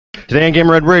Today on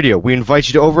Gamer Red Radio, we invite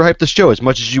you to overhype the show as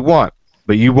much as you want,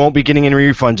 but you won't be getting any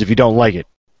refunds if you don't like it.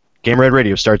 Gamer Red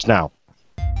Radio starts now.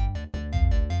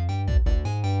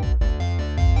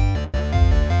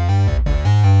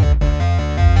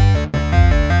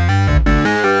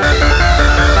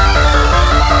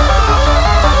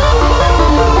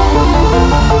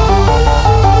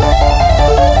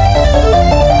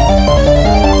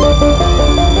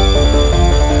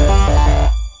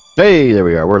 Hey, there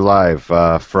we are. We're live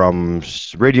from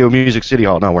Radio Music City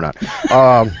Hall. No, we're not.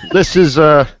 This is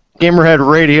Gamerhead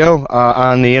Radio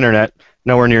on the internet,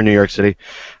 nowhere near New York City.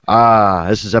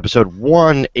 This is episode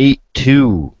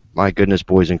 182. My goodness,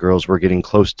 boys and girls, we're getting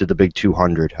close to the big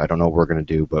 200. I don't know what we're going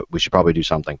to do, but we should probably do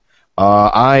something.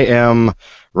 I am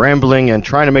rambling and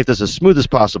trying to make this as smooth as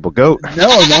possible. Goat. No,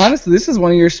 honestly, this is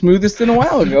one of your smoothest in a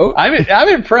while, Goat. I'm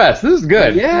impressed. This is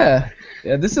good.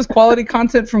 Yeah, this is quality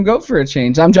content from Goat for a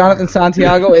change. I'm Jonathan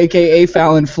Santiago, a.k.a.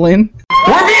 Fallon Flynn.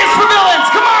 We're being for villains!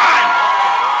 Come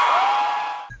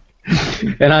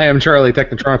on! And I am Charlie,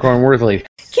 Technotronic Worthley.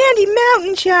 Candy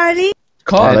Mountain, Charlie.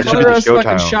 That should be the I was show fucking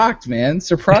title. shocked, man.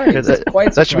 Surprised. Quite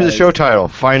surprised. That should be the show title.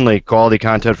 Finally, quality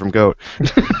content from Goat.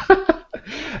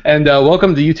 And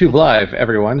welcome to YouTube Live,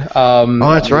 everyone. Oh,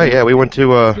 that's right. Yeah, we went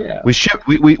to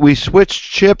we switched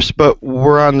ships, but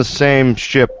we're on the same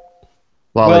ship.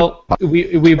 Well,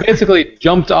 we basically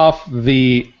jumped off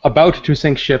the about to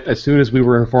sink ship as soon as we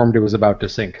were informed it was about to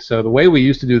sink. So the way we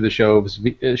used to do the shows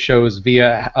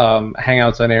via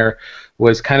Hangouts on Air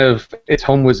was kind of, its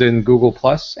home was in Google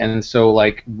Plus, and so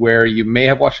like where you may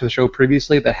have watched the show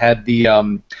previously that had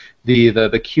the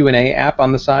Q&A app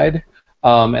on the side.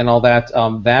 And all that,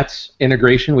 that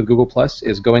integration with Google Plus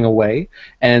is going away,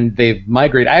 and they've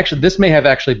migrated. Actually, this may have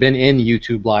actually been in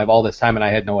YouTube Live all this time, and I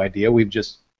had no idea. We've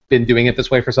just been doing it this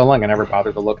way for so long, I never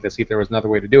bothered to look to see if there was another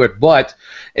way to do it. But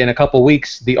in a couple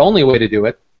weeks, the only way to do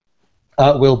it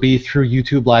will be through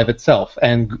YouTube Live itself,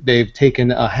 and they've taken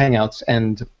Hangouts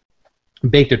and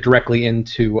baked it directly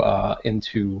into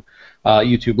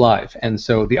YouTube Live. And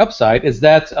so the upside is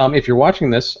that if you're watching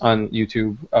this on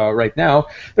YouTube right now,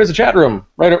 there's a chat room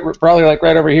probably like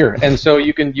right over here, and so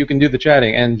you can do the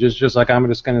chatting, and just like I'm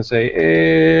just gonna say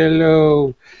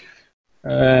hello,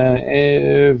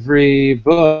 everybody,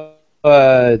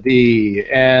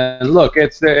 and look,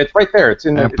 it's right there. It's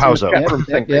in the pause up. chat room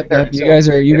thing. Yep. Right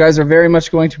there. You guys are very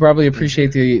much going to probably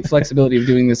appreciate the flexibility of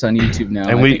doing this on YouTube now.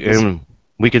 And we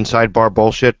can sidebar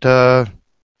bullshit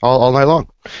all night long.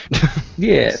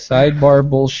 Yeah. Sidebar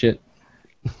bullshit.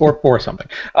 Or something.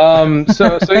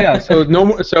 So yeah. So no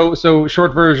more. So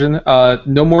short version.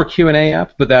 No more Q&A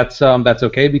app, but that's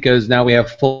okay because now we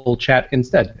have full chat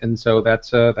instead, and so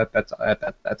that's a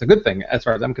good thing as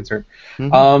far as I'm concerned.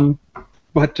 Mm-hmm.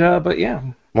 But yeah.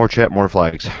 More chat, more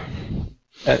flags.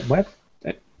 What?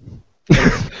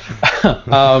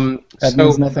 That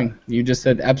means nothing. You just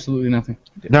said absolutely nothing.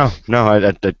 No,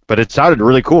 but it sounded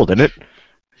really cool, didn't it?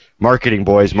 Marketing,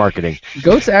 boys, marketing.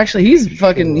 Goat's actually, he's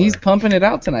pumping it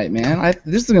out tonight, man.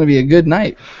 This is going to be a good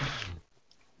night.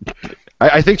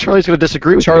 I think Charlie's going to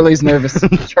disagree with Charlie's nervous.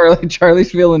 Charlie's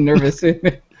feeling nervous.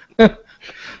 Nah,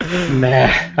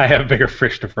 I have bigger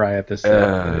fish to fry at this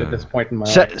point in my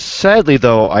life. Sadly,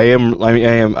 though, I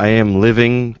am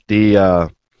living the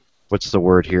what's the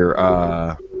word here?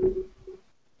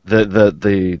 The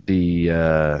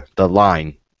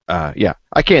line. Yeah,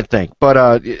 I can't think, but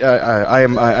I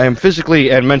am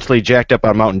physically and mentally jacked up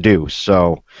on Mountain Dew,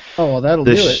 so. Oh well, that'll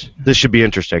do it. This should be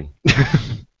interesting.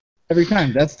 Every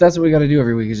time. That's what we got to do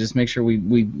every week is just make sure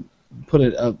we put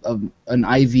an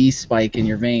IV spike in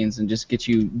your veins and just get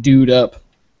you dewed up.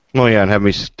 Oh yeah, and have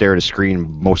me stare at a screen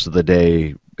most of the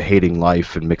day, hating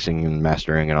life and mixing and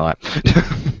mastering and all that.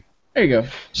 There you go.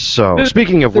 So,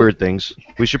 speaking of weird things,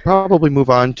 we should probably move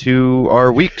on to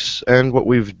our weeks and what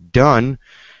we've done.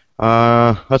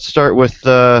 Let's start with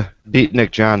Beat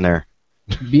Nick John there.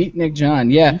 Beat Nick John,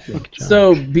 yeah.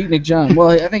 So, Beat Nick John. Well,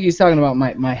 I think he's talking about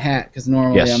my hat, because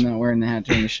normally Yes. I'm not wearing the hat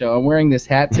during the show. I'm wearing this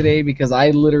hat today because I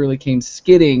literally came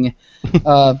skidding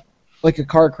like a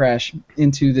car crash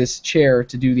into this chair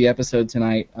to do the episode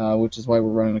tonight, which is why we're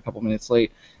running a couple minutes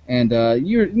late. And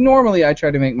normally I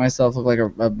try to make myself look like a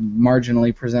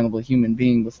marginally presentable human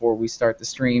being before we start the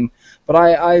stream, but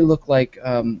I look like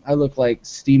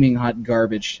steaming hot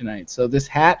garbage tonight. So this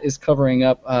hat is covering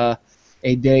up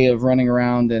a day of running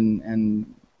around and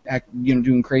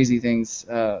doing crazy things.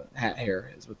 Hat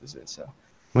hair is what this is. So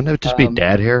Wouldn't it just be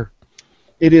dad hair?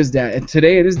 It is dad.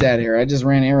 Today it is dad hair. I just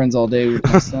ran errands all day with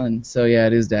my son, so yeah,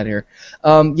 it is dad hair.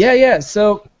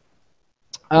 So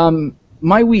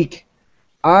my week.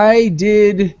 I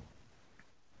did.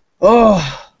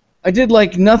 I did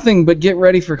like nothing but get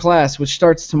ready for class, which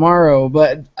starts tomorrow.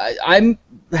 But I'm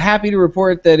happy to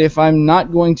report that if I'm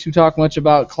not going to talk much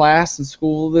about class and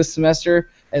school this semester,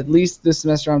 at least this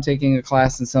semester I'm taking a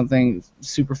class in something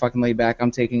super fucking laid back.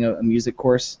 I'm taking a music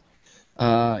course,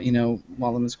 while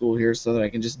I'm in school here, so that I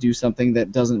can just do something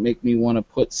that doesn't make me want to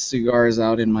put cigars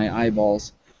out in my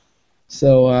eyeballs.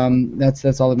 So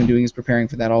that's all I've been doing is preparing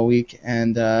for that all week,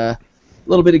 and a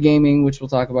little bit of gaming, which we'll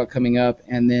talk about coming up,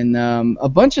 and then a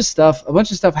bunch of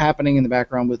stuff happening in the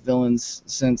background with Villains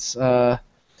since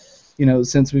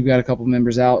we've got a couple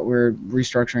members out. We're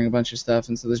restructuring a bunch of stuff,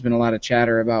 and so there's been a lot of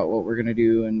chatter about what we're going to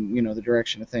do and the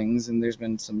direction of things, and there's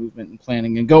been some movement and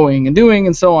planning and going and doing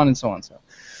and so on and so on. So,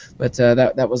 but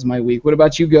that was my week. What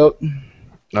about you, Goat?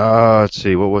 Let's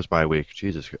see. What was my week?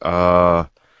 Jesus.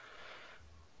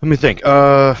 Let me think.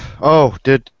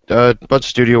 Did a bunch of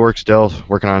studio work still,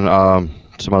 working on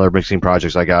some other mixing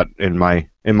projects I got in my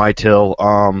till.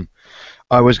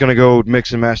 I was gonna go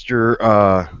mix and master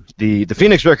the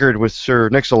Phoenix record with Sir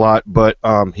Nix-a-Lot, but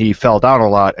he fell down a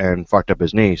lot and fucked up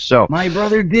his knee. So my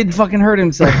brother did fucking hurt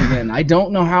himself again. I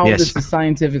don't know how this is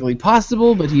scientifically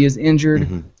possible, but he is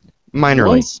injured minorly.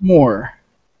 Once more.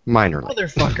 Minorly.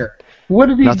 Motherfucker. What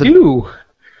did he do?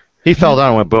 He fell down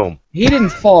and went boom. He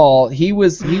didn't fall. He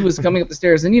was coming up the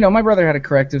stairs, and my brother had a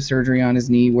corrective surgery on his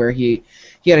knee where he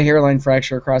had a hairline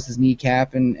fracture across his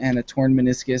kneecap and a torn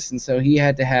meniscus, and so he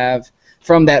had to have,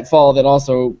 from that fall that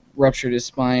also ruptured his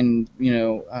spine,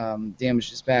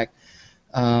 damaged his back.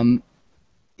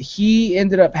 He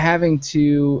ended up having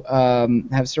to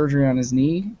have surgery on his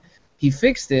knee. He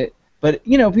fixed it, but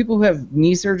people who have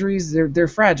knee surgeries, they're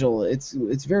fragile. It's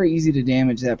very easy to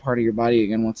damage that part of your body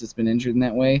again once it's been injured in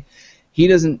that way. He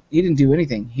didn't do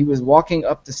anything. He was walking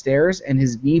up the stairs and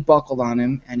his knee buckled on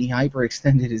him and he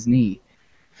hyperextended his knee.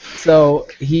 So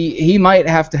he might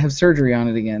have to have surgery on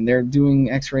it again. They're doing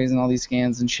x-rays and all these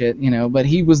scans and shit, but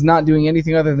he was not doing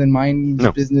anything other than mind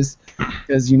his business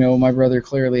because, my brother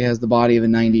clearly has the body of a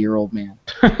 90-year-old man.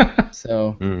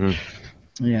 So,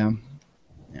 yeah.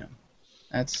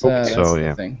 That's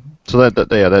the thing. So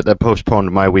that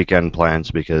postponed my weekend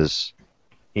plans because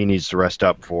he needs to rest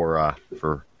up for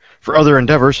other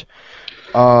endeavors.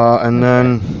 And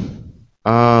then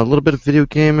a little bit of video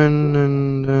gaming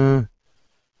and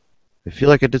I feel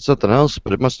like I did something else,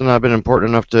 but it must have not been important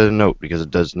enough to note because it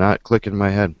does not click in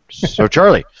my head. So,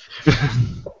 Charlie.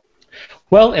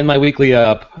 Well, in my weekly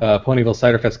Ponyville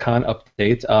Ciderfest Con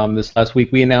update, this last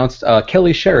week we announced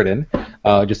Kelly Sheridan.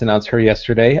 Just announced her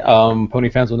yesterday. Pony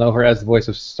fans will know her as the voice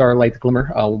of Starlight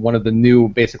Glimmer, one of the new,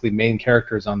 basically, main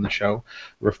characters on the show,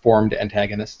 reformed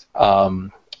antagonist.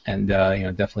 And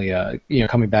definitely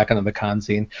coming back onto the con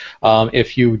scene.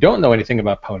 If you don't know anything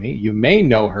about Pony, you may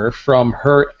know her from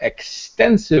her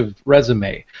extensive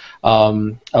resume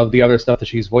of the other stuff that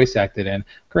she's voice acted in.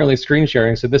 Currently screen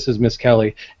sharing, so this is Miss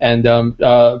Kelly, and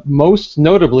most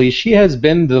notably, she has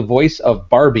been the voice of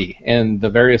Barbie in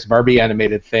the various Barbie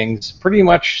animated things, pretty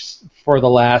much for the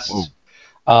last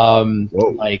I'm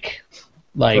going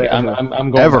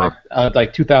back,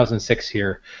 like 2006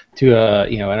 here to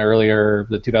and earlier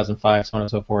the 2005, so on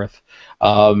and so forth.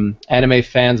 Anime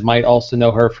fans might also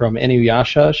know her from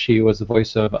Inuyasha. She was the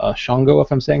voice of Shango,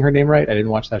 if I'm saying her name right. I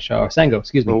didn't watch that show. Sango,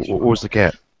 excuse me. What was the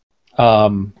cat?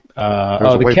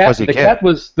 The cat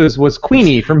was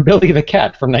Queenie from Billy the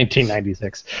Cat from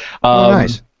 1996.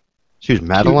 Nice. She was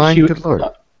Madeline. Good lord.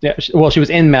 Yeah, she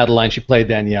was in Madeline. She played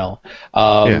Danielle.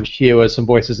 She was some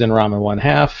voices in Ramen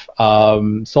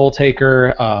 1/2, Soul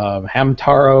Taker,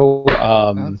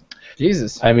 Hamtaro.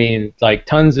 Jesus. I mean, like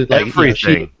tons of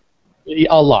everything.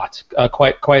 A lot,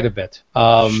 quite a bit.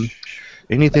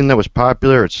 Anything that was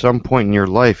popular at some point in your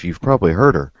life, you've probably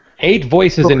heard her. 8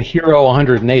 voices in Hero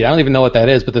 108. I don't even know what that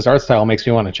is, but this art style makes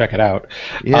me want to check it out.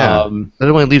 Yeah, that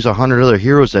only leaves 100 other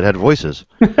heroes that had voices.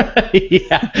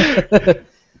 Yeah.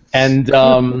 And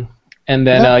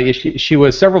then she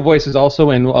was several voices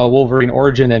also in Wolverine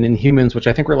Origin and Inhumans, which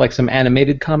I think were like some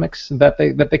animated comics that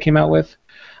they came out with.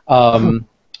 And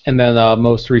then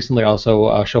most recently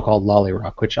also a show called Lolly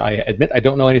Rock, which I admit I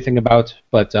don't know anything about,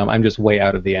 but I'm just way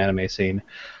out of the anime scene.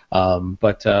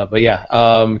 But yeah,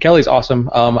 Kelly's awesome.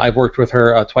 I've worked with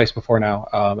her twice before now.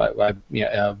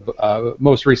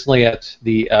 Most recently at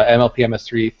the MLP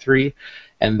MS3,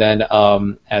 and then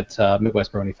at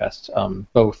Midwest Brony Fest,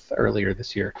 both earlier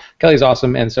this year. Kelly's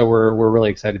awesome, and so we're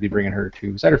really excited to be bringing her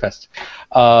to Ciderfest.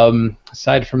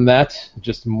 Aside from that,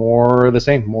 just more of the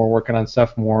same. More working on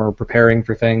stuff, more preparing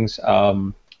for things.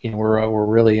 We're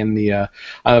really in the.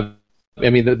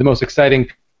 The most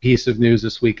exciting piece of news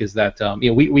this week is that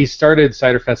we started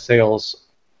Ciderfest sales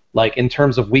like in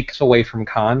terms of weeks away from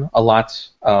con, a lot.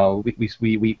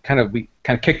 We kind of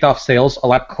kicked off sales a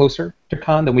lot closer to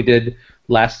con than we did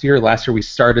last year. Last year we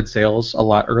started sales a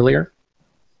lot earlier.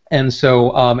 And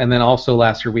so, and then also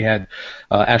last year we had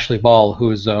Ashley Ball,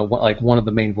 who's like one of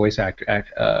the main voice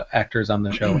actors on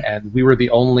the show, and we were the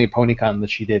only PonyCon that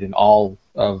she did in all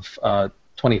of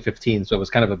 2015. So it was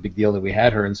kind of a big deal that we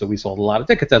had her, and so we sold a lot of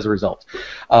tickets as a result.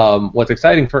 What's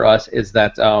exciting for us is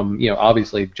that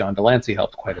obviously John Delancey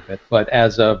helped quite a bit, but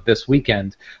as of this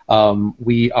weekend,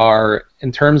 we are,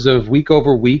 in terms of week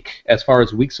over week, as far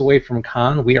as weeks away from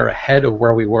con, we are ahead of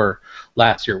where we were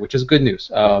last year, which is good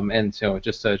news. And so it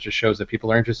just shows that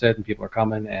people are interested and people are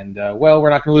coming, and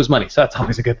we're not going to lose money, so that's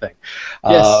always a good thing.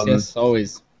 Yes,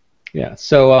 always. Yeah.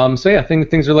 So yeah,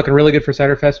 things are looking really good for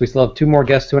Satterfest. We still have 2 more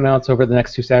guests to announce over the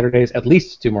next 2 Saturdays, at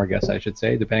least 2 more guests, I should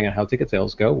say, depending on how ticket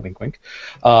sales go. Wink, wink.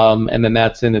 And then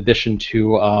that's in addition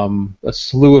to a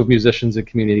slew of musicians and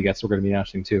community guests we're going to be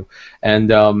announcing too.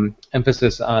 And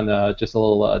emphasis on just a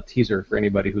little teaser for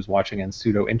anybody who's watching and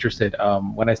pseudo interested.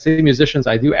 When I say musicians,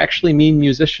 I do actually mean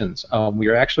musicians. We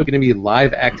are actually going to be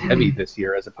live act heavy this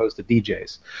year as opposed to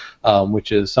DJs,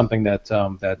 which is something that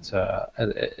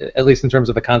at least in terms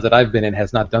of the cons that I've been in,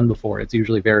 has not done before. It's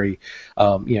usually very,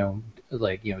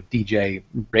 DJ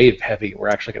rave heavy. We're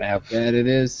actually going to have it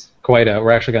is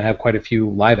we're actually going to have quite a few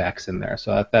live acts in there,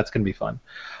 so that's going to be fun.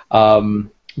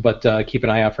 But keep an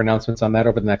eye out for announcements on that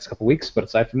over the next couple weeks. But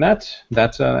aside from that,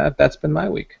 that's been my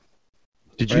week.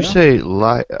 Did you say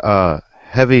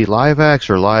heavy live acts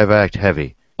or live act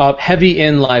heavy? Heavy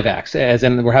in live acts, as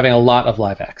in we're having a lot of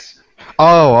live acts.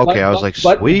 Oh, okay. I was like,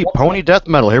 sweet, pony death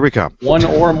metal. Here we come. One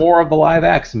or more of the live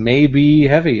acts may be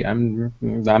heavy. I'm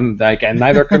like, and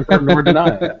neither confirm nor deny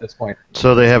at this point.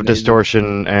 So they have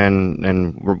distortion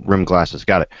and rim glasses.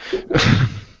 Got it.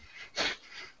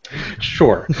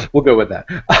 Sure, we'll go with that.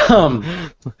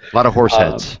 A lot of horse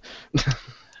heads.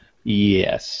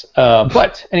 Yes.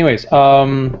 But anyways,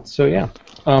 so yeah.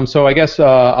 So I guess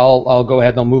I'll go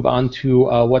ahead and I'll move on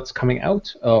to what's coming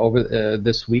out over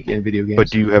this week in video games.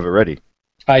 But do you have it ready?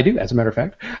 I do, as a matter of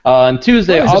fact. On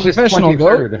Tuesday, August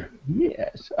 23rd.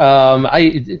 Yes.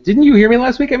 Didn't you hear me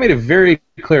last week? I made it very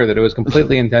clear that it was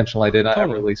completely intentional. I did not have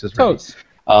releases ready.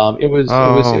 It was.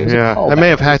 Yeah. I may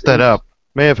have hacked that up.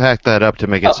 To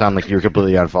make it sound like you're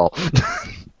completely on fault.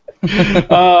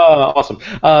 Awesome.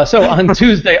 So on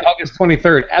Tuesday, August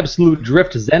 23rd, Absolute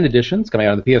Drift Zen Edition is coming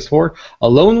out on the PS4.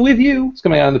 Alone With You is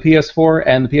coming out on the PS4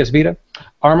 and the PS Vita.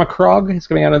 Arma Krog is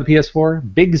coming out on the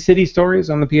PS4. Big City Stories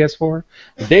on the PS4.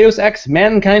 Deus Ex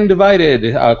Mankind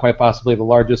Divided, quite possibly the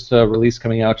largest release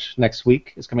coming out next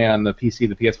week, is coming out on the PC,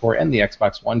 the PS4, and the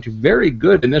Xbox One. 2 very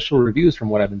good initial reviews from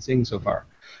what I've been seeing so far.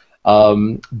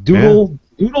 Doodle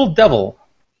Devil.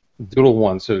 Doodle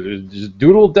 1, so just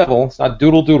Doodle Devil. It's not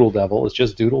Doodle Devil. It's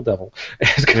just Doodle Devil.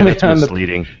 It's coming on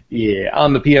misleading.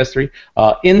 On the PS3.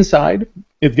 Inside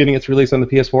is getting its release on the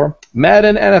PS4.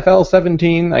 Madden NFL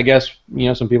 17. I guess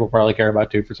some people probably care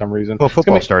about too for some reason. Well,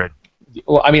 football started.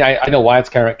 Well, I mean, I know why it's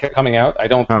coming out. I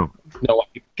don't know why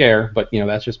people care, but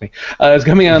that's just me. It's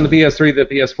coming out on the PS3, the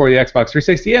PS4, the Xbox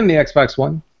 360, and the Xbox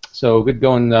One. So good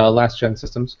going last gen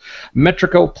systems.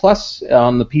 Metrico Plus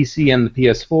on the PC and the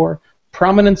PS4.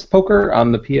 Prominence Poker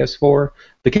on the PS4,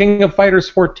 The King of Fighters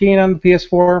 14 on the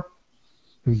PS4,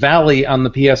 Valley on the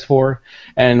PS4,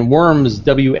 and Worms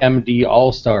WMD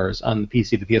All-Stars on the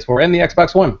PC, the PS4, and the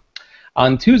Xbox One.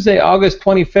 On Tuesday, August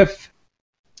 25th,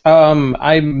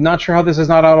 I'm not sure how this is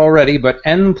not out already, but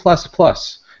N++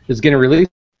 is going to release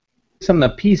on the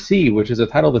PC, which is a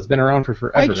title that's been around for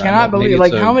forever. I cannot believe,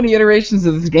 how many iterations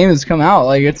of this game has come out?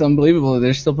 Like, it's unbelievable that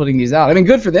they're still putting these out. I mean,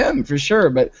 good for them, for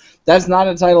sure, but that's not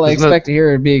a title I expect to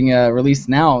hear being released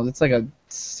now. It's like a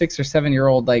 6 or 7 year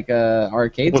old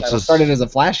arcade title. It started as a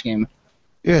Flash game.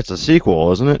 Yeah, it's a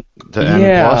sequel, isn't it? To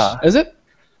N+. Is it?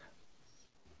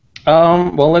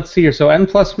 Well, let's see here. So N++.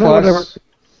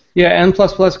 Yeah, N++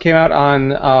 came out on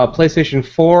PlayStation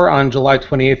 4 on July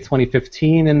 28th,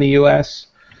 2015 in the US.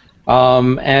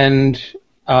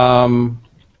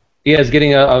 It's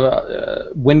getting a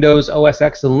Windows OS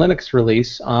X and Linux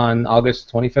release on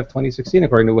August 25th, 2016,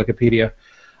 according to Wikipedia.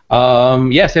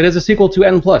 Yes, it is a sequel to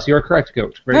N+. You're correct,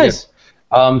 Coach. Very nice.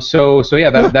 Good. So yeah,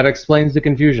 that explains the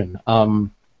confusion. How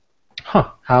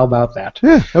about that?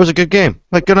 Yeah, that was a good game.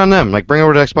 Good on them. Bring it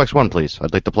over to Xbox One, please.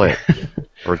 I'd like to play it.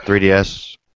 Or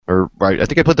 3DS. I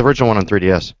think I played the original one on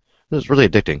 3DS. It was really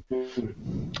addicting.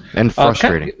 And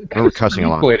frustrating. I remember cussing a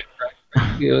lot.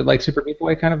 Like Super Meat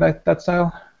Boy, kind of that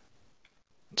style?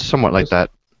 Somewhat like that.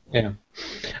 Yeah.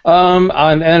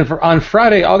 On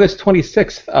Friday, August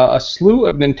 26th, a slew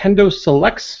of Nintendo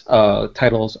Selects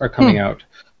titles are coming out.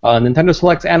 Nintendo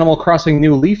selects Animal Crossing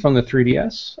New Leaf on the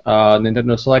 3DS.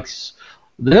 Nintendo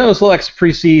Selects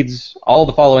precedes all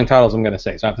the following titles I'm going to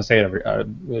say, so I have to say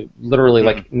it literally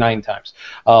like 9 times.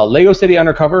 Lego City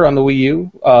Undercover on the Wii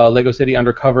U, Lego City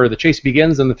Undercover The Chase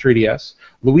Begins on the 3DS,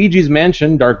 Luigi's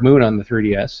Mansion Dark Moon on the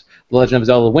 3DS, The Legend of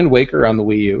Zelda Wind Waker on the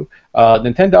Wii U,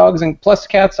 Nintendogs and Plus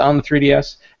Cats on the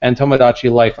 3DS, and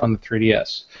Tomodachi Life on the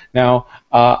 3DS. Now,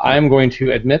 I'm going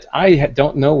to admit I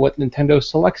don't know what Nintendo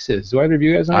Selects is. Do either of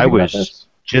you guys know anything about this? I was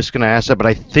just going to ask that, but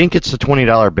I think it's the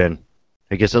 $20 bin.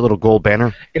 It gets a little gold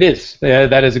banner. It is.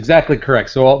 That is exactly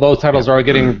correct. So all those titles are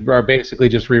basically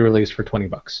just re-released for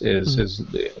 $20. Is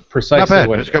precisely Not bad.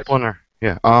 what There's it a couple in there.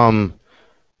 Yeah. I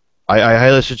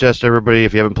highly suggest everybody,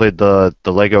 if you haven't played the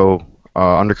Lego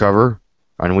Undercover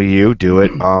on Wii U, do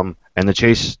it. And the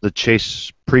Chase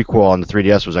prequel on the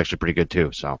 3DS was actually pretty good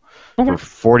too. So for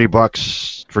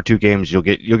 $40 for 2 games, you'll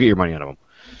get your money out of them.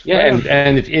 Yeah,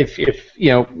 and if you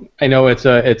know, I know it's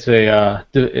a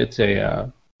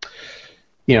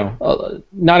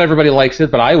not everybody likes it,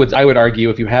 but I would argue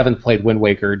if you haven't played Wind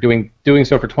Waker, doing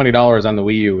so for $20 on the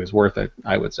Wii U is worth it.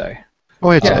 I would say.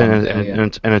 Oh, it's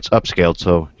it's upscaled,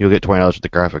 so you'll get $20 with the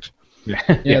graphics.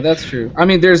 Yeah, that's true. I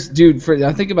mean,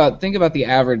 think about the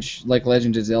average like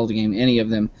Legend of Zelda game, any of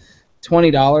them.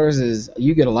 $20 is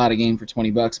you get a lot of game for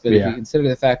 $20, but if you consider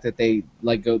the fact that they,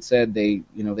 like Goat said, they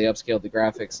upscaled the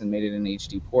graphics and made it an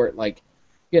HD port, like.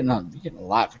 You're getting a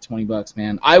lot for $20,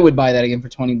 man. I would buy that again for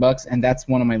 $20, and that's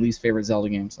one of my least favorite Zelda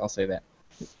games. I'll say that.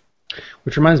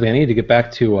 Which reminds me, I need to get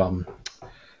back to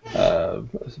the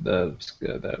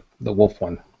Wolf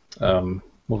one.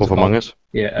 Wolf Among Us?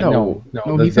 Yeah. No,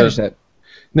 he finished that.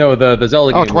 No, the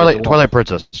Zelda game. Twilight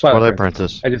Princess. Twilight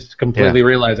Princess. I just completely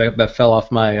realized that fell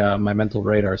off my mental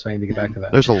radar, so I need to get back to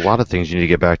that. There's a lot of things you need to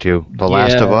get back to. The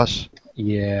Last of Us.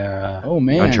 Yeah. Oh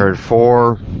man. Uncharted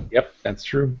 4. Yep, that's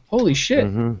true. Holy shit.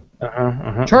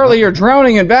 Mm-hmm. Charlie, you're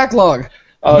drowning in backlog.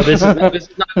 Oh, this is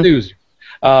not news.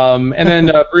 And then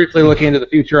briefly looking into the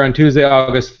future on Tuesday,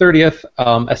 August 30th,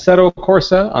 Assetto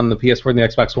Corsa on the PS4 and the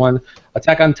Xbox One,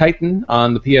 Attack on Titan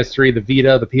on the PS3, the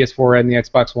Vita, the PS4, and the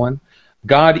Xbox One,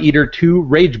 God Eater 2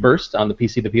 Rage Burst on the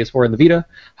PC, the PS4, and the Vita,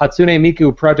 Hatsune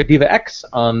Miku Project Diva X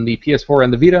on the PS4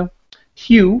 and the Vita,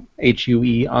 Hue,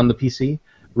 H-U-E, on the PC,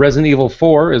 Resident Evil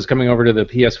 4 is coming over to the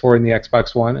PS4 and the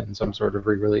Xbox One in some sort of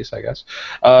re-release, I guess.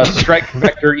 Strike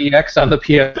Vector EX on the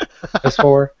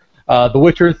PS4. The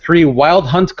Witcher 3 Wild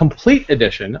Hunt Complete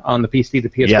Edition on the PC, the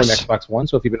PS4, and Xbox One.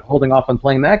 So if you've been holding off on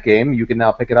playing that game, you can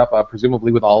now pick it up,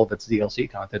 presumably with all of its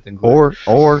DLC content included.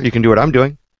 Or you can do what I'm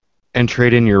doing and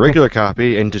trade in your regular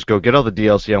copy and just go get all the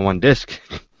DLC on one disc.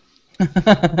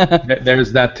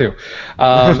 There's that too.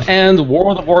 And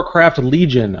World of Warcraft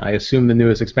Legion, I assume the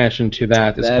newest expansion to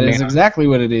that is coming out. That is exactly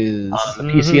what it is. On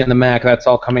the PC and the Mac, that's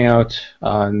all coming out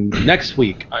next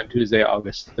week on Tuesday,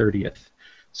 August 30th.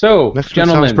 So, next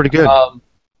gentlemen, sounds pretty good.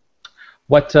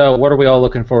 What are we all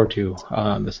looking forward to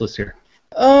on this list here?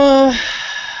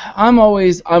 I'm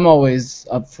always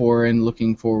up for and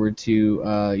looking forward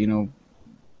to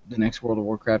the next World of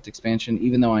Warcraft expansion,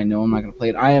 even though I know I'm not going to play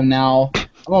it. I'm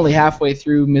only halfway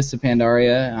through Mists of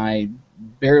Pandaria. I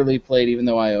barely played, even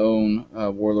though I own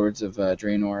Warlords of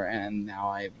Draenor, and now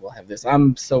I will have this.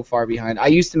 I'm so far behind. I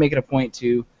used to make it a point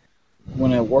to,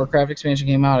 when a Warcraft expansion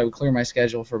came out, I would clear my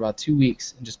schedule for about 2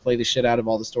 weeks and just play the shit out of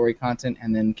all the story content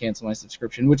and then cancel my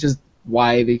subscription, which is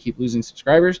why they keep losing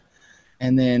subscribers,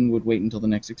 and then would wait until the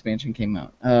next expansion came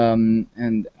out.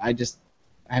 And I just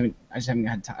haven't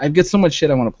had time. I've got so much shit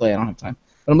I want to play. I don't have time.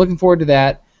 But I'm looking forward to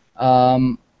that.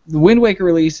 The Wind Waker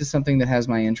release is something that has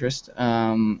my interest,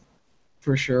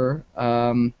 for sure.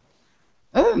 Other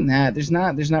than that, there's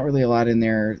not really a lot in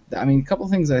there. I mean, a couple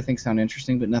things that I think sound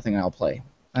interesting, but nothing I'll play.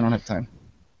 I don't have time.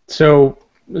 So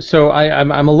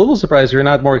I'm a little surprised you're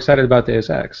not more excited about Deus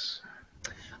Ex.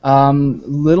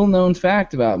 Little known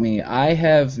fact about me: I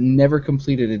have never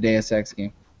completed a Deus Ex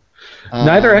game.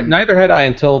 Neither had I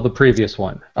until the previous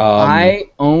one. I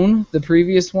own the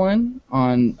previous one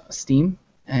on Steam,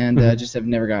 and just have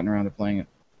never gotten around to playing it.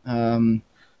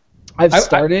 I've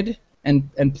started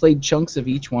and played chunks of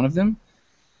each one of them,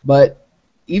 but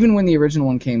even when the original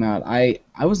one came out, I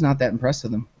was not that impressed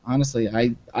with them. Honestly,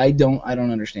 I don't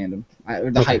understand them.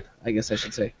 The hype, I guess I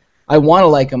should say. I want to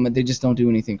like them, but they just don't do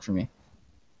anything for me.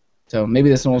 So maybe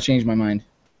this one will change my mind.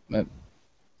 But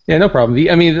yeah, no problem.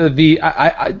 I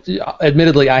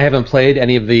admittedly I haven't played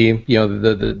any of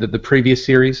the previous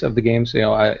series of the games.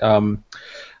 The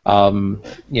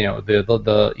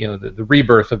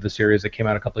rebirth of the series that came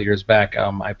out a couple of years back.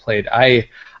 I played. I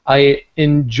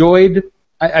enjoyed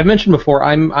I mentioned before,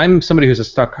 I'm somebody who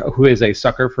is a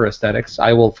sucker for aesthetics.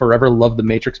 I will forever love the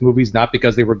Matrix movies, not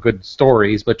because they were good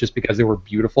stories, but just because they were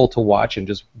beautiful to watch and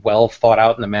just well thought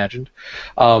out and imagined.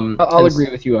 I'll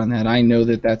agree with you on that. I know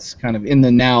that that's kind of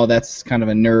that's kind of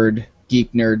a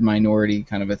geek nerd minority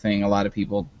kind of a thing. A lot of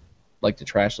people like to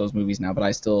trash those movies now, but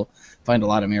I still find a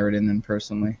lot of merit in them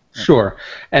personally. Sure,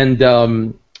 and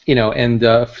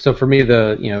so for me,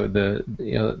 the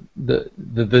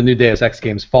new Deus Ex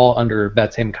games fall under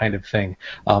that same kind of thing.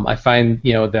 I find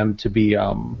them to be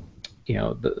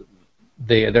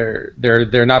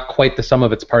they're not quite the sum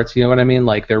of its parts. You know what I mean?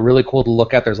 Like, they're really cool to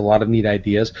look at. There's a lot of neat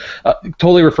ideas.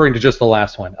 Totally referring to just the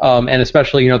last one, and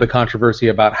especially the controversy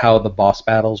about how the boss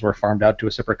battles were farmed out to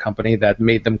a separate company that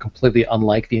made them completely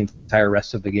unlike the entire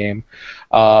rest of the game.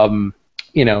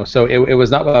 So it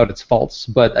was not without its faults,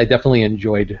 but I definitely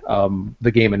enjoyed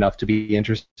the game enough to be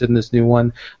interested in this new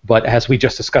one. But as we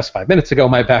just discussed 5 minutes ago,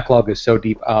 my backlog is so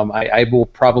deep. I will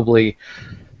probably.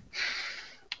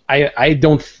 I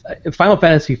don't. Final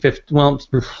Fantasy 15. Well,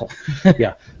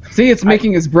 yeah. See, it's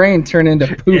making his brain turn into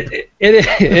poop. It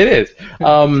is.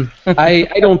 I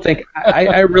don't think.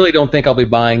 I really don't think I'll be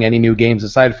buying any new games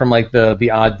aside from like the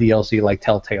odd DLC like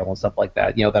Telltale and stuff like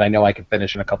that. That I know I can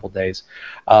finish in a couple days.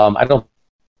 I don't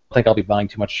think I'll be buying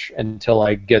too much until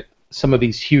I get some of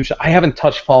these huge. I haven't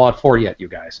touched Fallout 4 yet, you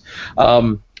guys.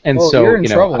 So you're in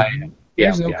trouble.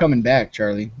 There's no yeah. coming back,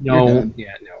 Charlie. No.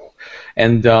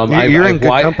 And you're in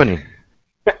good company.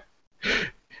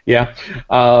 Yeah.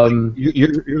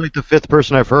 You're like the fifth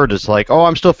person I've heard. It's like,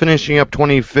 I'm still finishing up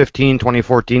 2015,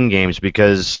 2014 games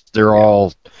because they're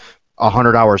all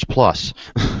 100 hours plus.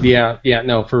 Yeah,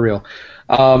 no, for real.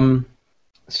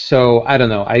 So I don't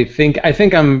know. I think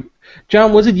I'm.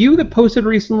 John, was it you that posted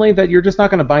recently that you're just not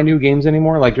going to buy new games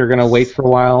anymore? Like, you're going to wait for a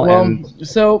while?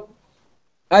 So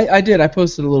I did. I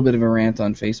posted a little bit of a rant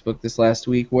on Facebook this last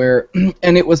week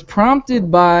and it was prompted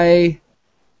by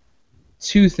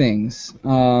two things.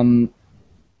 By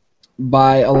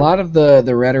a lot of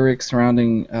the rhetoric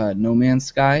surrounding No Man's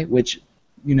Sky, which,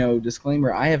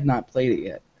 disclaimer, I have not played it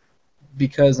yet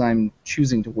because I'm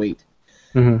choosing to wait.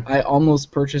 Mm-hmm. I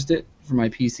almost purchased it for my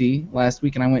PC last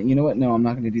week, and I went, you know what? No, I'm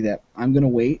not going to do that. I'm going to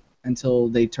wait until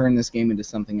they turn this game into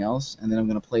something else, and then I'm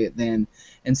going to play it then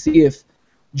and see if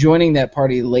joining that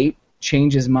party late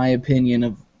changes my opinion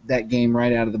of that game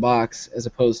right out of the box as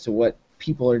opposed to what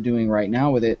people are doing right now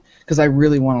with it, because I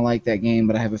really want to like that game,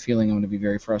 but I have a feeling I'm going to be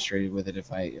very frustrated with it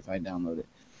if I download it.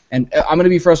 And I'm going to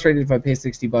be frustrated if I pay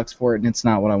 $60 for it and it's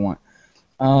not what I want.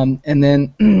 And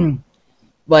then,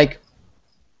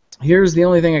 here's the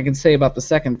only thing I can say about the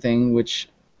second thing, which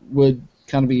would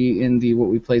kind of be in the what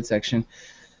we played section.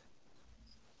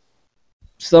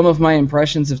 Some of my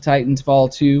impressions of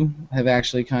Titanfall 2 have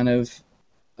actually kind of,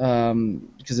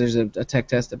 because there's a tech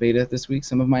test, a beta this week,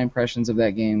 some of my impressions of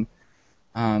that game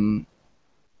kind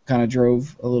of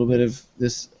drove a little bit of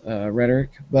this rhetoric.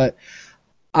 But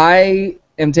I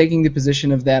am taking the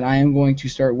position of that I am going to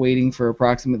start waiting for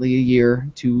approximately a year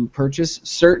to purchase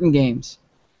certain games.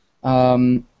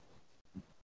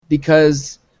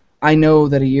 Because I know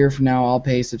that a year from now I'll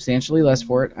pay substantially less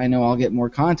for it. I know I'll get more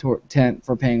content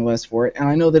for paying less for it, and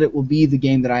I know that it will be the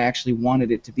game that I actually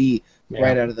wanted it to be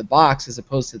right out of the box, as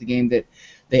opposed to the game that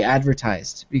they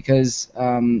advertised. Because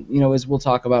as we'll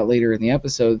talk about later in the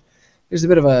episode, there's a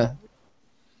bit of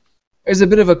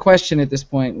a question at this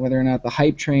point whether or not the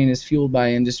hype train is fueled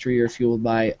by industry or fueled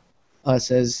by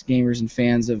us as gamers and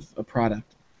fans of a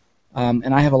product.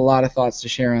 And I have a lot of thoughts to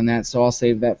share on that, so I'll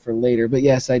save that for later. But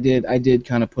yes, I did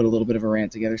kind of put a little bit of a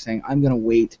rant together saying I'm going to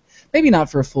wait, maybe not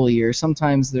for a full year.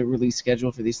 Sometimes the release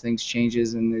schedule for these things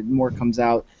changes and more comes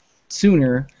out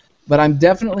sooner. But I'm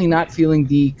definitely not feeling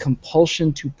the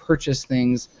compulsion to purchase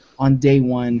things on day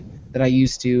one that I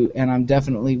used to. And I'm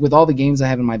definitely, with all the games I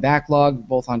have in my backlog,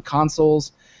 both on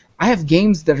consoles, I have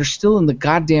games that are still in the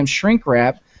goddamn shrink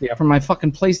wrap from my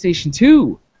fucking PlayStation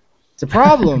 2. It's a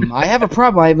problem. I have a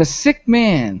problem. I'm a sick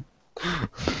man.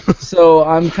 So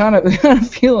I'm kind of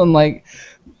feeling like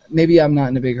maybe I'm not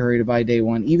in a big hurry to buy day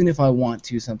one, even if I want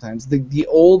to sometimes. The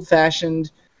old-fashioned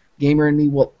gamer in me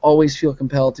will always feel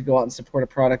compelled to go out and support a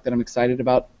product that I'm excited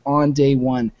about on day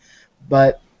one.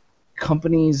 But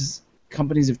companies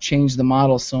have changed the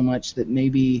model so much that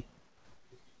maybe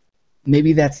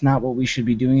that's not what we should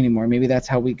be doing anymore. Maybe that's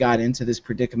how we got into this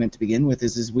predicament to begin with,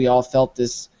 is we all felt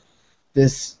this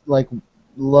like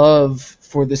love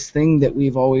for this thing that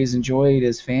we've always enjoyed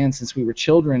as fans since we were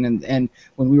children, and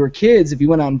when we were kids, if you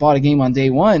went out and bought a game on day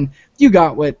one, you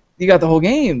got the whole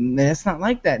game. It's not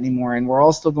like that anymore, and we're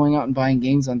all still going out and buying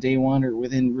games on day one or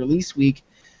within release week,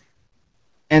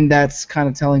 and that's kind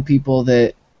of telling people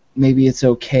that maybe it's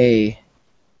okay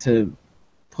to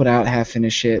put out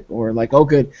half-finished shit, or like, oh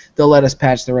good, they'll let us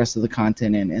patch the rest of the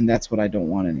content in, and that's what I don't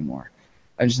want anymore.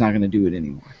 I'm just not going to do it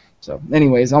anymore. So,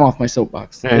 anyways, I'm off my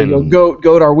soapbox. There you go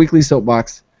to our weekly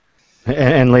soapbox.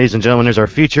 And ladies and gentlemen, here's our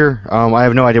feature. I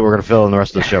have no idea what we're going to fill in the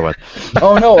rest of the show with.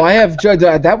 Oh no, I have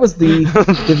that was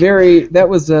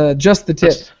just the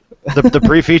tip. The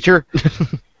pre-feature.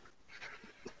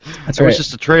 That's It right. was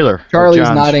just a trailer. Charlie's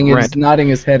John's nodding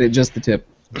his head at just the tip.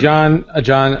 John,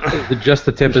 just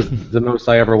the tip is the most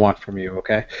I ever want from you.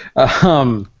 Okay. I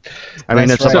mean,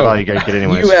 That's that's right. all you got to get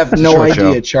anyways. You have It's a no short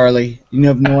idea, show. Charlie. You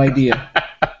have no idea.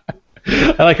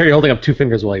 I like how you're holding up 2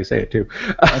 fingers while you say it too.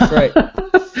 That's right.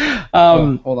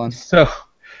 Hold on. So,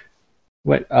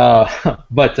 wait. So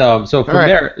from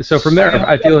right. there,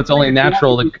 I feel it's only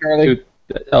natural to.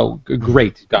 Oh,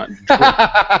 great, John.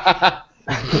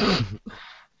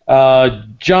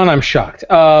 John, I'm shocked.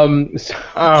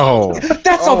 Oh.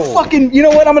 That's a fucking. You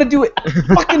know what? I'm gonna do it.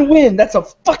 Fucking win. That's a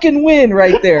fucking win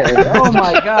right there. Oh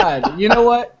my god. You know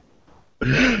what?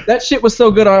 That shit was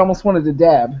so good. I almost wanted to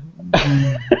dab.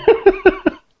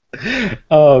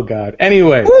 Oh God.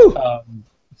 Anyway, Woo!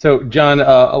 so John,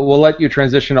 we'll let you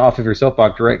transition off of your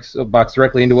soapbox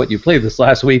directly into what you played this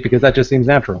last week because that just seems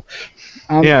natural.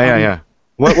 Yeah.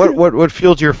 What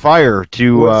fueled your fire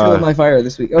to? What fueled my fire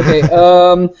this week? Okay.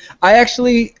 I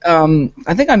actually,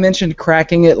 I think I mentioned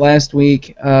cracking it last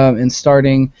week and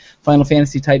starting Final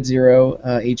Fantasy Type 0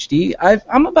 HD.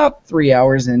 I'm about 3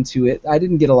 hours into it. I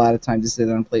didn't get a lot of time to sit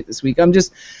down and play it this week. I'm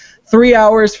just 3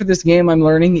 hours for this game. I'm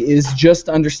learning is just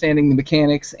understanding the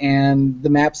mechanics and the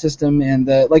map system and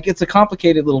it's a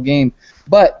complicated little game,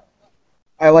 but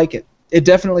I like it. It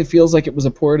definitely feels like it was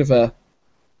a port of a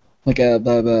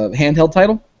handheld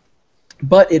title,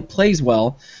 but it plays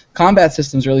well. Combat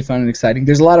system's really fun and exciting.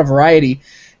 There's a lot of variety.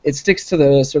 It sticks to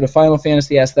the sort of Final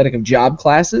Fantasy aesthetic of job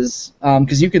classes,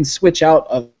 because you can switch out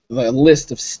a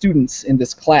list of students in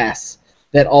this class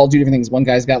that all do different things. One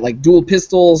guy's got like dual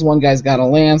pistols, one guy's got a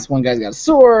lance, one guy's got a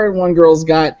sword, one girl's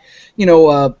got,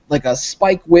 like a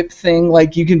spike whip thing.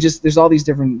 Like you can there's all these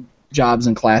different jobs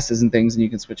and classes and things, and you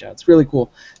can switch out. It's really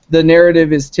cool. The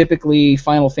narrative is typically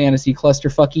Final Fantasy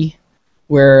clusterfucky,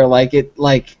 where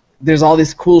there's all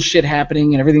this cool shit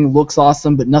happening and everything looks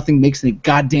awesome, but nothing makes any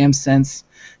goddamn sense.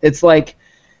 It's like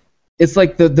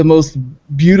the most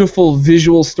beautiful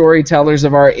visual storytellers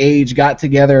of our age got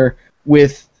together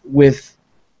with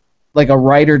like a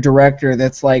writer-director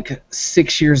that's like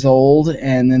 6 years old,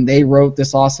 and then they wrote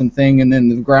this awesome thing, and then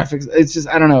the graphics, it's just,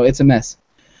 I don't know, it's a mess.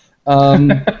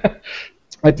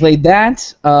 I played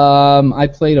that. I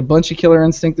played a bunch of Killer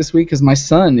Instinct this week because my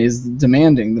son is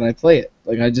demanding that I play it.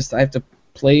 Like I have to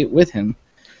play it with him.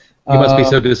 You must be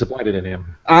so disappointed in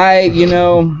him. I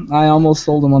almost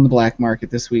sold him on the black market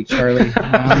this week, Charlie.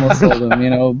 I almost sold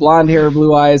him. Blonde hair,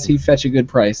 blue eyes. He'd fetch a good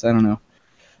price. I don't know.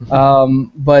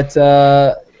 But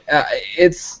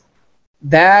it's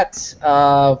that.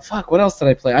 Fuck. What else did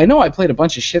I play? I know I played a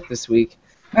bunch of shit this week.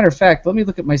 Matter of fact, let me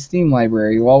look at my Steam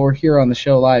library while we're here on the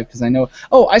show live, because I know.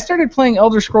 Oh, I started playing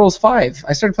Elder Scrolls V.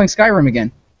 I started playing Skyrim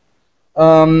again.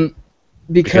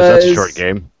 Because that's a short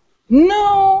game.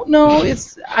 No,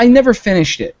 I never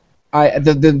finished it.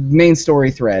 The main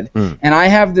story thread, and I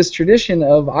have this tradition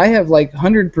of I have like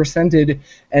 100%ed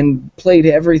and played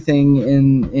everything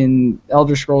in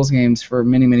Elder Scrolls games for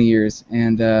many years,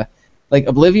 and like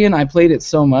Oblivion, I played it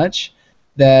so much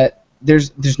that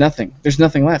there's nothing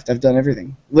left. I've done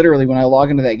everything. Literally, when I log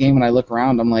into that game and I look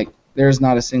around, I'm like, there's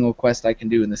not a single quest I can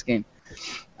do in this game.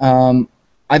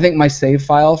 I think my save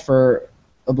file for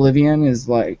Oblivion is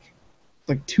like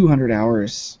 200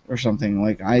 hours or something.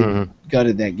 Like I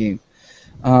gutted that game.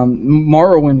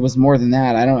 Morrowind was more than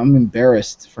that. I'm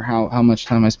embarrassed for how much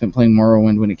time I spent playing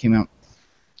Morrowind when it came out.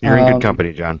 You're in good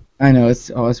company, John. I know,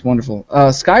 it's wonderful.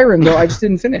 Skyrim though, I just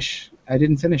didn't finish.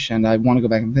 And I want to go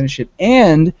back and finish it.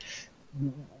 And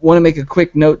want to make a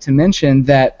quick note to mention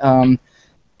that a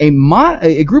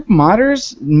group of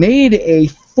modders made a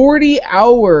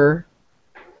 40-hour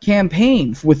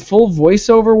campaign with full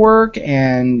voiceover work,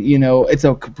 and it's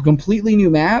a completely new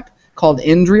map called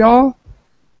Indrial,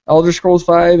 Elder Scrolls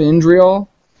V Indrial,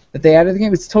 that they added to the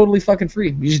game. It's totally fucking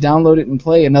free. You just download it and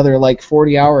play another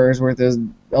 40 hours worth of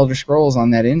Elder Scrolls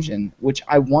on that engine, which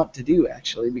I want to do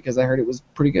actually because I heard it was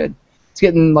pretty good. It's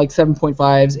getting 7.5s,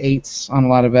 8s on a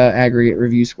lot of aggregate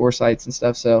review score sites and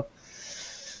stuff. So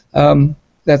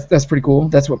that's pretty cool.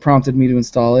 That's what prompted me to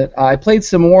install it. I played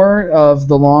some more of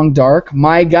The Long Dark.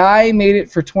 My guy made it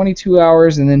for 22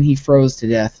 hours and then he froze to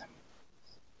death.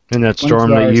 In that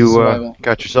storm that you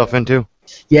got yourself into?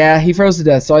 Yeah, he froze to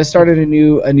death. So I started a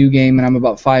new game, and I'm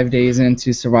about 5 days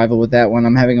into survival with that one.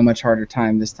 I'm having a much harder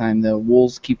time this time. The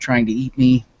wolves keep trying to eat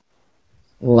me.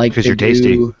 like 'Cause they you're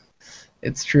tasty. do.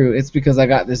 It's true. It's because I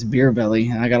got this beer belly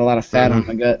and I got a lot of fat on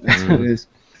my gut. That's what it is.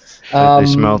 They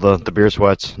smell the beer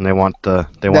sweats and they want the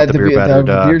beer battered.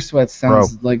 The beer sweat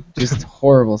sounds like just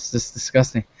horrible. It's just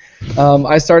disgusting.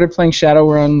 I started playing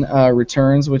Shadowrun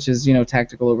Returns, which is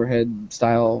tactical overhead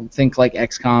style. Think like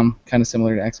XCOM, kind of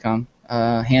similar to XCOM.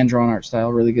 Hand drawn art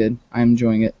style, really good. I'm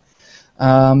enjoying it.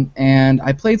 And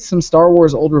I played some Star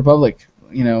Wars Old Republic.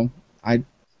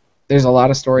 There's a lot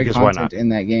of story Because why content not? in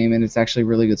that game, and it's actually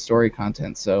really good story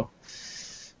content. So,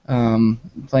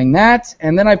 playing that,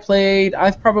 and then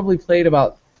I've probably played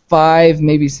about 5,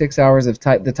 maybe 6 hours of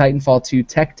the Titanfall 2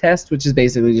 tech test, which is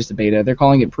basically just a beta. They're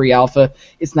calling it pre-alpha.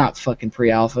 It's not fucking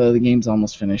pre-alpha. The game's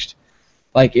almost finished.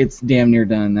 Like, it's damn near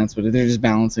done. That's what they're just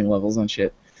balancing levels on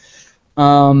shit.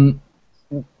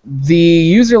 The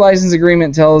user license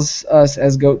agreement tells us,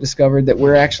 as Goat discovered, that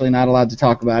we're actually not allowed to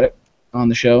talk about it on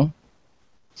the show.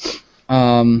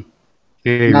 Not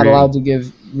allowed to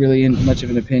give really much of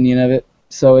an opinion of it.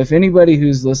 So if anybody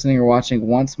who's listening or watching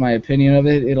wants my opinion of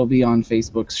it, it'll be on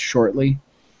Facebook shortly.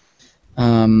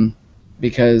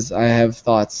 Because I have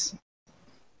thoughts,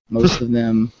 most of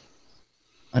them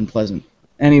unpleasant.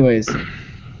 Anyways,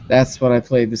 that's what I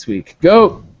played this week.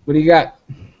 Go! What do you got?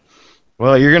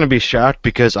 Well, you're going to be shocked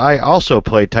because I also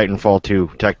played Titanfall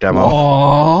 2 tech demo.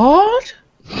 What?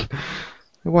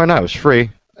 Why not? It was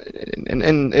free.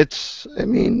 And it's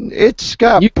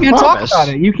got You can't promise. talk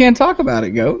about it. You can't talk about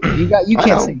it, Goat. You I can't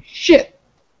know. say shit.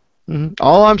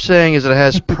 All I'm saying is it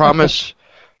has promise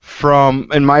from,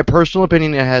 in my personal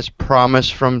opinion, it has promise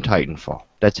from Titanfall.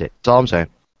 That's it. That's all I'm saying.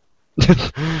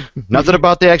 Nothing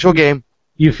about the actual game.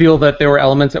 You feel that there were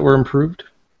elements that were improved? Is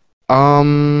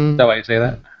that why you say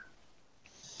that?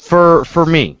 For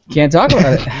me. Can't talk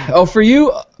about it. Oh, for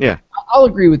you? Yeah. I'll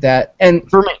agree with that. And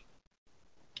For me.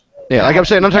 Yeah, like I'm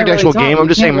saying, I'm not talking the actual game. I'm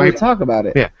just saying really talk about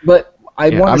it. Yeah. But I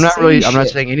Yeah, want to say I'm not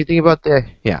saying anything about the.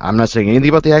 Yeah, I'm not saying anything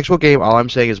about the actual game. All I'm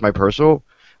saying is my personal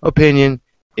opinion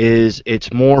is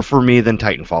it's more for me than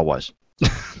Titanfall was.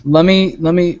 Let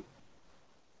me.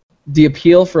 The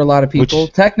appeal for a lot of people.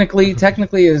 Technically,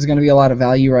 there's going to be a lot of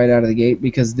value right out of the gate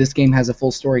because this game has a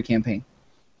full story campaign.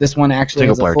 This one actually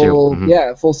has a Single player, full,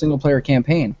 too. full single player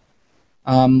campaign.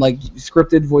 Like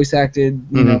scripted, voice acted,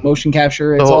 motion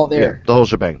capture. It's all there. Yeah, the whole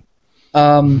shebang.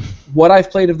 What I've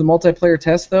played of the multiplayer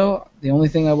test, though, the only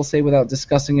thing I will say without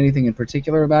discussing anything in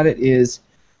particular about it is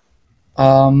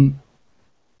the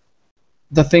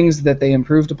things that they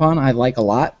improved upon I like a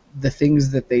lot. The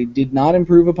things that they did not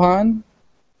improve upon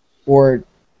or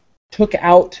took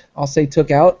out, I'll say took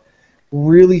out,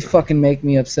 really fucking make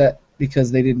me upset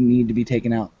because they didn't need to be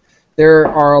taken out. There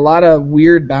are a lot of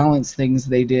weird balance things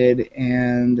they did,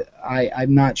 and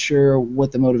I'm not sure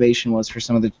what the motivation was for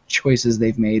some of the choices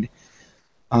they've made.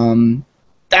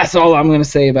 That's all I'm going to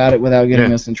say about it without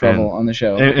getting us in trouble on the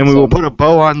show. And we will put a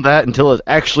bow on that until it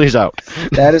actually is out.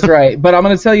 That is right. But I'm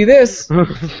going to tell you this.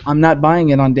 I'm not buying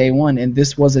it on day one, and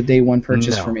this was a day one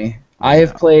purchase for me. I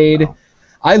have played...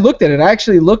 I looked at it. I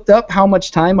actually looked up how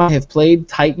much time I have played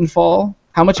Titanfall,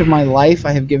 how much of my life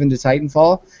I have given to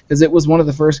Titanfall, because it was one of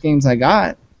the first games I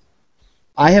got.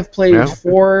 I have played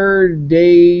 4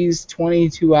 days,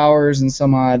 22 hours, and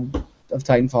some odd of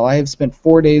Titanfall. I have spent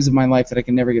 4 days of my life that I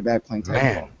can never get back playing Titanfall.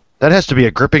 Man, that has to be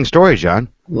a gripping story, John.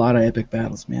 A lot of epic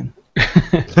battles, man.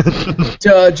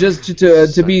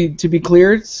 To be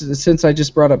clear, since I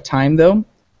just brought up time, though,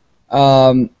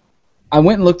 I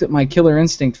went and looked at my Killer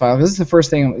Instinct file. This is the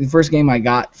first game I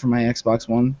got for my Xbox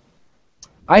One.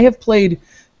 I have played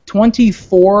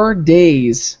 24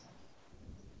 days,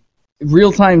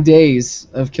 real-time days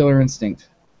of Killer Instinct,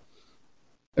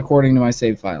 according to my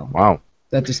save file. Wow.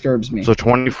 That disturbs me. So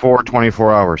 24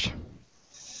 hours.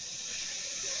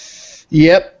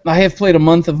 Yep, I have played a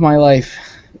month of my life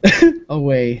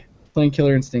away playing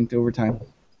Killer Instinct over time.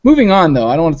 Moving on, though,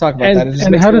 I don't want to talk about that.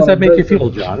 And how does that make you feel,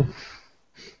 John?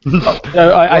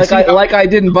 Like I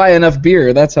didn't buy enough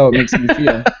beer. That's how it makes me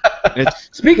feel.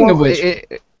 Speaking of which,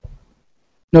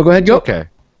 no, go ahead. Go. Okay.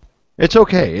 It's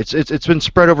okay. It's been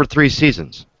spread over 3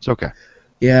 seasons. It's okay.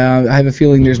 Yeah, I have a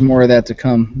feeling there's more of that to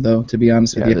come, though. To be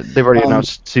honest with you, they've already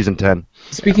announced season 10.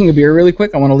 Speaking of beer, really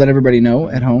quick, I want to let everybody know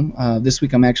at home. This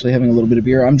week I'm actually having a little bit of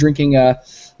beer. I'm drinking.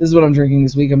 This is what I'm drinking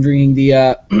this week. I'm drinking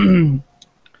the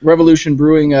Revolution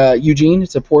Brewing Eugene.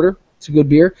 It's a porter. It's a good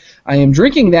beer. I am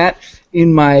drinking that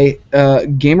in my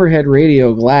Gamerhead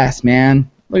Radio glass, man.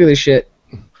 Look at this shit.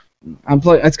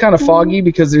 It's kind of foggy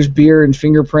because there's beer and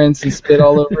fingerprints and spit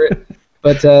all over it.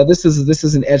 But this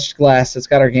is an etched glass. It's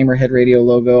got our Gamerhead Radio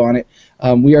logo on it.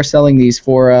 We are selling these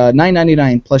for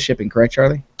 $9.99 plus shipping. Correct,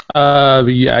 Charlie?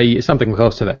 Yeah, something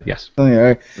close to that. Yes. Oh, yeah, all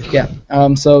right.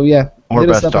 Yeah. So yeah, Or hit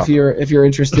us best up offer. if you're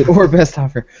interested, or best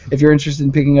offer if you're interested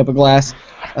in picking up a glass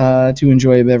to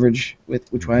enjoy a beverage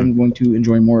with which I'm going to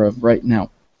enjoy more of right now.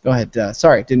 Go ahead.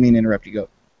 Sorry, didn't mean to interrupt you. Go.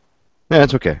 Yeah,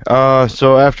 that's okay.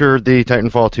 So after the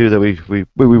Titanfall 2 that we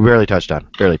barely touched on,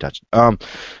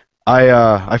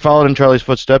 I followed in Charlie's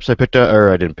footsteps. I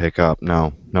didn't pick up.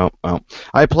 No.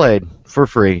 I played for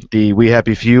free the We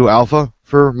Happy Few Alpha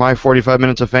for my 45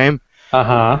 minutes of fame.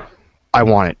 Uh-huh. I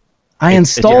want it. I It's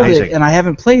installed it amazing. and I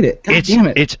haven't played it. God damn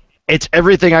it. It's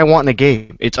everything I want in a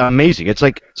game. It's amazing. It's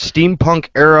like steampunk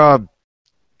era,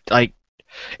 like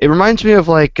it reminds me of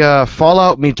like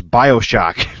Fallout meets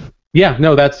BioShock. Yeah,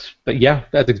 no, that's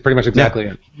pretty much exactly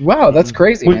it. Wow, that's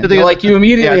crazy, What man. do they- Like you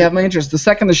immediately Yeah. have my interest. The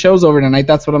second the show's over tonight,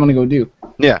 that's what I'm gonna go do.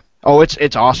 Yeah. Oh,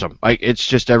 it's awesome. Like it's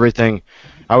just everything.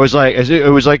 I was like, it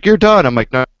was like you're done. I'm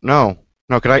like, no.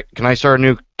 Can I start a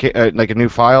new like a new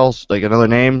files, like another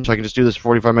name, so I can just do this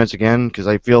 45 minutes again? Because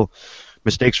I feel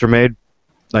mistakes were made,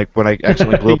 like when I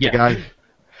accidentally blew up the guy.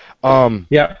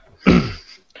 Yeah.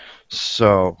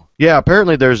 So yeah,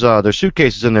 apparently there's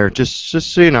suitcases in there. Just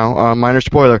so you know, minor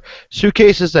spoiler: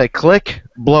 suitcases that click,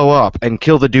 blow up, and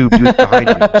kill the dude who's behind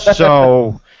you.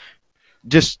 So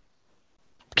just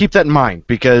keep that in mind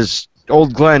because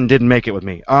old Glenn didn't make it with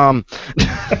me.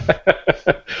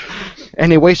 And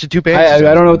he wasted 2 I pages.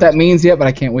 don't know what that means yet, but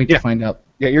I can't wait to find out.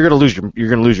 Yeah, you're gonna lose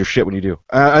your shit when you do.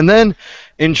 And then,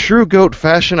 in true goat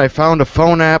fashion, I found a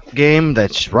phone app game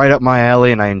that's right up my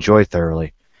alley, and I enjoy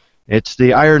thoroughly. It's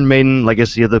the Iron Maiden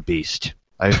Legacy of the Beast.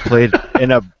 I've played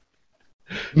in a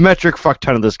metric fuck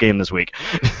ton of this game this week.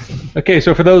 Okay,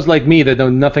 so for those like me that know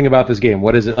nothing about this game,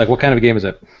 what is it? Like, what kind of a game is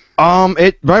it?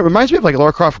 It reminds me of like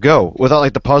Lara Croft Go without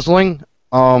like the puzzling.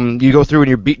 You go through and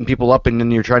you're beating people up, and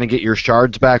then you're trying to get your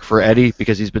shards back for Eddie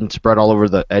because he's been spread all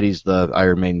over Eddie's the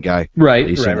Iron Maiden guy. Right,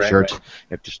 He's right, in the right, shirts.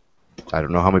 right. I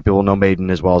don't know how many people know Maiden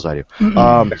as well as I do.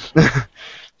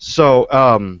 So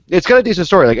it's got a decent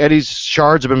story. Like Eddie's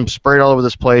shards have been sprayed all over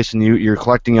this place, and you're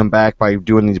collecting them back by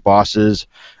doing these bosses.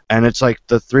 And it's like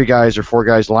the 3 guys or 4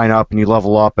 guys line up, and you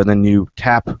level up, and then you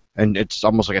tap, and it's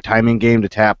almost like a timing game to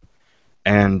tap,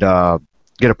 and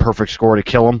get a perfect score to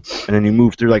kill them, and then you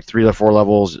move through like 3 or 4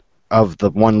 levels of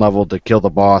the one level to kill the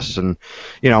boss, and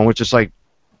it's just like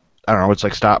I don't know, it's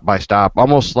like stop by stop,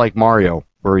 almost like Mario,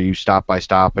 where you stop by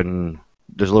stop, and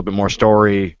there's a little bit more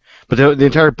story. But the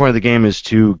entire point of the game is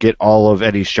to get all of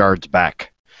Eddie's shards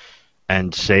back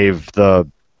and save the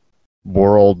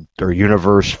world or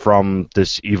universe from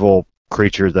this evil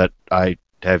creature that I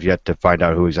have yet to find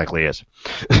out who exactly is.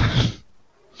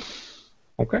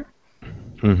 Okay.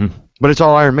 But it's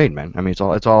all Iron Maiden, man. I mean, it's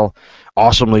all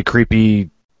awesomely creepy,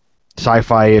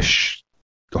 sci-fi-ish,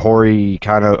 hoary,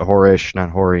 kind of horish, not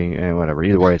hoary, whatever.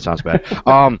 Either way, it sounds bad.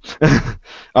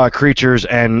 Creatures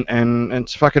and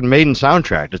it's fucking Maiden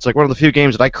soundtrack. It's like one of the few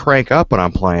games that I crank up when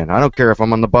I'm playing. I don't care if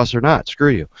I'm on the bus or not. Screw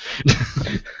you.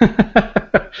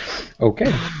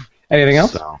 Okay. Anything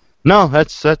else? So, no,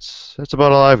 that's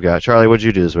about all I've got. Charlie, what'd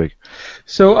you do this week?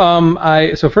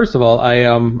 So first of all,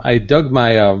 I dug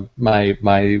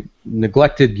my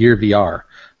neglected Gear VR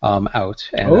out,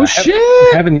 and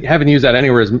haven't used that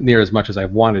anywhere near as much as I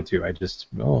wanted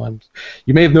to.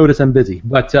 You may have noticed I'm busy,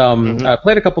 but I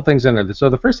played a couple things in there. So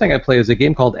the first thing I played is a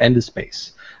game called End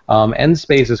Space. End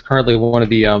Space is currently one of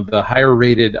the higher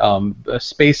rated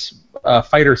space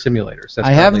fighter simulators. That's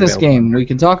I have this available. game. We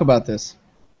can talk about this.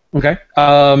 Okay.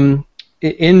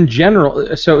 In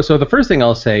general, so the first thing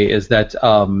I'll say is that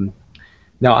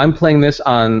now I'm playing this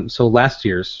on last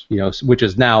year's, which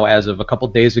is now as of a couple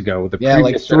days ago.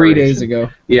 Like 3 days ago.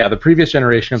 Yeah, the previous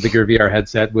generation of the Gear VR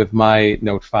headset with my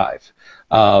Note 5.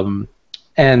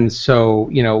 And so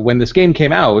when this game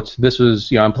came out, this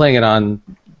was I'm playing it on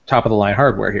top of the line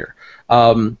hardware here,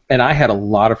 and I had a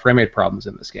lot of frame rate problems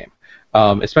in this game,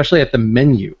 especially at the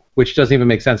menu, which doesn't even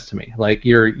make sense to me. Like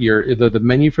the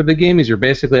menu for the game is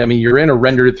you're in a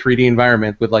rendered 3D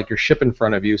environment with like your ship in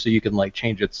front of you, so you can like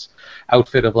change its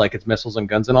outfit of like its missiles and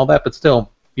guns and all that. But still,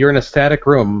 you're in a static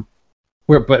room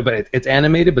where, but it's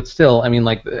animated. But still, I mean,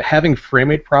 like having frame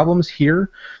rate problems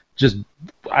here, just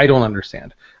I don't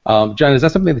understand. John, is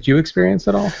that something that you experienced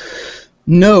at all?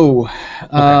 No,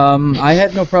 I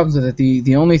had no problems with it.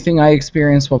 The only thing I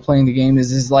experienced while playing the game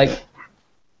is like,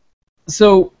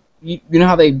 so you know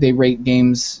how they rate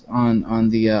games on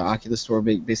the Oculus Store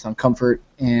based on comfort,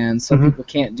 and some people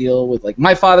can't deal with, like,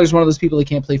 my father's one of those people that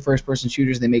can't play first-person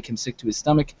shooters. They make him sick to his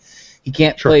stomach. He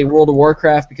can't play World of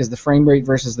Warcraft because the frame rate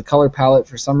versus the color palette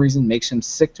for some reason makes him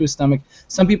sick to his stomach.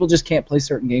 Some people just can't play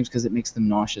certain games because it makes them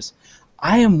nauseous.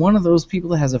 I am one of those people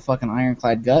that has a fucking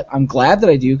ironclad gut. I'm glad that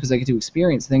I do because I get to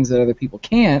experience things that other people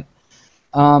can't.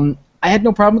 I had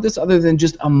no problem with this other than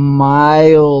just a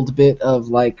mild bit of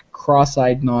like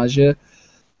cross-eyed nausea.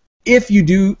 If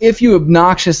you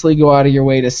obnoxiously go out of your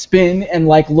way to spin and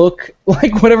like look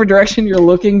like whatever direction you're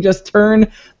looking, just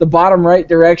turn the bottom right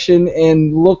direction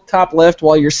and look top left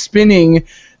while you're spinning,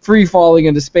 free falling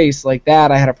into space like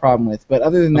that, I had a problem with. But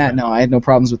other than that, no, I had no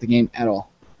problems with the game at all.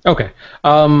 Okay.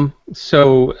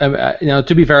 So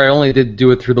to be fair, I only did do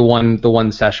it through the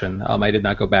one session. I did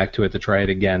not go back to it to try it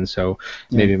again. So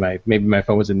maybe my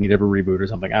phone was in need of a reboot or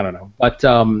something. I don't know. But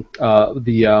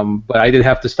but I did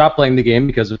have to stop playing the game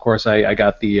because, of course, I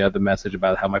got the message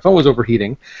about how my phone was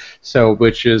overheating. So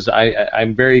which is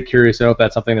I'm very curious to know if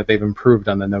that's something that they've improved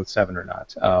on the Note 7 or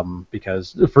not.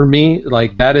 Because for me,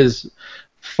 like that is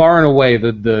far and away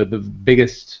the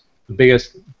biggest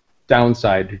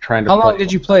downside to trying to How long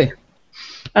did you play?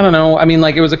 I don't know. I mean,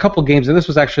 like it was a couple games, and this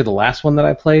was actually the last one that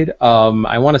I played.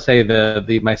 I want to say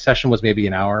my session was maybe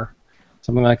an hour,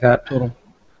 something like that. Total.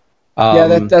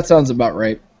 Yeah, that sounds about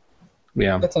right.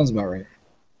 Yeah. That sounds about right.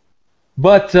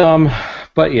 But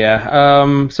yeah.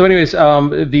 So anyways,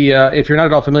 if you're not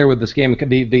at all familiar with this game,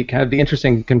 the kind of the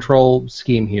interesting control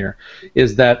scheme here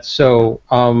is that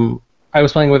I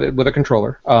was playing with a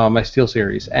controller, my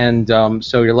SteelSeries, and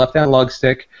so your left analog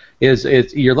stick is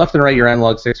your left and right. Your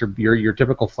analog sticks are your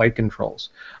typical flight controls.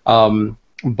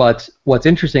 But what's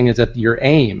interesting is that your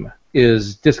aim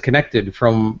is disconnected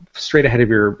from straight ahead of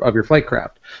your flight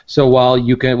craft. So while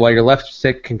your left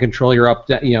stick can control your up,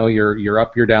 your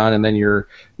up, your down, and then your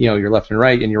left and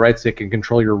right, and your right stick can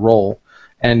control your roll,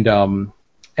 and yeah,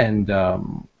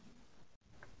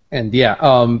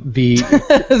 Charlie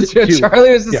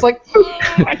was just like,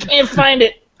 I can't find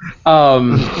it.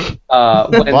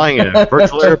 Flying in a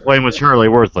virtual airplane with Charlie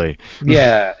Worthley.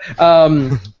 Yeah.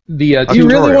 Do you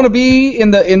really want to be in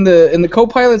the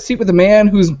co-pilot seat with a man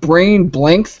whose brain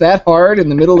blanks that hard in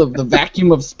the middle of the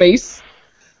vacuum of space?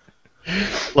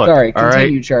 Look, Sorry, continue, all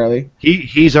right. Charlie.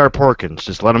 He's our Porkins.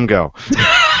 Just let him go.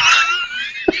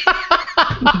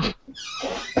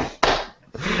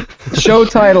 Show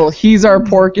title: He's Our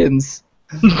Porkins.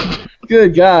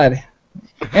 Good God.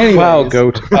 Anyways. Wow,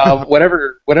 goat.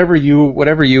 Whatever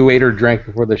you ate or drank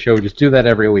before the show, just do that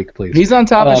every week, please. He's on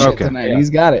top of shit tonight. Yeah. He's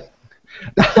got it.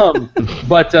 So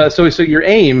your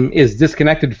aim is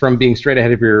disconnected from being straight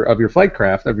ahead of your flight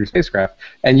craft, of your spacecraft,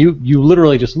 and you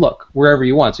literally just look wherever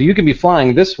you want. So you can be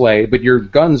flying this way, but your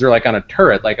guns are like on a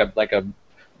turret, like a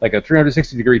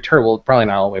 360-degree turret. Well, probably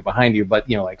not all the way behind you, but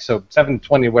so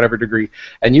 720 whatever degree,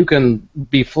 and you can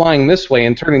be flying this way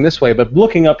and turning this way, but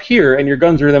looking up here, and your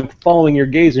guns are then following your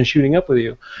gaze and shooting up with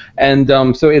you. And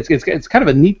so it's kind of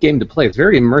a neat game to play. It's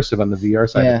very immersive on the VR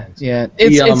side. Yeah, of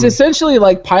things. yeah. It's essentially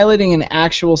like piloting an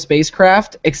actual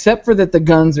spacecraft, except for that the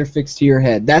guns are fixed to your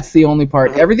head. That's the only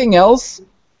part. Everything else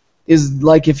is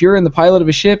like if you're in the pilot of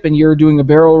a ship and you're doing a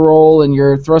barrel roll and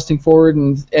you're thrusting forward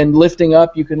and lifting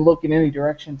up, you can look in any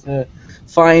direction to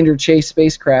find or chase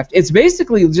spacecraft. It's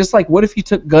basically just like what if you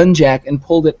took Gunjack and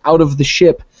pulled it out of the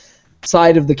ship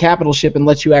side of the capital ship and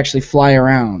let you actually fly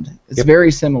around. It's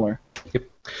very similar. Yep.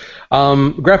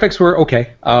 Graphics were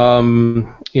okay.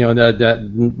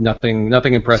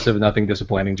 Nothing impressive, nothing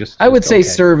disappointing. I would say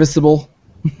serviceable.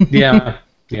 Yeah.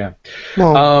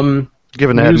 Well,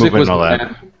 given the head movement and all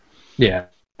that. Yeah.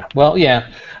 Well, yeah.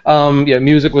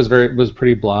 Music was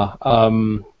pretty blah.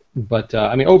 But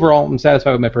I mean, overall, I'm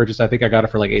satisfied with my purchase. I think I got it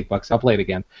for like $8. I'll play it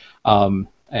again. And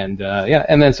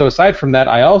then so aside from that,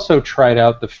 I also tried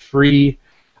out the free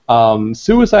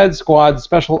Suicide Squad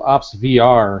Special Ops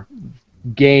VR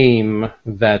game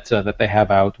that they have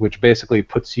out, which basically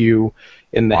puts you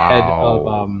in the head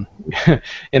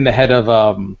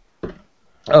of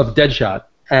Deadshot,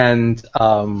 and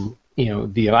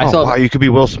you could be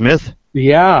Will Smith.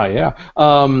 Yeah.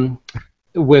 I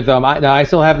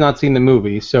still have not seen the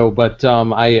movie, but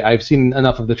I've seen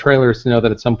enough of the trailers to know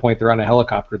that at some point they're on a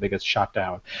helicopter that gets shot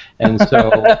down, and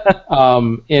so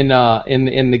in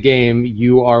the game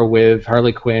you are with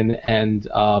Harley Quinn and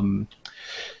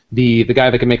the guy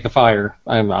that can make the fire.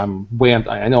 I know I'm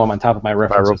on top of my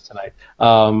references tonight.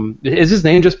 Is his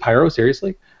name just Pyro?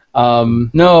 Seriously?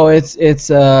 No, it's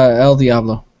El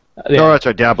Diablo. Yeah. No, that's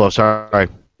right, Diablo. Sorry.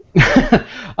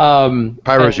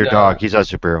 Pyro's your dog. He's a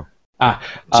superhero.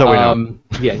 So we know.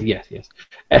 Yes.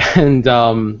 And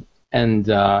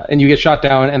you get shot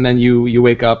down, and then you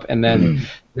wake up, and then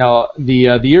now the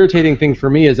irritating thing for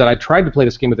me is that I tried to play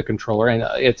this game with a controller, and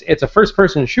it's a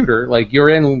first-person shooter. Like, you're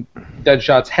in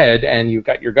Deadshot's head, and you've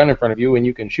got your gun in front of you, and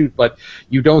you can shoot, but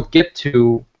you don't get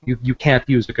to. You can't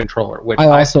use the controller. Which I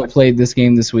also played this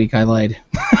game this week. I lied.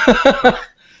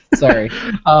 Sorry.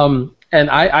 And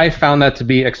I found that to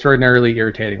be extraordinarily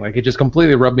irritating. Like, it just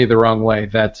completely rubbed me the wrong way.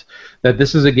 That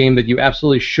this is a game that you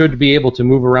absolutely should be able to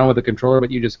move around with a controller,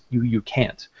 but you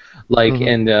can't. Like,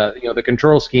 and the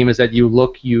control scheme is that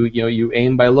you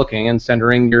aim by looking and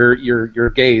centering your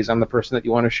gaze on the person that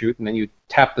you want to shoot, and then you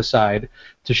tap the side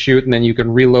to shoot, and then you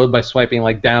can reload by swiping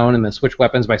like down, and then switch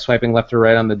weapons by swiping left or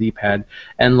right on the D-pad.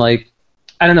 And like,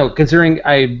 I don't know, considering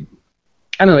I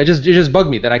don't know, it just bugged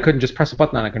me that I couldn't just press a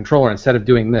button on a controller instead of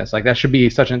doing this. Like, that should be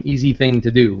such an easy thing to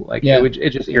do. Like, it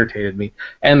just irritated me.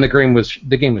 And the game was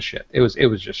shit. It was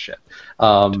just shit.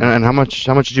 And how much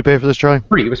did you pay for this, Charlie?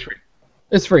 Free. It was free.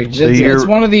 It's free. So It's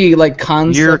one of the like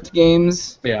concept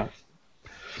games. Yeah.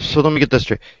 So let me get this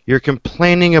straight. You're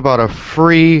complaining about a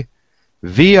free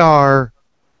VR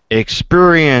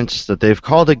experience that they've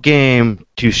called a game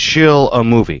to shill a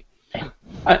movie.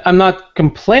 I'm not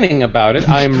complaining about it.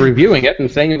 I'm reviewing it and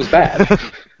saying it was bad.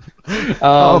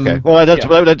 Okay. Well,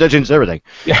 that changes everything.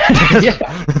 Yeah.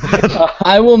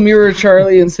 I will mirror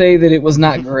Charlie and say that it was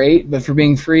not great, but for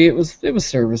being free, it was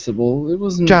serviceable. It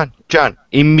wasn't. John,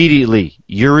 immediately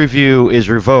your review is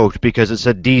revoked because it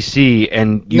said DC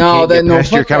and you can't get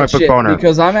past your comic book boner.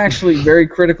 Because I'm actually very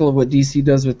critical of what DC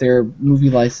does with their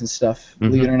movie license stuff.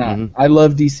 Believe it or not, I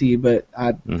love DC, but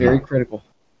I'm very critical.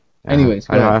 Anyways,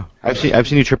 I know. I've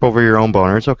seen you trip over your own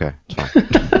boner. It's okay.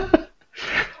 It's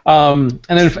fine.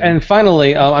 And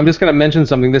finally, I'm just going to mention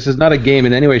something. This is not a game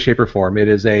in any way, shape, or form. It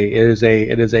is a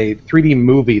 3D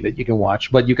movie that you can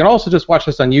watch, but you can also just watch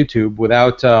this on YouTube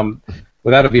without a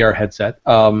VR headset.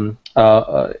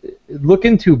 Look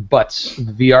into Butts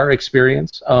VR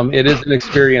experience. It is an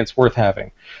experience worth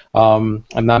having. I'm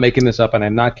not making this up, and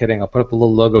I'm not kidding. I'll put up the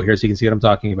little logo here so you can see what I'm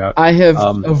talking about. I have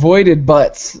avoided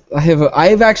Butts.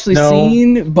 I've actually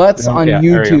seen Butts on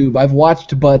YouTube. I've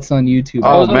watched Butts on YouTube.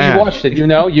 Oh man, you watched it. You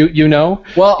know.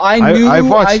 Well, I've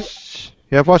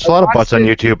watched a lot of Butts on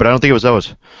YouTube, but I don't think it was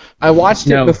those. I watched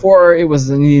it before it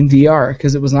was in VR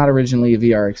because it was not originally a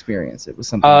VR experience. It was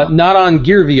something. Not on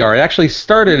Gear VR. It actually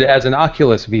started as an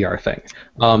Oculus VR thing.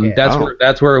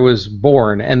 That's where it was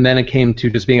born, and then it came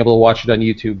to just being able to watch it on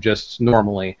YouTube just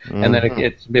normally, and then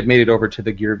it made it over to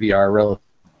the Gear VR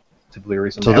relatively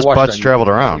recently. So this Butts traveled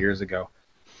around years ago.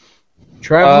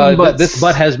 Traveling Butts. This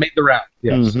Butt has made the round.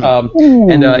 Yes,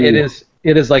 and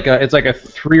it is like a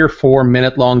 3 or 4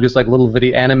 minute long, just like little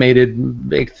video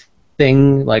animated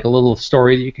thing, like a little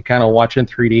story that you can kind of watch in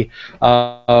 3D.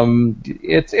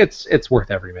 It's worth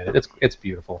every minute. It's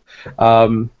beautiful.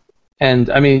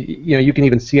 And I mean, you can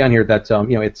even see on here that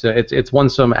it's won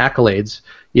some accolades,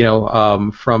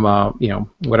 from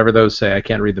whatever those say. I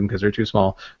can't read them because they're too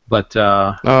small. But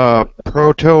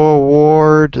Proto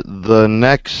Award, the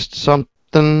next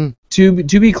something. To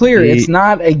be clear, it's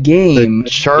not a game. The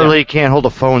Charlie can't hold a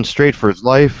phone straight for his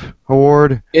life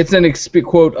award. It's an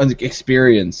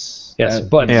experience. Yes,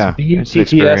 but the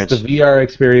UTTS, the VR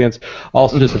experience,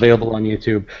 also just available on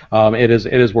YouTube. It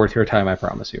is worth your time, I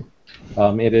promise you.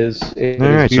 It is. All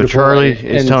right, so Charlie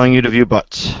is telling you to view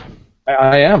Butts.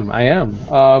 I am.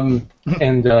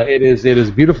 And it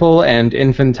is beautiful and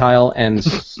infantile and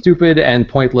stupid and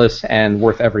pointless and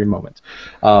worth every moment.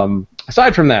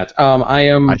 Aside from that, I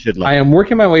am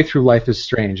working my way through Life is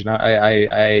Strange, and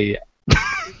I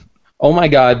oh my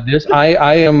God,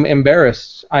 I am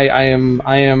embarrassed. I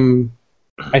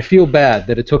feel bad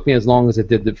that it took me as long as it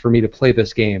did for me to play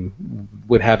this game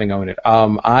with having owned it.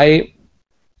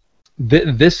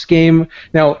 This game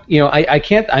now, I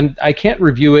can't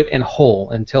review it in whole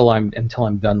until I'm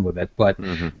done with it. But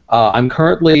I'm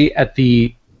currently at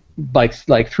the like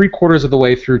 3/4 of the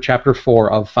way through chapter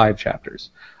 4 of 5 chapters,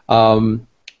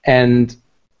 and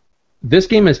this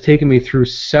game has taken me through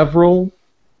several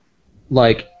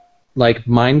like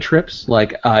mind trips.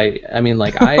 I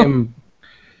am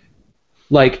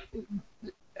like.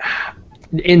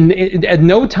 At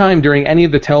no time during any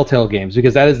of the Telltale games,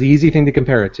 because that is the easy thing to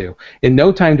compare it to, in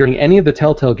no time during any of the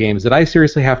Telltale games did I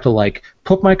seriously have to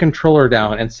put my controller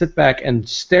down and sit back and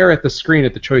stare at the screen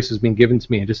at the choices being given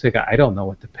to me and just think, I don't know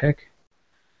what to pick.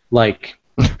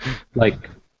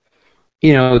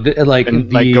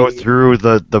 Go through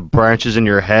the branches in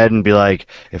your head and be like,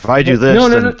 if I do this,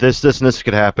 then this and this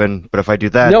could happen. But if I do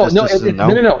that, no. It's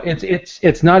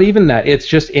not even that. It's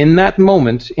just in that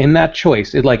moment, in that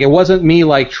choice. It wasn't me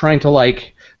trying to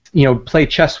play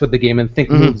chess with the game and think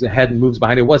moves ahead and moves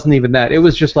behind. It wasn't even that. It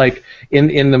was just like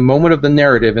in the moment of the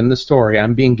narrative in the story,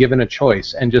 I'm being given a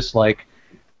choice, and just like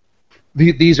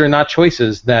these are not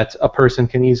choices that a person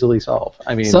can easily solve.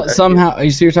 I mean, somehow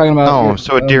you're talking about. Oh,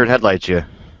 so a deer in headlights you.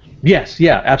 Yes,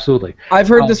 yeah, absolutely. I've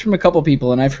heard this from a couple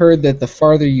people, and I've heard that the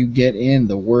farther you get in,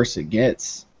 the worse it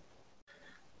gets.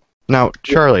 Now,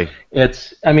 Charlie.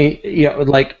 It's, I mean,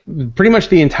 like pretty much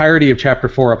the entirety of Chapter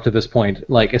 4 up to this point,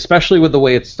 like especially with the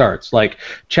way it starts. Like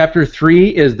Chapter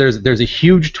 3 is there's a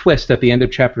huge twist at the end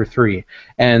of Chapter 3,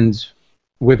 and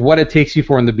with what it takes you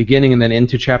for in the beginning and then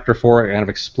into Chapter 4, kind of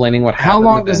explaining what happened. How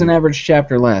long does an average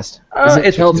chapter last? Is it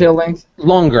It's Telltale length?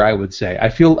 Longer, I would say. I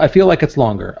feel like it's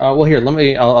longer. Well, here,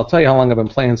 I'll tell you how long I've been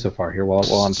playing so far here while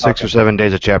I'm 6 or 7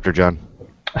 days a chapter, John.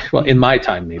 Well, in my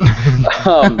time, maybe.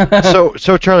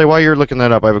 So Charlie, while you're looking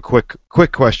that up, I have a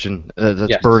quick question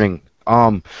that's burning.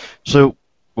 So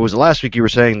what was it last week? You were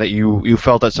saying that you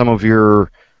felt that some of your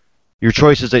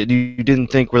choices that you didn't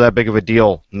think were that big of a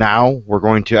deal now were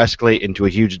going to escalate into a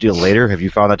huge deal later. Have you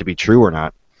found that to be true or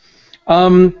not?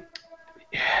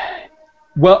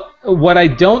 Well, what I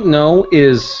don't know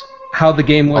is how the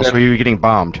game would. Also, you're getting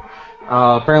bombed.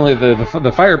 Apparently,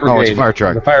 the fire brigade. Oh, it's a fire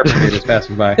truck. The fire brigade is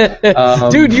passing by.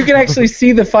 Dude, you can actually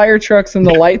see the fire trucks and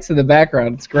the lights in the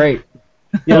background. It's great.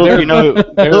 Yeah,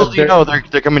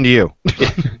 they're coming to you.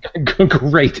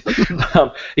 Great.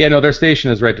 Their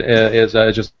station is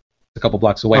just a couple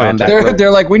blocks away. On that road.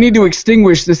 They're like, we need to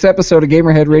extinguish this episode of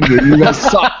Gamerhead Radio. You guys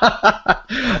suck.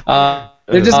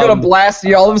 They're just gonna blast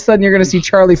you. All of a sudden, you're gonna see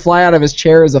Charlie fly out of his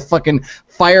chair as a fucking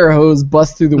fire hose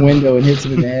busts through the window and hits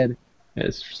him in the head.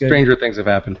 Stranger things have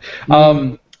happened.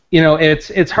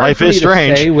 It's hard for me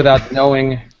to say without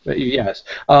knowing. Yes,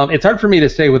 it's hard for me to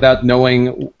say without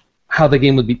knowing how the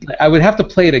game would be. I would have to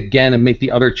play it again and make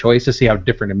the other choice to see how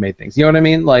different it made things. You know what I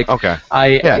mean? Like, okay.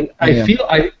 I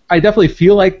definitely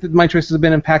feel like my choices have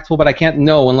been impactful, but I can't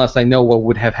know unless I know what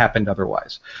would have happened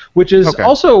otherwise. Which is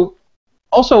also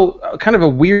kind of a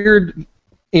weird,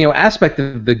 aspect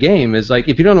of the game. Is like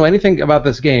if you don't know anything about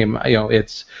this game,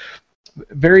 it's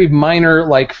very minor,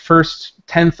 like first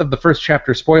tenth of the first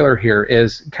chapter spoiler here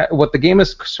is what the game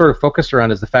is sort of focused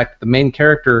around is the fact that the main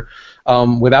character,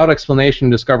 without explanation,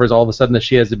 discovers all of a sudden that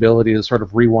she has the ability to sort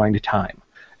of rewind time.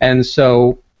 And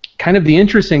so kind of the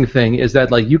interesting thing is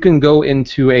that like you can go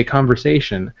into a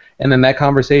conversation and then that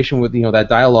conversation with that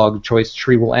dialogue choice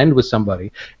tree will end with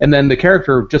somebody, and then the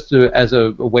character, just as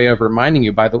a way of reminding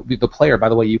you by the player, by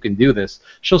the way you can do this,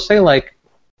 she'll say like,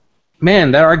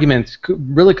 man, that argument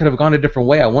really could have gone a different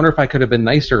way. I wonder if I could have been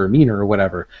nicer or meaner or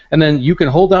whatever. And then you can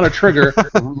hold down a trigger,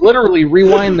 literally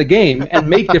rewind the game, and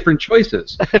make different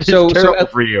choices. So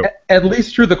at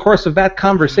least through the course of that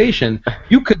conversation,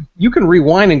 you can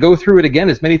rewind and go through it again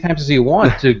as many times as you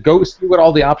want to go see what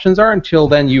all the options are until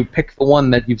then you pick the one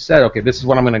that you've said, okay, this is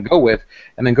what I'm going to go with,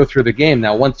 and then go through the game.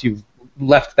 Now, once you've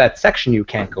left that section, you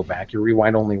can't go back. Your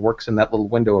rewind only works in that little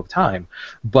window of time.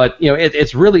 But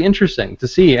it's really interesting to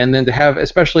see, and then to have,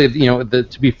 especially to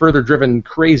be further driven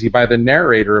crazy by the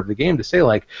narrator of the game to say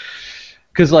like,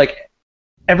 because like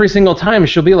every single time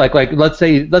she'll be like let's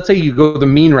say you go the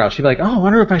mean route, she'll be like, oh, I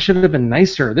wonder if I should have been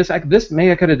nicer. This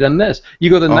maybe I could have done this. You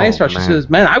go the nice route, she says,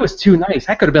 man, I was too nice.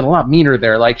 I could have been a lot meaner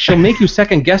there. Like she'll make you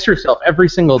second guess yourself every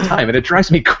single time, and it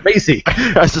drives me crazy.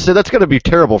 I was to say that's gonna be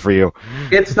terrible for you.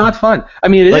 It's not fun. I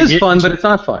mean, it is fun, but it's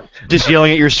not fun. Just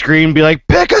yelling at your screen, be like,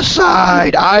 pick a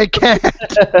side. I can't.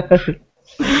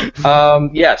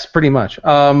 Yes, pretty much.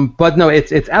 But no,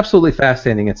 it's absolutely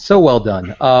fascinating. It's so well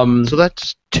done. So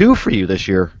that's 2 for you this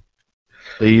year.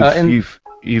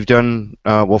 You've done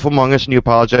Wolf Among Us, and you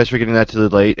apologize for getting that too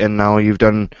late, and now you've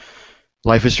done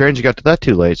Life is Strange. You got to that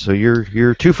too late, so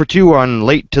you're 2 for 2 on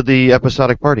late to the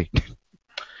episodic party.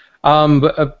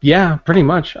 Yeah, pretty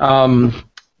much. So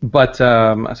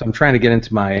I'm trying to get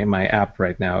into my app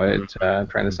right now. I'm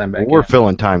trying to sign back. We're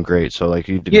filling time great, so like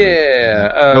you didn't.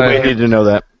 Yeah. Nobody needed to know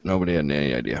that. Nobody had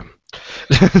any idea.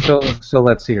 so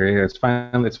let's see here. It's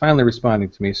finally responding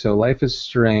to me. So Life is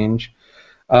Strange.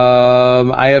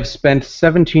 I have spent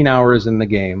 17 hours in the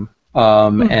game,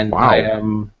 and wow. I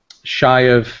am shy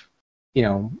of,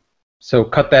 so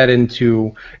cut that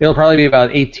into, it'll probably be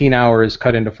about 18 hours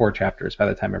cut into 4 chapters by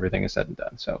the time everything is said and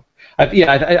done. So,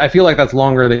 I feel like that's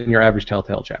longer than your average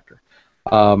Telltale chapter,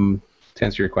 to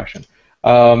answer your question.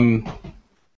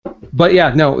 But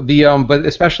yeah, no, but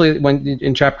especially when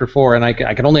in chapter 4, and I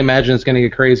can only imagine it's going to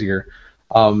get crazier.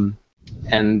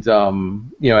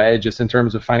 Just in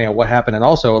terms of finding out what happened, and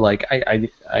also like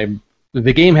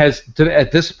the game has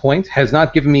at this point has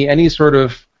not given me any sort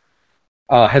of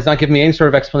has not given me any sort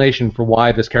of explanation for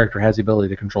why this character has the ability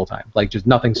to control time. Like, just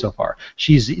nothing so far.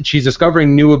 She's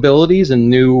discovering new abilities and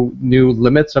new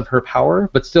limits of her power,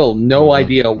 but still no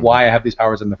idea why I have these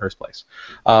powers in the first place.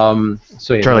 So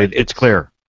yeah, Charlie, it's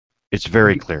clear. It's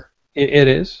very clear. It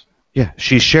is. Yeah,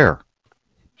 she's Cher.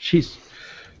 She's.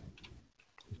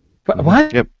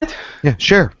 What? Yep. Yeah,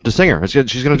 Cher, the singer.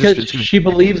 She's gonna Because she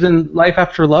believes in life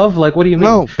after love. Like, what do you mean?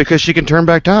 No, because she can turn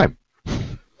back time.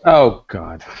 Oh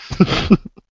God.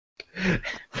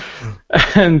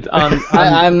 And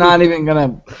I'm not even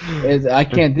gonna. I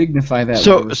can't dignify that.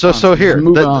 So here.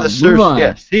 Move on. This Move serves, on.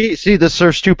 yeah, see, this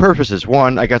serves two purposes.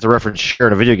 One, I got to reference Cher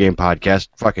in a video game podcast,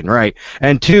 fucking right.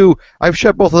 And two, I've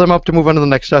shut both of them up to move on to the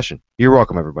next session. You're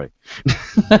welcome, everybody.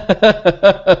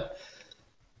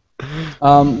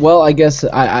 Well, I guess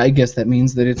that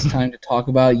means that it's time to talk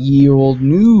about ye old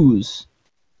news.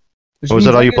 Was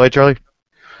that all you played, Charlie?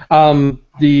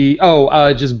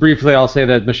 Just briefly, I'll say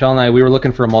that Michelle and I, we were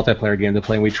looking for a multiplayer game to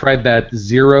play, and we tried that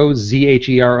Zero,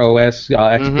 Z-H-E-R-O-S,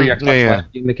 Xbox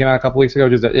Live game that came out a couple weeks ago.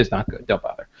 It's not good. Don't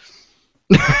bother.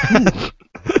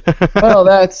 Well,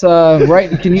 that's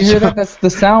right. Can you hear that? That's the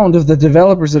sound of the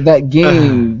developers of that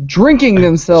game drinking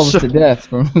themselves to death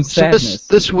from sadness.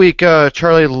 So this week,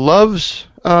 Charlie loves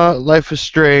Life is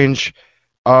Strange,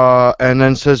 and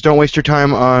then says don't waste your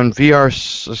time on VR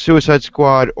Suicide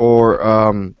Squad or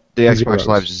the Xbox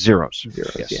Live Zeros.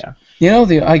 Yes. Yeah. You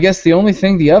know, I guess the only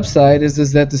thing, the upside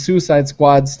is that the Suicide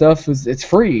Squad stuff it's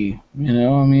free. You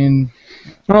know, I mean.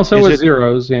 Well, so is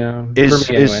Zeros. Yeah.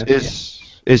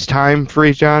 Is time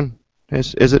free, John?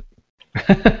 Is it?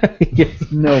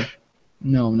 Yes. No.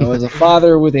 As a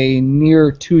father with a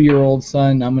near 2-year-old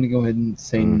son, I'm going to go ahead and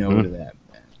say no to that.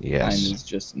 Yes. Time is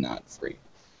just not free.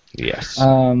 Yes.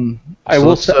 I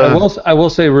will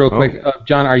say real quick,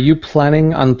 John, are you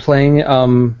planning on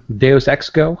playing Deus Ex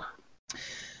Go?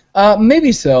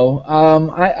 Maybe so.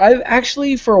 I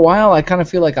actually, for a while, I kind of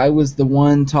feel like I was the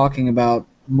one talking about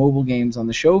mobile games on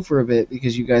the show for a bit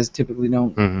because you guys typically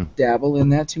don't dabble in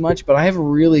that too much, but I have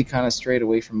really kind of strayed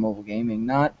away from mobile gaming,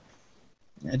 not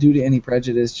due to any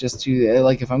prejudice, just to,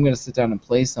 like, if I'm going to sit down and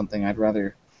play something, I'd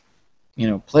rather,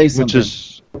 play something. Which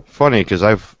is funny, because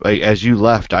as you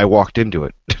left, I walked into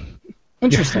it.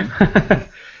 Interesting.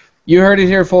 You heard it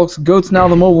here, folks. Goat's now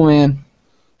the mobile man.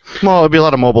 Well, there'll be a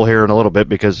lot of mobile here in a little bit,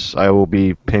 because I will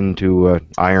be pinned to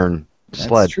iron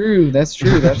sled. That's true.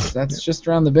 That's just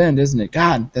around the bend, isn't it?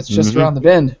 God, that's just around the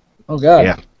bend. Oh, God.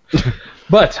 Yeah.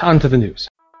 But, on to the news.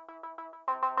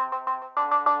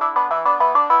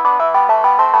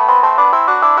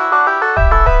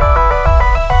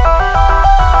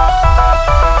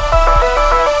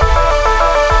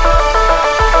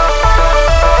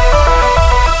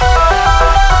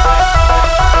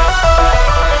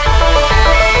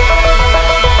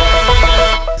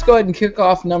 Let's go ahead and kick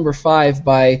off number 5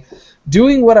 by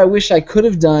doing what I wish I could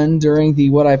have done during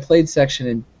the What I Played section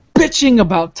and bitching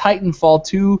about Titanfall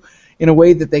 2 in a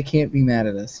way that they can't be mad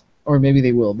at us. Or maybe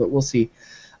they will, but we'll see.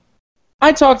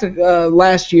 I talked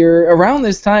last year, around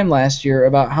this time last year,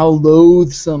 about how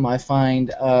loathsome I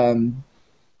find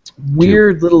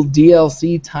weird little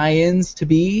DLC tie-ins to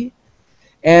be.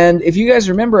 And if you guys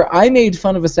remember, I made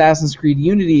fun of Assassin's Creed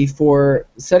Unity for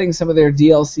setting some of their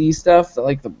DLC stuff,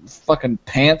 like the fucking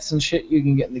pants and shit you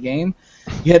can get in the game.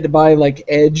 You had to buy, like,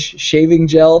 Edge shaving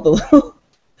gel, the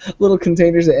little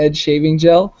containers of Edge shaving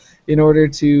gel, in order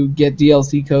to get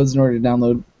DLC codes in order to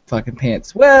download fucking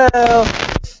pants. Well,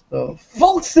 the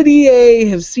folks at EA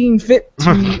have seen fit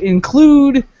to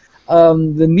include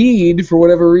the need, for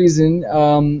whatever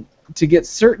reason, to get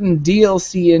certain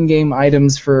DLC in-game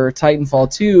items for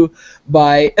Titanfall 2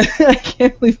 by, I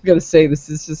can't believe I'm going to say this,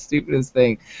 is the stupidest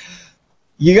thing.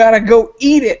 You gotta go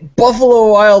eat it,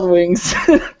 Buffalo Wild Wings.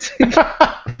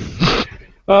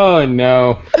 Oh,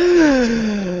 no.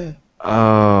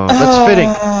 Oh, that's fitting.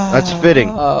 That's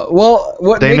fitting. Well,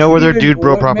 what they know where their dude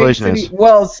bro population is.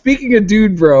 Well, speaking of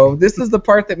dude bro, this is the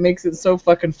part that makes it so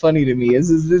fucking funny to me.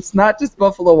 Is it's not just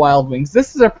Buffalo Wild Wings.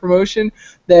 This is a promotion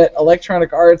that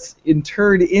Electronic Arts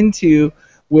entered into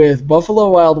with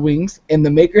Buffalo Wild Wings and the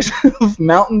makers of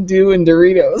Mountain Dew and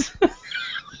Doritos.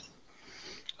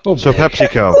 So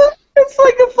PepsiCo. It's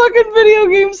like a fucking video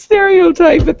game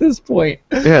stereotype at this point.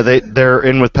 Yeah, they're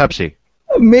in with Pepsi.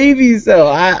 Maybe so.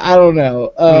 I don't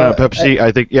know. No, Pepsi.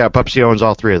 I think Pepsi owns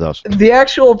all three of those. The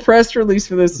actual press release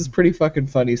for this is pretty fucking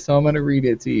funny, so I'm gonna read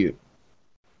it to you.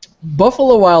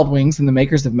 Buffalo Wild Wings and the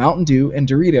makers of Mountain Dew and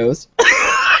Doritos.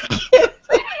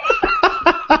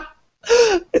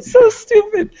 It's so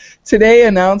stupid. Today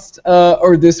announced,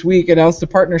 or this week announced a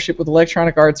partnership with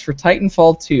Electronic Arts for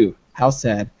Titanfall 2. How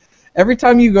sad. Every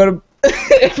time you go to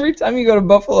every time you go to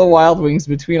Buffalo Wild Wings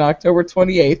between October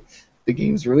 28th, the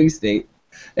game's release date,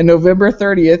 and November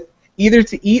 30th, either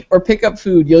to eat or pick up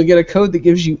food, you'll get a code that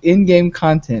gives you in-game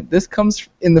content. This comes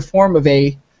in the form of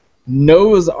a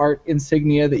nose art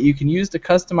insignia that you can use to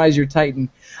customize your Titan.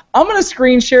 I'm going to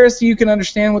screen share so you can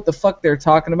understand what the fuck they're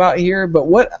talking about here, but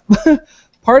what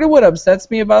part of what upsets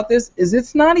me about this is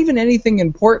it's not even anything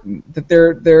important that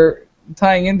they're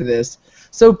tying into this.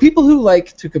 So people who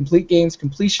like to complete games,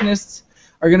 completionists,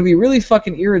 are going to be really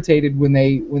fucking irritated when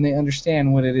they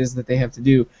understand what it is that they have to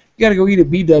do. You got to go eat at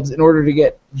B-dubs in order to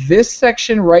get this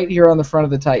section right here on the front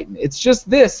of the Titan. It's just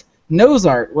this nose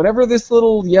art. Whatever this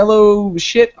little yellow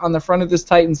shit on the front of this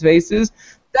Titan's face is,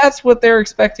 that's what they're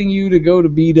expecting you to go to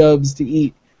B-dubs to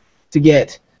eat, to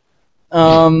get.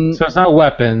 So it's not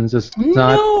weapons. It's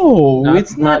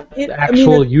it's not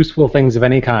actual useful things of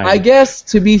any kind. I guess,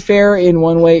 to be fair, in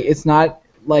one way, it's not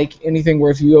like anything where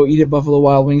if you go eat at Buffalo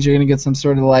Wild Wings, you're going to get some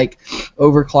sort of like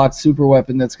overclocked super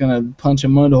weapon that's going to punch a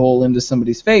mud hole into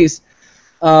somebody's face.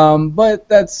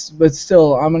 But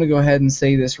still, I'm going to go ahead and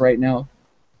say this right now.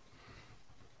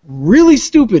 Really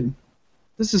stupid.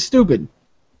 This is stupid.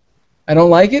 I don't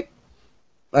like it.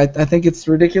 I think it's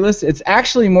ridiculous. It's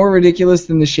actually more ridiculous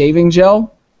than the shaving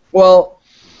gel. Well,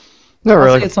 not I'll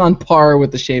really. say it's on par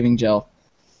with the shaving gel.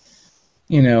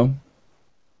 You know.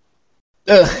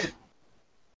 Ugh.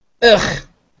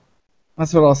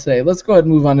 That's what I'll say. Let's go ahead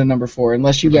and move on to number 4,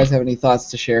 unless you guys have any thoughts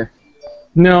to share.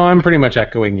 No, I'm pretty much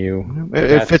echoing you.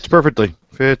 It fits perfectly.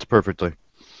 Fits perfectly.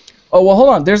 Oh, well, hold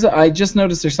on. I just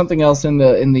noticed there's something else in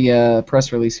the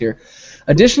press release here.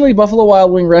 Additionally, Buffalo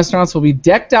Wild Wing restaurants will be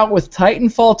decked out with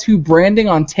Titanfall 2 branding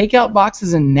on takeout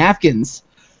boxes and napkins.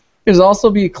 There's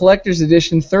also be a collector's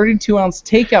edition 32-ounce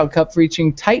takeout cup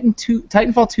featuring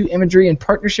Titanfall 2 imagery in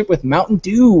partnership with Mountain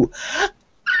Dew.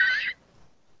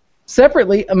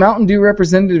 Separately, a Mountain Dew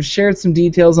representative shared some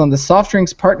details on the soft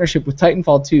drinks partnership with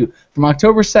Titanfall 2. From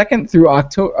October 2nd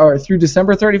through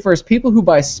December 31st, people who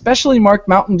buy specially marked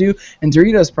Mountain Dew and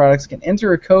Doritos products can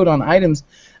enter a code on items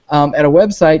at a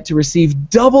website to receive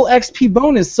double XP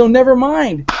bonus. So never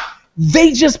mind.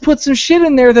 They just put some shit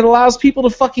in there that allows people to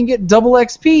fucking get double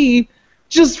XP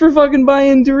just for fucking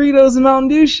buying Doritos and Mountain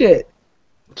Dew shit.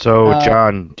 So,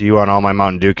 John, do you want all my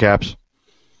Mountain Dew caps?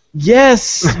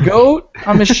 Yes, Goat.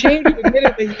 I'm ashamed to admit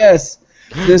it, but yes.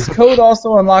 This code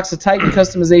also unlocks a Titan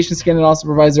customization skin and also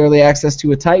provides early access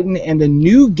to a Titan and a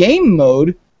new game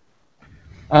mode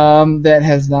that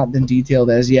has not been detailed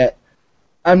as yet.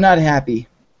 I'm not happy.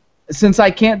 Since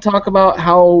I can't talk about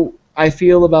how I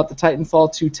feel about the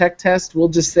Titanfall 2 tech test, we'll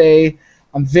just say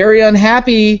I'm very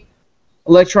unhappy,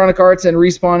 Electronic Arts and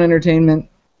Respawn Entertainment,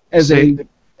 as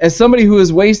somebody who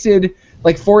has wasted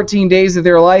like 14 days of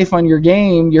their life on your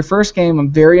game, your first game.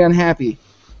 I'm very unhappy.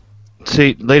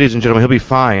 See, ladies and gentlemen, he'll be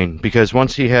fine, because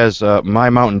once he has my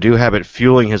Mountain Dew habit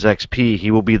fueling his XP, he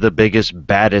will be the biggest,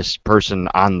 baddest person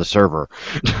on the server.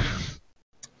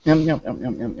 Yep.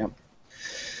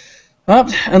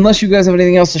 Unless you guys have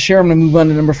anything else to share, I'm going to move on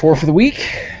to number 4 for the week.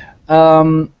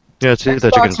 Yeah, it's the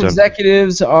Xbox chicken's done.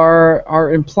 executives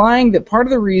are implying that part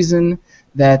of the reason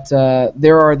that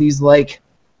there are these like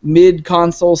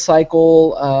mid-console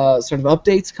cycle sort of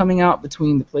updates coming out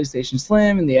between the PlayStation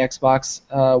Slim and the Xbox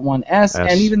One S,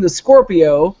 and even the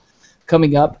Scorpio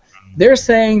coming up, they're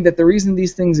saying that the reason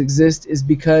these things exist is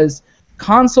because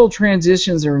console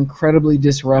transitions are incredibly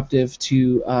disruptive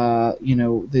to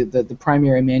the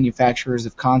primary manufacturers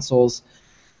of consoles,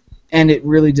 and it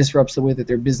really disrupts the way that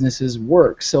their businesses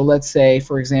work. So let's say,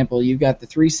 for example, you've got the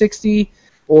 360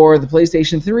 or the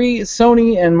PlayStation 3,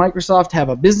 Sony and Microsoft have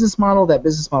a business model. That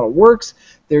business model works.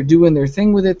 They're doing their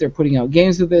thing with it. They're putting out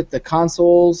games with it. The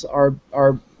consoles are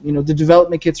the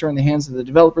development kits are in the hands of the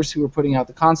developers who are putting out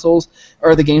the consoles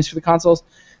or the games for the consoles.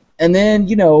 And then,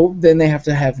 then they have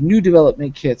to have new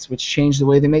development kits, which change the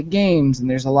way they make games. And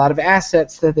there's a lot of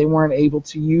assets that they weren't able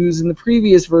to use in the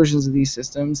previous versions of these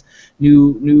systems.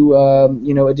 New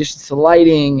additions to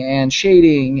lighting and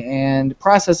shading and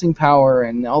processing power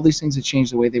and all these things that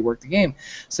change the way they work the game.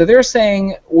 So they're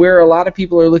saying where a lot of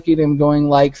people are looking at them going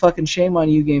like, fucking shame on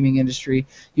you, gaming industry.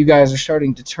 You guys are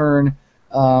starting to turn...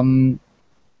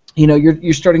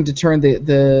 you're starting to turn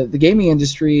the gaming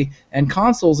industry and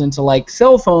consoles into like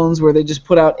cell phones where they just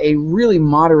put out a really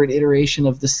moderate iteration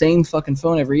of the same fucking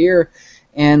phone every year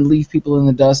and leave people in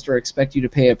the dust or expect you to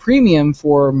pay a premium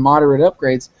for moderate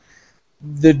upgrades.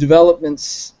 The development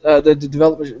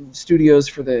studios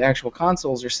for the actual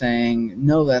consoles are saying,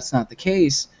 no, that's not the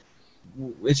case.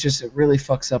 It's just it really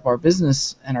fucks up our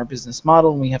business and our business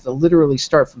model, and we have to literally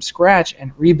start from scratch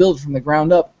and rebuild from the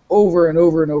ground up over and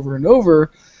over and over and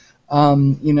over.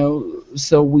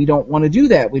 So we don't want to do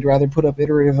that. We'd rather put up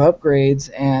iterative upgrades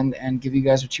and give you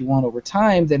guys what you want over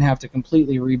time than have to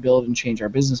completely rebuild and change our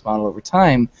business model over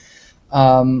time.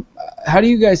 How do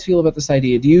you guys feel about this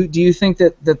idea? Do you think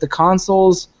that the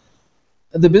consoles,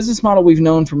 the business model we've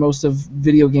known for most of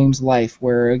video games life,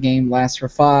 where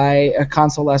a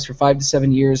console lasts for 5 to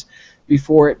 7 years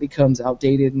before it becomes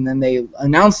outdated, and then they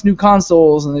announce new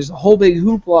consoles and there's a whole big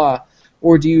hoopla,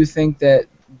 or do you think that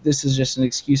this is just an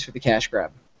excuse for the cash grab?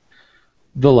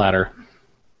 The latter.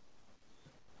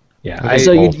 Yeah.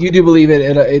 So you do believe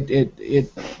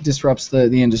it disrupts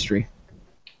the industry?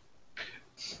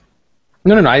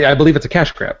 No. I believe it's a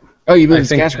cash grab. Oh, you believe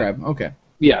it's a cash grab? Okay.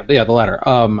 Yeah, the latter.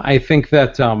 I think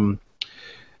that I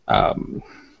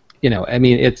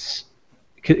mean, it's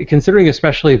considering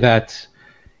especially that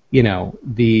even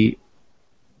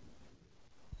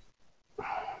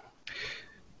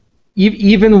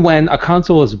when a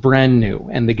console is brand new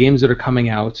and the games that are coming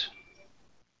out,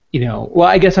 well,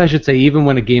 I guess I should say even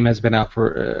when a game has been out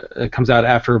comes out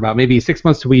after about maybe 6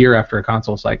 months to a year after a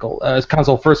console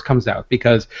console first comes out,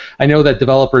 because I know that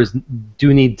developers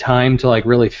do need time to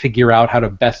really figure out how to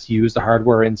best use the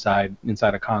hardware inside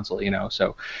a console,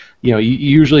 so you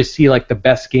usually see the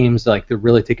best games that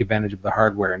really take advantage of the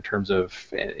hardware in terms of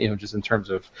just in terms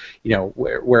of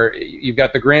where you've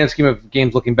got the grand scheme of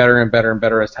games looking better and better and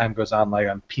better as time goes on, like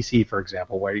on PC, for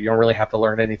example, where you don't really have to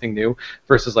learn anything new,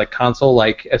 versus console,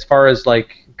 as far as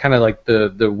kind of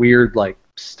the weird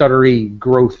stuttery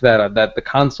growth that the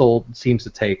console seems to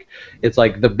take. It's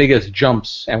the biggest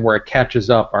jumps, and where it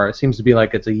catches up it seems to be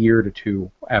it's a year to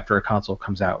two after a console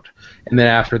comes out, and then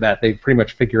after that they've pretty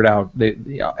much figured out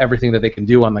everything that they can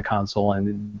do on the console,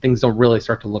 and things don't really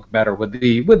start to look better with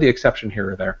the exception here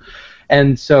or there.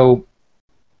 And so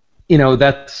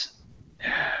that's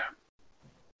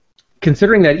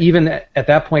considering that even at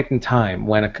that point in time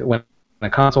when a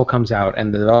console comes out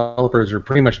and the developers are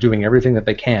pretty much doing everything that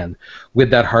they can with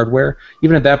that hardware,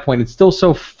 even at that point, it's still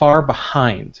so far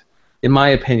behind, in my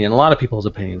opinion, a lot of people's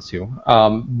opinions too,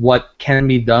 what can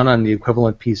be done on the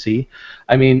equivalent PC.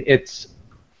 I mean,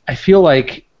 I feel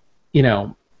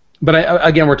but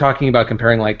again, we're talking about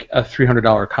comparing a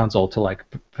 $300 console to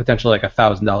potentially a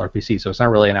 $1,000 PC, so it's not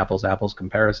really an apples to apples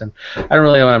comparison. I don't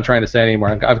really know what I'm trying to say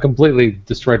anymore. I've completely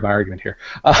destroyed my argument here.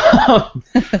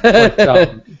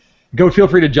 Go, feel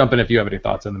free to jump in if you have any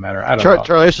thoughts on the matter. I don't know.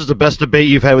 Charlie, this is the best debate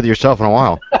you've had with yourself in a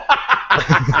while.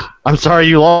 I'm sorry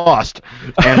you lost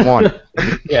and won.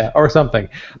 Yeah, or something.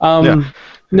 Yeah.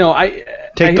 No,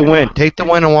 Take the win. Take the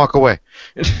win and walk away.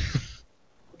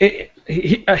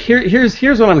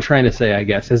 Here's what I'm trying to say, I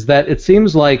guess, is that it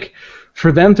seems like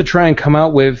for them to try and come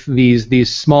out with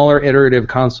these smaller iterative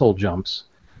console jumps,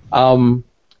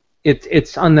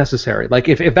 it's unnecessary.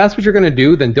 If that's what you're going to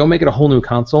do, then don't make it a whole new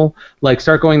console.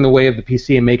 Start going the way of the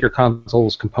PC and make your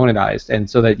consoles componentized, and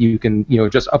so that you can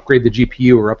just upgrade the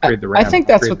GPU or upgrade the RAM. I think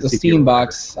that's what the Steam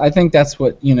box. I think that's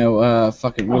what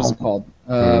fucking what is it called?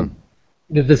 The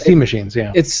Steam machines,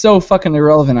 yeah. It's so fucking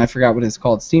irrelevant. I forgot what it's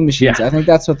called. Steam machines. Yeah. I think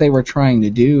that's what they were trying to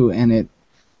do, and it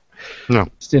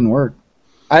just didn't work.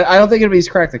 I don't think anybody's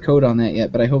cracked the code on that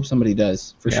yet, but I hope somebody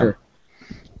does for sure.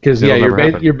 Because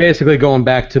you're basically going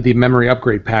back to the memory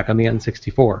upgrade pack on the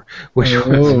N64, which was,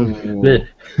 which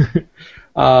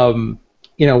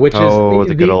is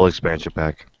the good old expansion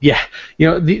pack. Yeah,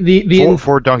 the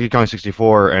for Donkey Kong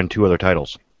 64 and 2 other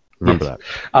titles. Remember that.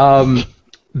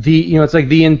 It's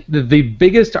the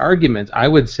biggest argument I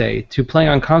would say to play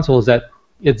on console is that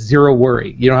it's zero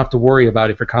worry. You don't have to worry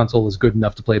about if your console is good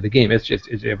enough to play the game. It's just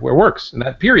it works in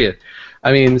that period.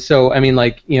 That's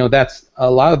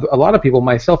a lot of people,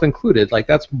 myself included.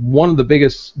 That's one of the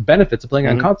biggest benefits of playing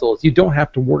on console is you don't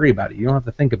have to worry about it. You don't have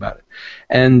to think about it.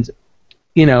 And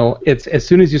it's as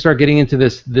soon as you start getting into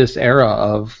this era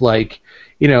of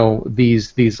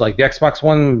these the Xbox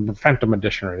One Phantom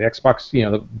Edition or the Xbox,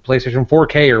 the PlayStation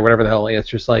 4K or whatever the hell. It's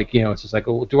just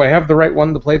well, do I have the right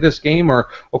one to play this game? Or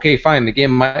okay, fine, the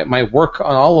game might work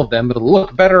on all of them, but it'll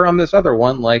look better on this other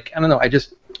one. I don't know. I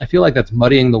feel like that's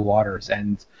muddying the waters,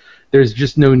 and there's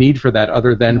just no need for that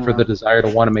other than for the desire to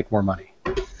want to make more money.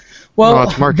 Well, no,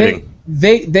 it's marketing.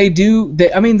 They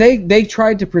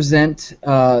tried to present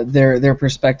their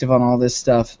perspective on all this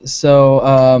stuff.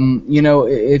 So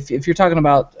if you're talking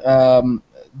about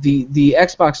the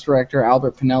Xbox director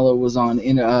Albert Pinello was on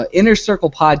Inner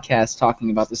Circle podcast talking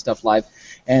about this stuff live,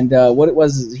 and what it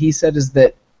was he said is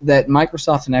that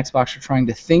Microsoft and Xbox are trying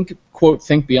to think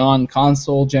beyond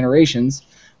console generations,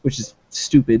 which is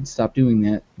stupid. Stop doing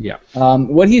that. Yeah.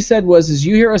 What he said is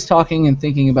you hear us talking and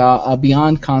thinking about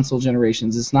beyond console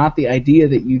generations. It's not the idea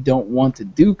that you don't want to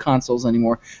do consoles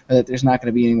anymore, or that there's not going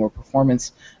to be any more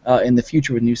performance in the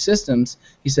future with new systems.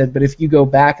 He said, but if you go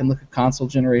back and look at console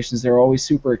generations, they're always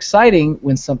super exciting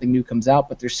when something new comes out,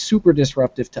 but they're super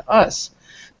disruptive to us.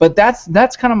 But that's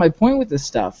kind of my point with this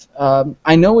stuff.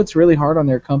 I know it's really hard on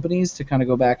their companies to kind of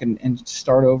go back and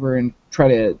start over and try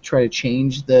to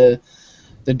change the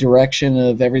direction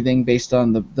of everything based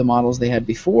on the models they had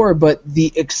before, but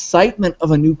the excitement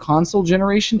of a new console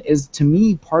generation is, to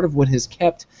me, part of what has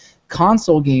kept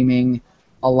console gaming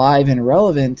alive and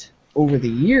relevant over the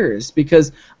years,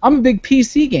 because I'm a big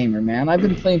PC gamer, man. I've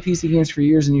been playing PC games for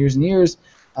years and years and years.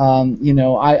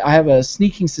 I have a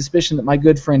sneaking suspicion that my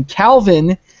good friend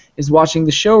Calvin is watching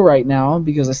the show right now,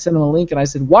 because I sent him a link and I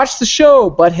said, watch the show,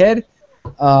 butthead.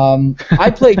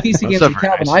 I play PC games with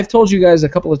Calvin. I've told you guys a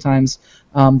couple of times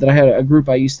that I had a group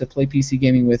I used to play PC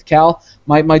gaming with. Cal,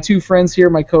 my two friends here,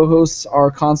 my co-hosts, are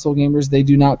console gamers. They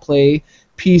do not play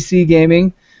PC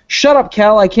gaming. Shut up,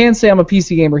 Cal. I can say I'm a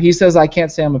PC gamer. He says I can't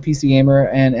say I'm a PC gamer,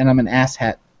 and I'm an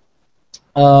asshat.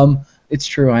 It's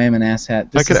true, I am an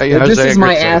asshat. This is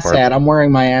my asshat. I'm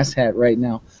wearing my asshat right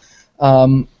now.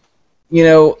 I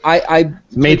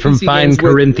made from fine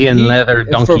Corinthian leather,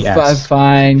 donkey ass.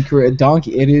 Fine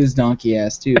donkey. It is donkey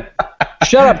ass too.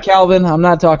 Shut up, Calvin. I'm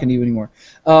not talking to you anymore.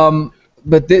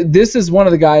 But this is one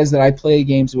of the guys that I play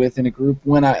games with in a group.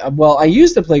 I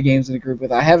used to play games in a group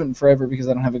with. I haven't in forever because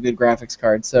I don't have a good graphics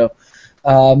card. So,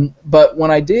 but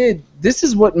when I did, this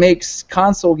is what makes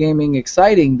console gaming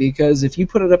exciting, because if you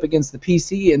put it up against the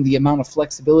PC and the amount of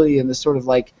flexibility and the sort of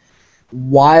like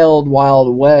wild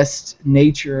west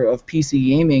nature of PC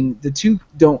gaming, the two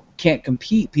can't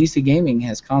compete. PC gaming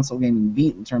has console gaming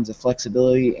beat in terms of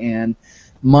flexibility and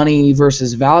money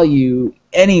versus value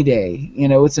any day.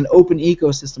 It's an open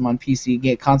ecosystem on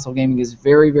PC. Console gaming is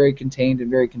very, very contained and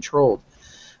very controlled.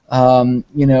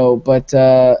 But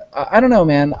I don't know,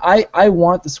 man. I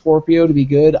want the Scorpio to be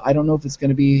good. I don't know if it's going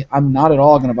to be. I'm not at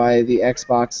all going to buy the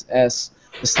Xbox S,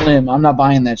 the Slim. I'm not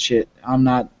buying that shit. I'm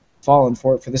not falling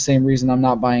for it for the same reason I'm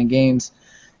not buying games.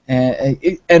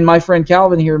 And my friend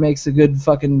Calvin here makes a good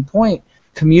fucking point.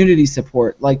 Community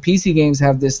support. Like, PC games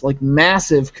have this like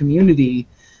massive community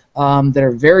that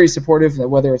are very supportive,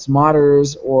 whether it's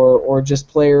modders or just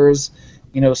players,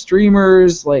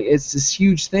 streamers. Like, it's this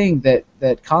huge thing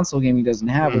that console gaming doesn't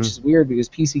have, which is weird, because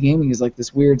PC gaming is like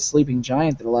this weird sleeping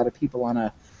giant that a lot of people on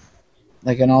an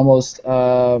almost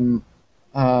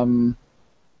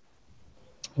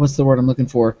what's the word I'm looking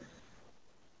for?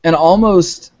 An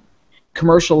almost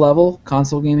commercial level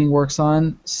console gaming works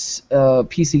on.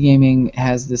 PC gaming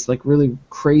has this like really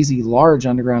crazy large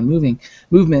underground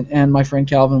movement, and my friend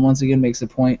Calvin once again makes a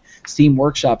point. Steam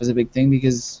Workshop is a big thing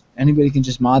because anybody can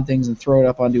just mod things and throw it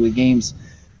up onto a game's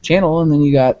channel, and then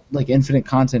you got like infinite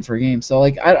content for a game. So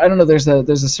like I don't know, there's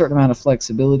a certain amount of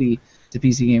flexibility to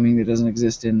PC gaming that doesn't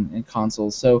exist in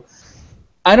consoles. So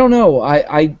I don't know.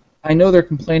 I know they're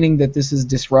complaining that this is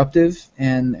disruptive,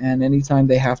 and anytime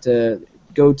they have to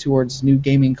go towards new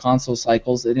gaming console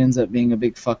cycles, it ends up being a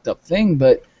big fucked up thing.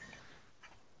 But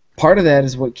part of that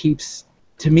is what keeps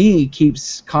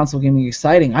console gaming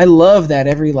exciting. I love that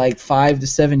every like 5 to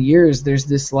 7 years there's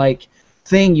this like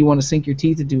thing you want to sink your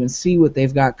teeth into and see what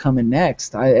they've got coming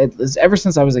next. Ever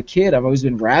since I was a kid, I've always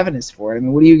been ravenous for it. I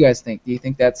mean, what do you guys think? Do you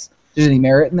think there's any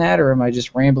merit in that, or am I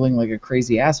just rambling like a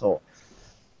crazy asshole?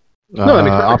 No, that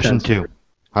makes option sense.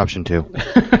 Option two.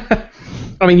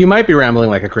 I mean, you might be rambling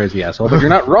like a crazy asshole, but you're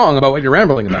not wrong about what you're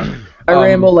rambling about. I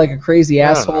ramble like a crazy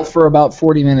asshole for about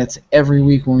 40 minutes every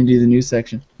week when we do the news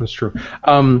section. That's true.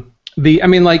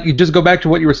 You just go back to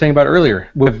what you were saying about earlier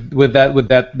with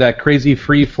that crazy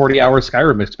free 40-hour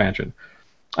Skyrim expansion.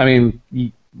 I mean,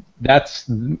 that's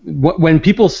when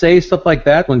people say stuff like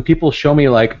that. When people show me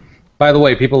like, by the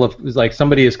way,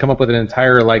 somebody has come up with an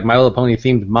entire like My Little Pony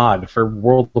themed mod for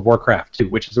World of Warcraft 2,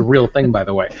 which is a real thing, by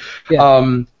the way.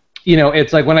 Yeah.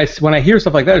 It's like when I hear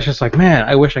stuff like that, it's just like, man,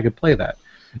 I wish I could play that.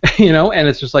 And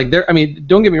it's just like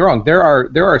don't get me wrong, there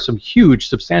are some huge,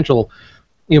 substantial,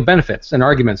 benefits and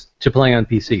arguments to playing on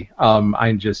PC.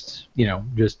 I'm just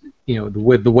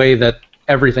the way that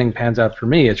everything pans out for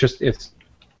me, it's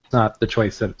not the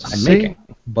choice that I'm making.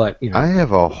 But I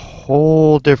have a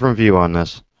whole different view on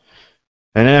this.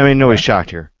 And I mean, nobody's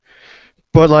shocked here.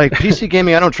 But, like, PC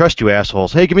gaming, I don't trust you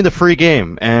assholes. Hey, give me the free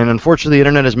game. And unfortunately, the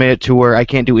internet has made it to where I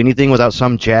can't do anything without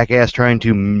some jackass trying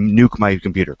to nuke my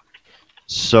computer.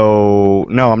 So,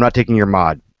 no, I'm not taking your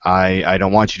mod. I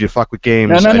don't want you to fuck with games.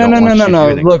 No. I don't want you to do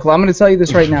anything. Look, I'm going to tell you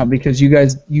this right now because you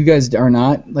guys are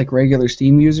not like regular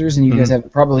Steam users, and you guys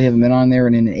probably haven't been on there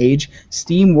in an age.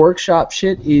 Steam Workshop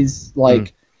shit is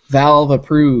like Valve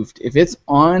approved. If it's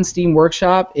on Steam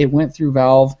Workshop, it went through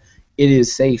Valve. It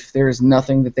is safe. There is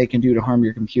nothing that they can do to harm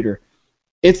your computer.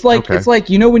 It's like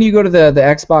when you go to the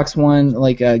Xbox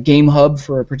One Game Hub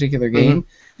for a particular game,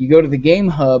 you go to the Game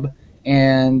Hub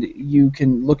and you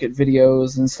can look at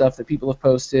videos and stuff that people have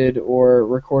posted or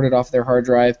recorded off their hard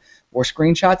drive or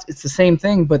screenshots. It's the same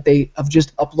thing, but they have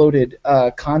just uploaded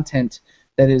content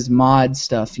that is mod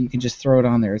stuff. You can just throw it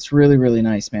on there. It's really, really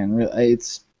nice, man.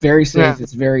 It's very safe. Yeah.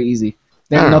 It's very easy.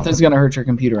 Nothing's going to hurt your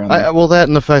computer on there. Well, that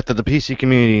and the fact that the PC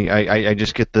community, I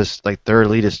just get this, they're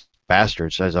elitist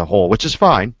bastards as a whole, which is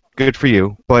fine. Good for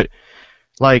you. But,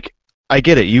 I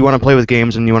get it. You want to play with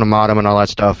games and you want to mod them and all that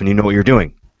stuff, and you know what you're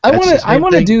doing. I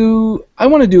want to do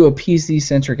a PC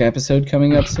centric episode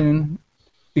coming up soon,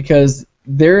 because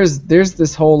there's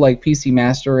this whole PC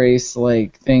Master Race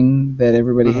thing that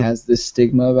everybody has this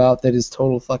stigma about that is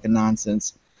total fucking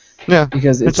nonsense. Yeah,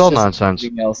 because it's all nonsense.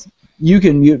 Else. You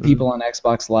can mute people on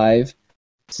Xbox Live,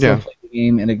 still play the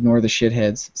game, and ignore the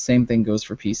shitheads. Same thing goes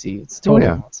for PC. It's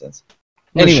total nonsense.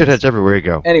 There's shitheads everywhere you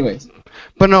go. Anyways,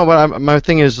 but no, my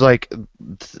thing is to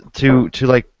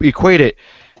equate it.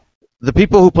 The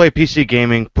people who play PC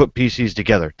gaming put PCs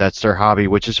together. That's their hobby,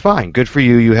 which is fine. Good for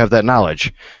you. You have that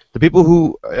knowledge. The people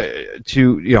who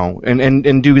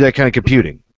and do that kind of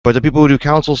computing. But the people who do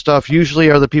console stuff usually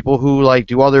are the people who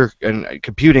do other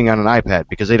computing on an iPad,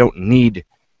 because they don't need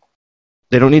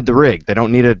the rig. They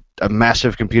don't need a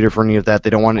massive computer for any of that. They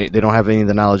don't have any of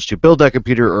the knowledge to build that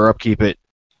computer or upkeep it.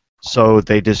 So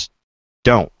they just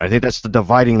don't. I think that's the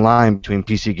dividing line between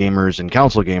PC gamers and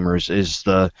console gamers is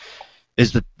the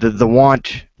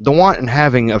want and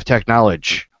having of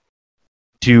technology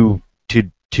to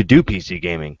do PC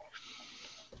gaming.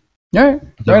 All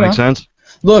right. Does that make sense?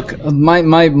 Look,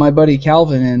 my buddy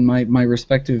Calvin and my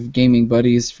respective gaming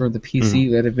buddies for the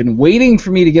PC that have been waiting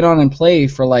for me to get on and play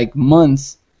for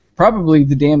months, probably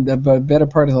the better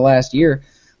part of the last year.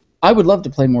 I would love to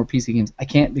play more PC games. I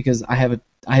can't because I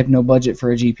have no budget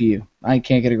for a GPU. I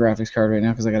can't get a graphics card right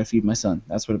now because I got to feed my son.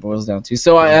 That's what it boils down to.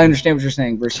 So I understand what you're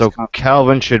saying. So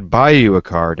Calvin should buy you a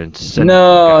card and send.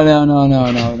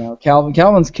 No.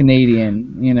 Calvin's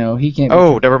Canadian. He can't.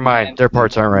 Oh, never mind. Their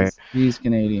parts aren't right. He's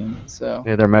Canadian, so.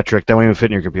 Yeah, they're metric. They won't even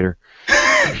fit in your computer.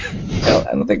 I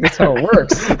don't think that's how it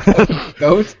works.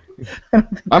 Goat.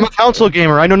 I'm a console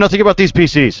gamer. I know nothing about these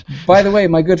PCs. By the way,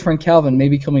 my good friend Calvin may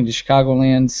be coming to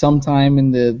Chicagoland sometime in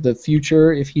the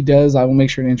future. If he does, I will make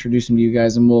sure to introduce him to you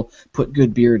guys, and we'll put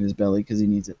good beer in his belly because he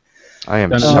needs it. I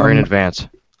am sorry in advance.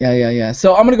 Yeah.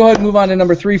 So I'm going to go ahead and move on to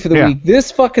number 3 for the week.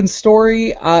 This fucking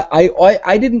story,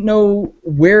 I didn't know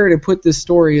where to put this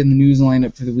story in the news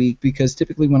lineup for the week, because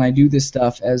typically when I do this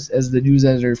stuff as the news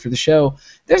editor for the show,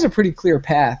 there's a pretty clear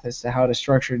path as to how to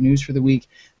structure news for the week.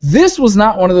 This was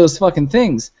not one of those fucking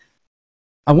things.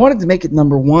 I wanted to make it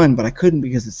number 1, but I couldn't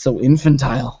because it's so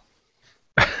infantile.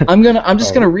 I'm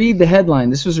just gonna read the headline.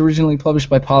 This was originally published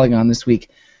by Polygon this week.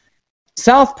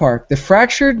 South Park, the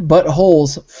fractured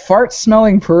butthole's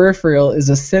fart-smelling peripheral is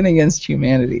a sin against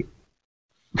humanity.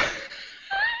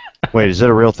 Wait, is that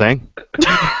a real thing?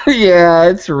 Yeah,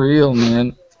 it's real,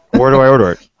 man. Where do I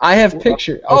order it? I have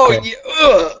pictures. Okay.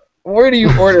 Where do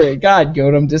you order it? God,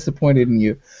 Goat, I'm disappointed in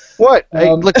you. What?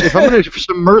 Look, if I'm going to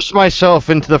submerge myself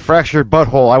into the fractured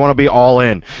butthole, I want to be all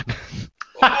in.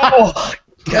 Oh,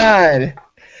 God.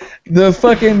 The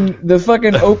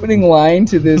fucking opening line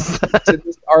to this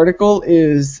article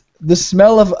is, the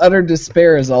smell of utter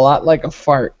despair is a lot like a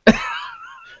fart.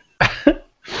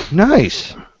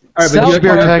 Nice. All right, but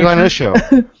your tagline of this show.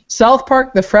 South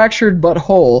Park, the fractured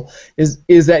butthole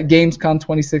is at Gamescom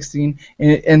 2016,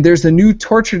 and there's a new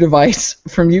torture device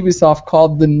from Ubisoft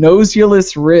called the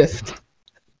Nosulus Rift.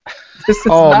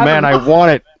 I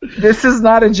want it. This is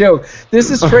not a joke. This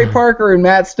is Trey Parker and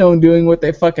Matt Stone doing what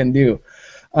they fucking do.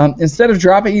 Instead of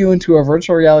dropping you into a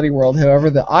virtual reality world, however,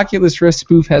 the Oculus Rift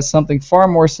spoof has something far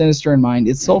more sinister in mind.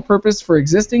 Its sole purpose for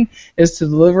existing is to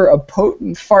deliver a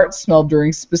potent fart smell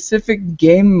during specific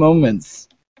game moments.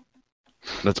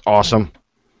 That's awesome.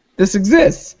 This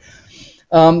exists.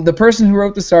 The person who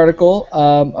wrote this article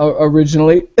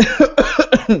originally,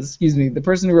 the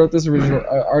person who wrote this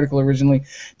article originally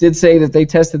did say that they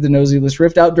tested the Nosulus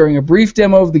Rift out during a brief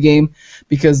demo of the game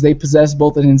because they possess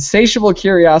both an insatiable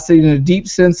curiosity and a deep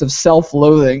sense of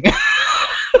self-loathing.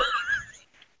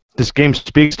 This game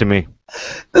speaks to me.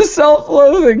 The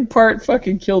self-loathing part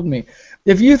fucking killed me.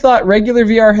 If you thought regular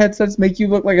VR headsets make you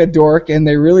look like a dork, and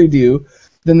they really do,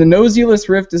 then the Noseless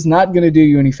Rift is not going to do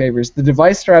you any favors. The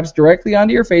device straps directly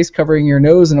onto your face, covering your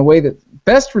nose in a way that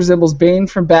best resembles Bane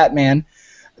from Batman.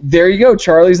 There you go.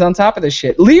 Charlie's on top of this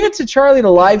shit. Leave it to Charlie to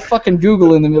live fucking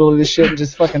Google in the middle of this shit and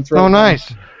just fucking throw it. Oh,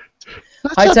 nice.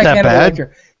 That's not High-tech that bad.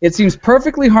 animal. It seems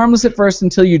perfectly harmless at first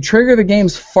until you trigger the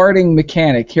game's farting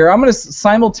mechanic. Here, I'm going to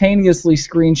simultaneously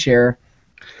screen share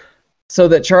so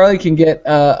that Charlie can get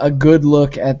a good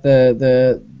look at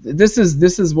the. This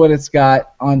is what it's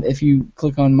got on. If you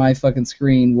click on my fucking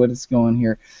screen, what it's going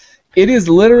here. It is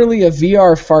literally a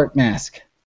VR fart mask.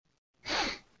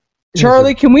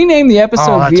 Charlie, can we name the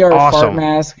episode that's VR awesome. fart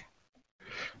mask?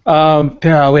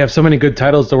 Yeah, we have so many good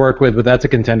titles to work with, but that's a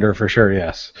contender for sure.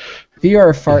 Yes.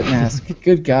 VR fart mask.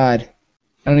 Good God,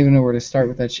 I don't even know where to start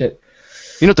with that shit.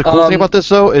 You know what the cool thing about this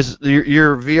though is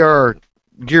your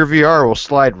VR will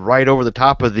slide right over the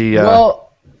top of the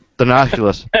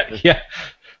Oculus. Yeah.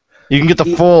 You can get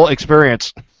the full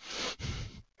experience.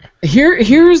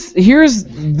 Here's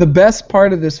the best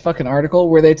part of this fucking article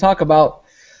where they talk about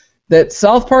that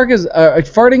South Park is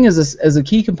farting is a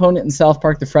key component in South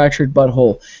Park: The Fractured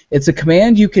Butthole. It's a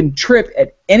command you can trip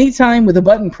at any time with a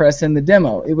button press in the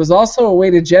demo. It was also a way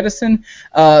to jettison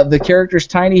the character's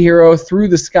tiny hero through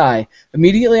the sky.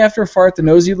 Immediately after a fart, the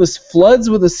Noseless floods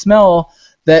with a smell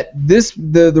that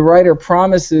the writer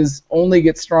promises only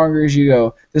gets stronger as you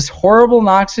go. This horrible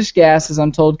noxious gas, as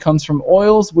I'm told, comes from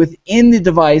oils within the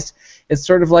device. It's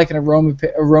sort of like an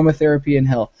aromatherapy in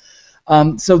hell.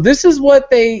 So this is what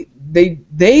they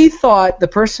thought. The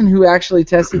person who actually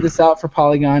tested this out for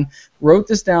Polygon wrote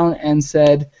this down and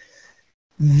said,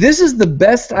 "This is the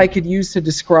best I could use to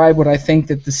describe what I think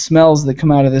that the smells that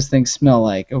come out of this thing smell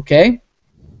like." Okay.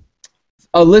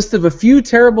 A list of a few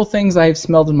terrible things I have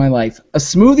smelled in my life. A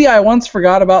smoothie I once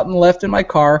forgot about and left in my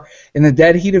car in the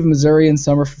dead heat of Missouri in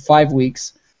summer for 5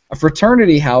 weeks. A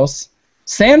fraternity house.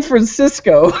 San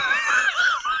Francisco.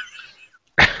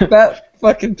 That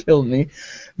fucking killed me.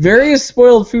 Various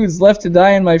spoiled foods left to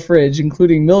die in my fridge,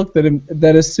 including milk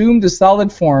that assumed a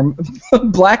solid form,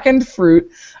 blackened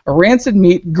fruit, a rancid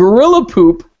meat, gorilla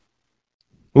poop.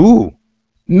 Ooh.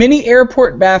 Many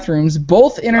airport bathrooms,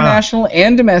 both international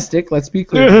and domestic, let's be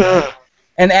clear.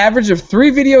 An average of 3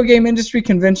 video game industry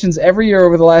conventions every year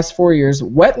over the last 4 years.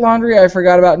 Wet laundry I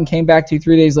forgot about and came back to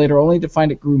 3 days later only to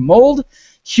find it grew mold.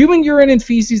 Human urine and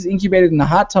feces incubated in a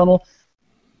hot tunnel.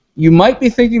 You might be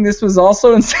thinking this was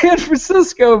also in San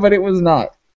Francisco, but it was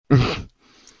not.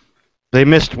 They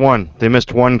missed one. They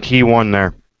missed one key one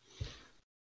there.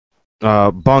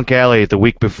 Bunk Alley the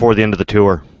week before the end of the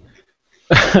tour.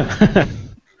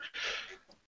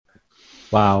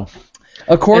 Wow.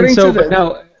 According to the...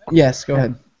 now, yes, go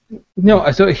ahead.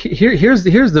 No, so here's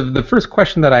the first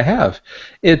question that I have.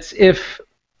 It's if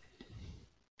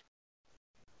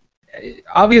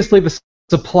obviously the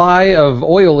supply of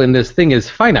oil in this thing is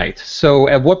finite. So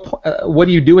at what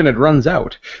do you do when it runs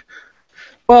out?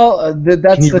 Well,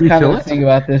 that's the kind of it? thing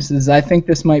about this is I think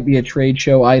this might be a trade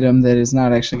show item that is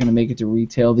not actually going to make it to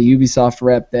retail. The Ubisoft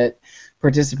rep that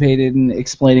participated in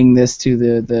explaining this to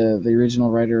the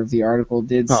original writer of the article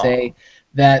did say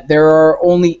that there are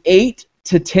only 8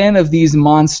 to 10 of these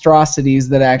monstrosities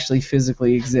that actually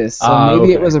physically exist. So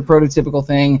maybe it was a prototypical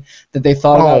thing that they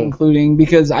thought about including,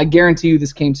 because I guarantee you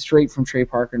this came straight from Trey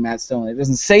Parker and Matt Stone. It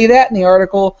doesn't say that in the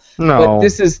article, but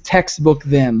this is textbook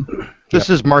them.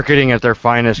 This is marketing at their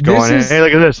finest going, hey,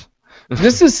 look at this.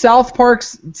 This is South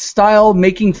Park's style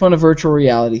making fun of virtual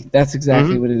reality. That's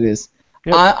exactly what it is.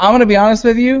 Yep. I'm going to be honest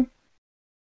with you.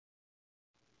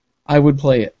 I would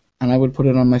play it, and I would put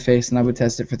it on my face, and I would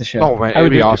test it for the show. Oh, man, it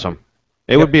would be awesome.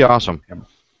 It would be awesome.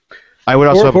 I would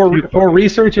also for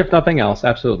research, if nothing else,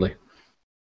 absolutely.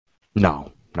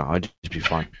 No, it'd just be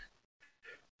fun.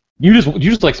 You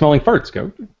just like smelling farts,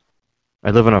 Goat.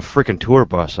 I live on a freaking tour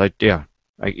bus. You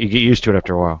get used to it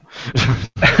after a while.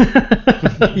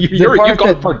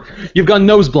 You've gone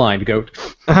nose blind,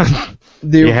 Goat.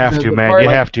 You have to, man. You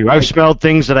have to. I've smelled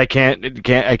things that I can't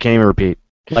even repeat.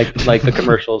 Like the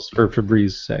commercials for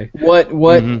Febreze say. What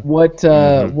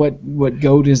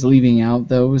Goat is leaving out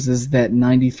though is that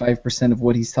 95% of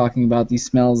what he's talking about, these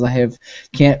smells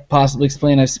can't possibly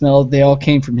explain. I've smelled. They all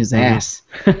came from his ass.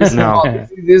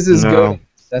 This is Goat.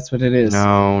 That's what it is.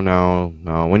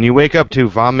 No. When you wake up to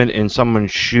vomit in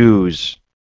someone's shoes,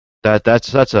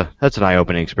 that's an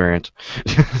eye-opening experience.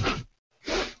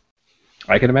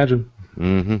 I can imagine.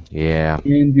 Yeah.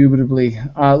 Indubitably.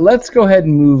 Let's go ahead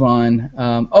and move on.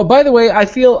 By the way, I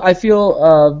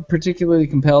feel particularly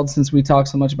compelled, since we talked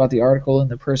so much about the article and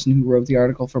the person who wrote the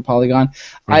article for Polygon.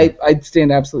 I'd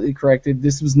stand absolutely corrected.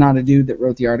 This was not a dude that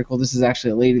wrote the article. This is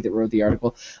actually a lady that wrote the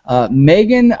article.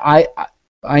 Megan,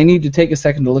 I need to take a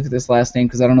second to look at this last name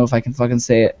because I don't know if I can fucking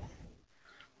say it.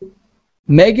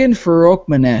 Megan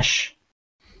Farokmanesh.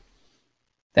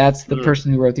 That's the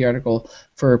person who wrote the article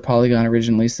for Polygon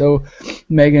originally. So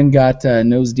Megan got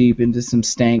nose deep into some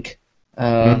stank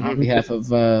on behalf of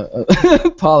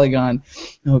Polygon.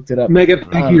 Hooked it up. Megan,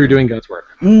 thank you. You're doing God's work.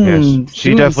 Yes,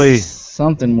 she definitely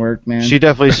something worked, man. She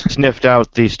definitely sniffed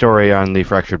out the story on the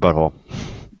fractured butthole.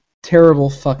 Terrible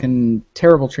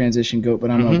transition, Goat, but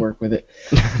I'm going to work with it.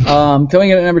 Coming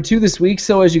in at number 2 this week,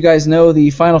 so as you guys know, the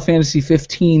Final Fantasy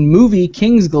 15 movie,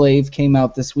 Kingsglaive, came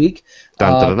out this week.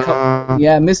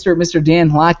 Yeah, Mr. Dan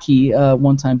Hlotke,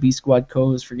 one-time B-Squad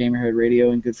co-host for Gamerhead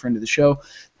Radio and good friend of the show,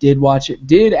 did watch it.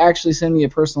 Did actually send me a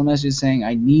personal message saying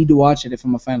I need to watch it if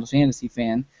I'm a Final Fantasy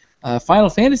fan. Final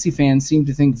Fantasy fans seem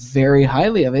to think very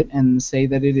highly of it and say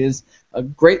that it is a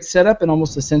great setup and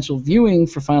almost essential viewing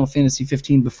for Final Fantasy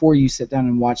 15 before you sit down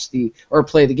and watch or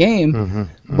play the game.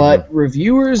 But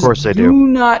reviewers do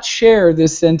not share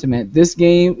this sentiment. This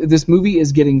movie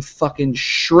is getting fucking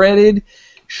shredded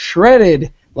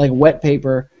like wet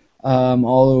paper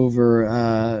all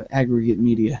over aggregate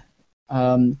media.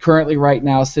 Currently, right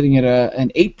now, sitting at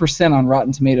an 8% on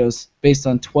Rotten Tomatoes based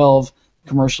on 12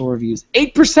 commercial reviews.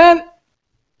 8%?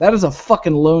 That is a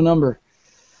fucking low number.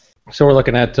 So we're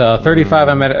looking at 35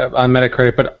 on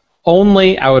Metacritic, but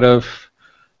only out of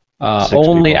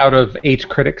 8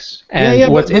 critics.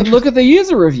 And but look at the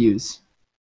user reviews.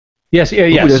 Yes.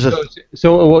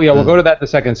 We'll go to that in a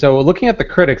second. So looking at the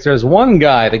critics, there's one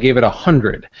guy that gave it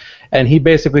 100, and he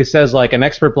basically says like an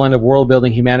expert blend of world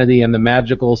building, humanity, and the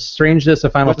magical strangeness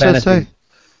of Final Fantasy. What's that say?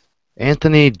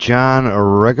 Anthony John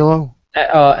Aregolo?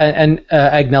 And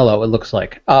Agnello, it looks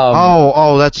like.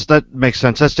 That makes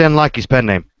sense. That's Dan Lackey's pen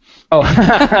name. So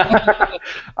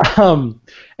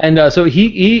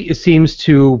he seems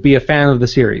to be a fan of the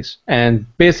series, and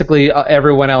basically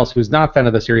everyone else who's not a fan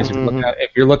of the series,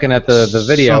 if you're looking at the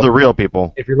video, so the real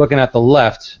people. If you're looking at the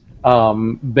left,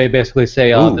 they basically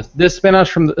say this spin-off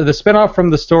from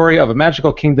the story of a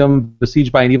magical kingdom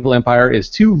besieged by an evil empire is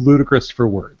too ludicrous for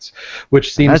words,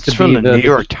 which seems to be from the New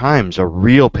York Times, a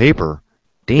real paper.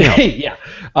 Damn. Yeah.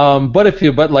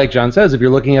 But like John says, if you're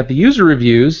looking at the user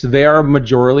reviews, they are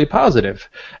majorly positive,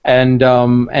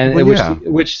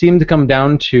 which seem to come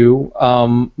down to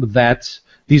that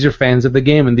these are fans of the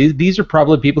game, and these are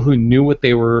probably people who knew what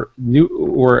they knew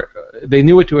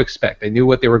what to expect. They knew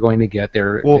what they were going to get.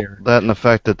 That and the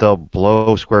fact that they'll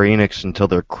blow Square Enix until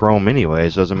they're chrome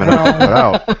anyways doesn't matter what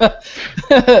out.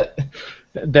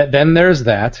 Then there's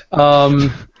that.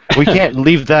 We can't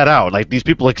leave that out. Like, these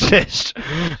people exist,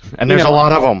 and there's a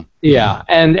lot of them. Yeah,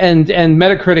 and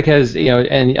Metacritic has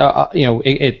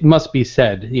it must be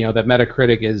said that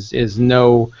Metacritic is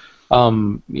no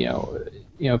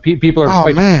people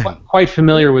are quite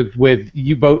familiar with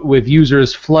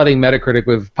users flooding Metacritic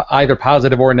with either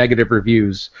positive or negative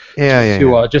reviews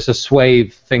just to sway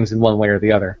things in one way or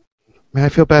the other. Man, I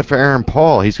feel bad for Aaron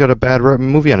Paul. He's got a bad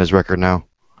movie on his record now.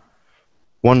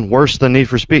 One worse than Need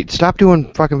for Speed. Stop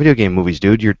doing fucking video game movies,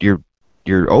 dude. You're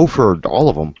 0 for all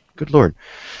of them. Good lord.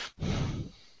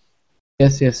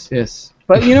 Yes.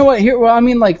 But you know what?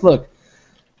 Look.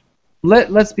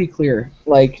 Let's be clear.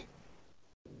 Like,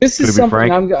 this is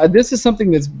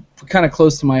something that's kind of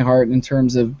close to my heart in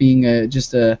terms of being a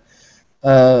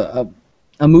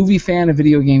movie fan, a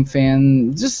video game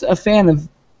fan, just a fan of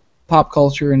pop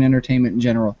culture and entertainment in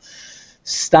general.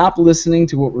 Stop listening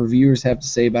to what reviewers have to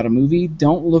say about a movie.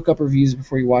 Don't look up reviews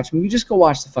before you watch a movie. Just go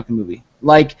watch the fucking movie.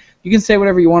 Like, you can say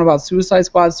whatever you want about Suicide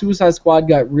Squad. Suicide Squad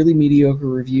got really mediocre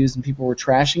reviews and people were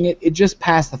trashing it. It just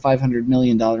passed the $500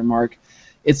 million mark.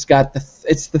 It's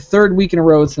the third week in a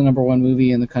row it's the number 1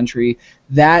 movie in the country.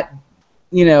 That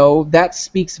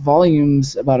speaks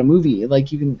volumes about a movie. Like,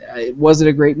 was it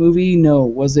a great movie? No.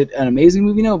 Was it an amazing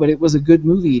movie? No, but it was a good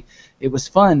movie. It was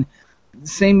fun. The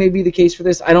same may be the case for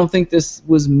this. I don't think this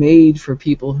was made for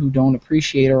people who don't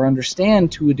appreciate or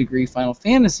understand to a degree Final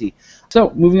Fantasy.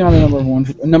 So, moving on to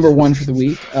number one for the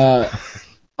week. A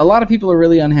lot of people are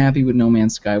really unhappy with No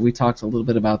Man's Sky. We talked a little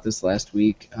bit about this last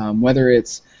week. Whether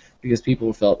it's because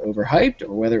people felt overhyped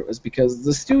or whether it was because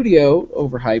the studio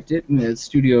overhyped it, and the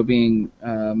studio being,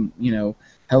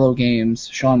 Hello Games,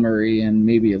 Sean Murray, and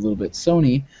maybe a little bit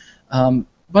Sony. A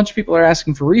bunch of people are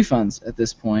asking for refunds at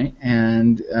this point,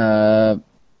 and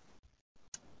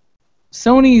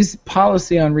Sony's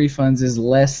policy on refunds is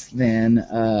less than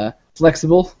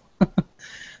flexible.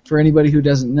 For anybody who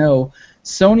doesn't know,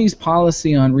 Sony's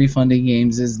policy on refunding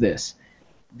games is this.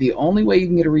 the only way you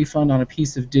can get a refund on a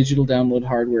piece of digital download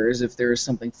hardware is if there is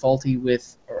something faulty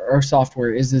with, or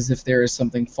software is if there is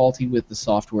something faulty with the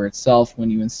software itself. When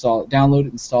you download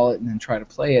it, install it, and then try to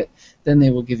play it, then they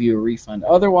will give you a refund.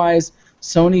 Otherwise,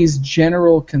 Sony's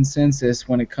general consensus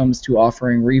when it comes to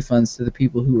offering refunds to the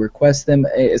people who request them,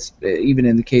 even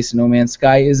in the case of No Man's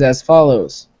Sky, is as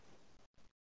follows.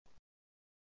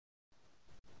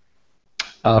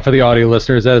 For the audio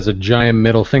listeners, that is a giant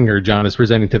middle finger John is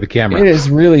presenting to the camera. It is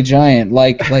really giant.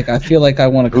 Like I feel like I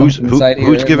want to come from inside here.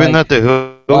 Who's giving that to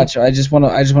who? Watch, I just want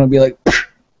to be like.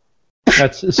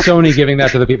 That's Sony giving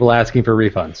that to the people asking for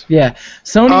refunds. Yeah,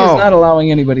 Sony is not allowing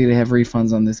anybody to have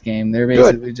refunds on this game. They're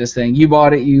basically just saying, you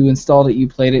bought it, you installed it, you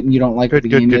played it, and you don't like what the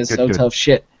game is, so tough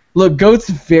shit. Look, Goat's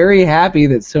very happy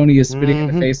that Sony is spitting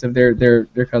in the face of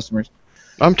their customers.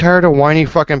 I'm tired of whiny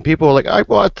fucking people like, I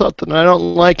bought something and I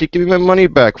don't like it, give me my money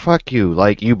back. Fuck you.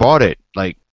 Like, you bought it.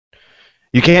 Like,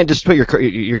 you can't just put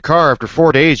your car after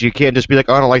 4 days, you can't just be like,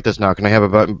 oh, I don't like this now, can I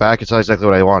have it back? It's not exactly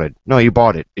what I wanted. No, you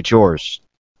bought it. It's yours.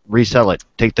 Resell it.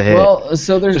 Take the hit. Well,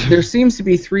 so there seems to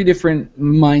be three different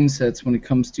mindsets when it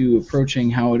comes to approaching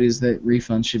how it is that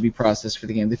refunds should be processed for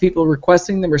the game. The people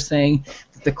requesting them are saying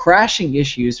that the crashing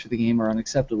issues for the game are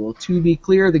unacceptable. To be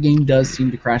clear, the game does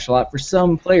seem to crash a lot for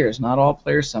some players. Not all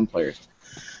players, some players.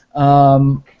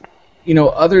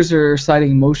 Others are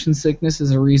citing motion sickness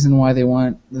as a reason why they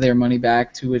want their money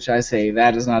back, to which I say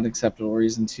that is not an acceptable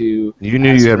reason to... You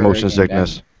knew you had motion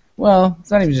sickness. Back. Well, it's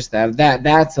not even just that.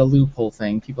 That's a loophole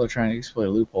thing. People are trying to exploit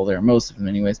a loophole there, most of them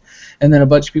anyways. And then a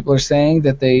bunch of people are saying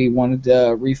that they wanted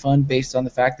a refund based on the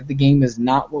fact that the game is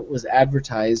not what was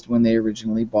advertised when they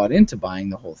originally bought into buying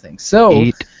the whole thing. So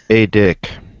eat a dick.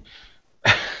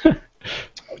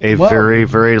 Very,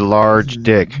 very large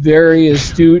dick. Very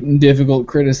astute and difficult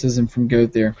criticism from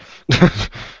Goat there.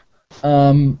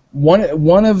 One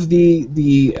of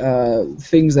the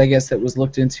things, I guess, that was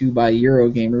looked into by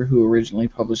Eurogamer, who originally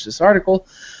published this article,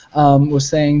 was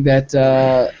saying that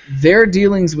their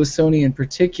dealings with Sony in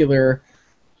particular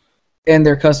and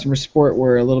their customer support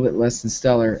were a little bit less than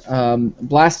stellar.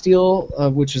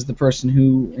 Blasteel, which is the person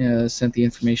who sent the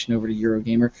information over to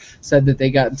Eurogamer, said that they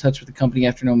got in touch with the company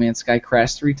after No Man's Sky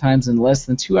crashed 3 times in less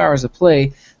than 2 hours of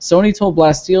play. Sony told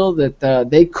Blasteel that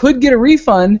they could get a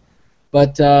refund,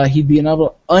 but he'd be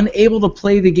unable to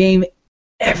play the game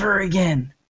ever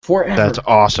again. Forever. That's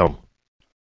awesome.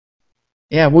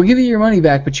 Yeah, we'll give you your money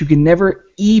back, but you can never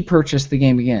purchase the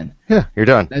game again. Yeah, you're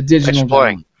done. That digital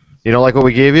playing. You don't like what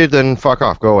we gave you, then fuck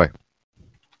off. Go away.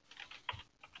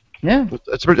 Yeah.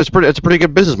 It's a pretty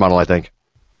good business model, I think.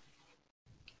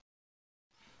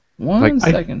 One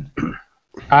second.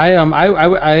 I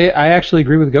actually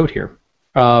agree with Goat here.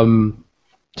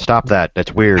 Stop that.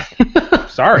 That's weird.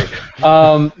 Sorry.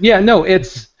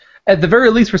 It's at the very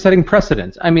least we're setting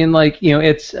precedent. I mean,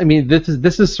 this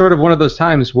is sort of one of those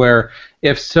times where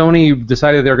if Sony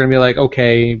decided they're going to be like,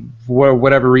 okay, for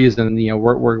whatever reason,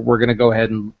 we're going to go ahead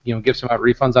and give some out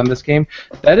refunds on this game,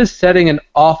 that is setting an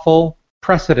awful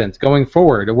precedent going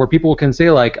forward, where people can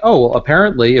say like, oh, well,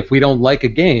 apparently if we don't like a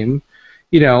game,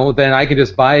 then I can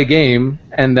just buy a game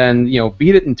and then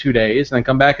beat it in 2 days and then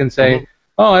come back and say,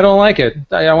 oh, I don't like it,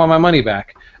 I want my money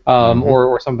back.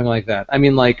 Or something like that. I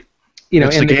mean, it's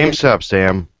the GameStop,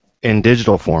 Sam, in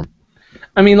digital form.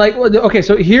 I mean, okay,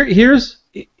 so here's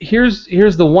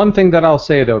the one thing that I'll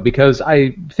say though, because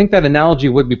I think that analogy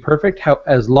would be perfect.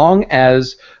 As long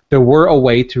as there were a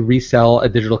way to resell a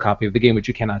digital copy of the game, which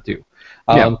you cannot do.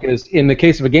 Because in the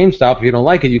case of a GameStop, if you don't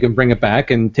like it, you can bring it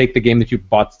back and take the game that you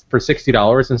bought for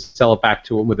 $60 and sell it back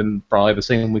to them within probably the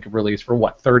same week of release for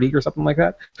what, $30 or something like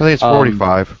that. I think it's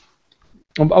 $45.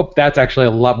 Oh, that's actually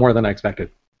a lot more than I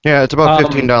expected. Yeah, it's about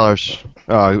 $15.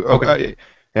 Okay.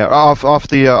 Yeah, off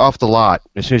the lot.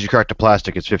 As soon as you crack the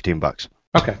plastic, it's $15.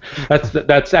 Okay,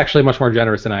 that's actually much more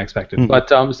generous than I expected.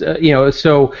 But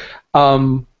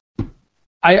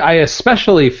I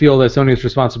especially feel that Sony's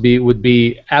response would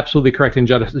be absolutely correct and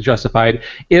justified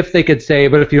if they could say,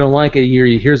 but if you don't like it,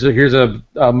 here's a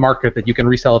market that you can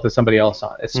resell it to somebody else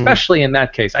on. Especially in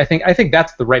that case, I think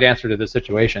that's the right answer to this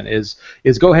situation. Is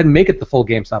go ahead and make it the full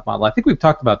GameStop model. I think we've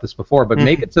talked about this before, but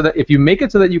make it so that if you make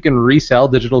it so that you can resell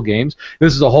digital games,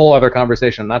 this is a whole other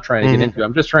conversation. I'm not trying to get into.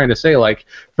 I'm just trying to say, like,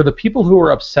 for the people who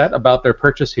are upset about their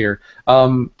purchase here,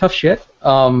 tough shit.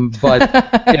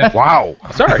 But wow,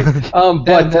 sorry.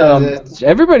 But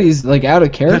everybody's like out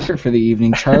of character for the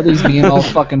evening. Charlie's being all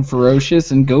fucking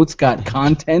ferocious, and Goat's got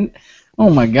content. Oh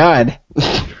my god.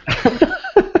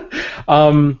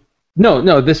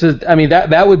 No. This is. I mean,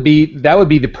 that would be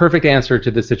the perfect answer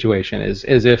to this situation. Is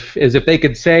if they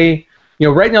could say,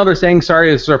 right now they're saying,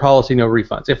 sorry, this is our policy, no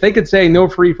refunds. If they could say no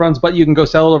free refunds, but you can go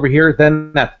sell it over here,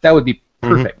 then that would be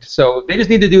perfect. So they just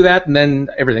need to do that, and then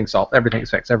everything's solved.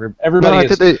 Everything's fixed. Everybody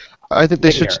No, I think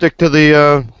they should stick to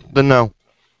the no.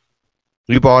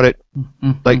 You bought it.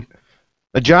 Like,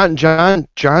 John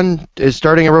is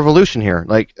starting a revolution here.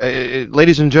 Like,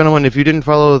 ladies and gentlemen, if you didn't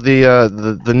follow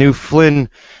the new Flynn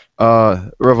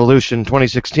revolution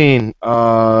 2016,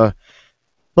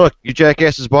 look, you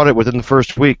jackasses bought it within the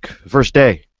first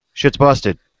day. Shit's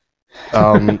busted.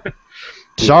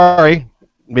 Sorry,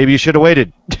 maybe you should have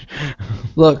waited.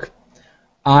 Look,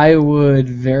 I would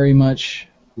very much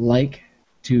like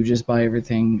to just buy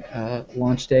everything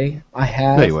launch day. I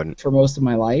have No, you wouldn't. for most of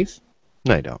my life.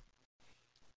 No, you don't.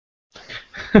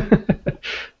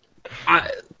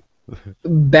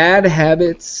 Bad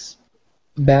habits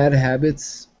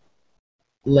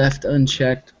left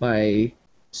unchecked by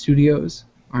studios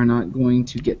are not going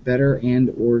to get better and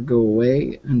or go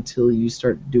away until you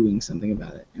start doing something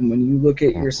about it. And when you look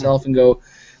at yourself and go,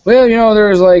 well,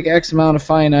 there's like X amount of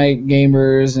finite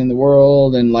gamers in the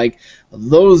world, and like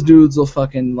those dudes will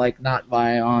fucking like not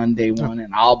buy on day one,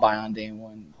 and I'll buy on day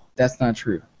one. That's not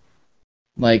true.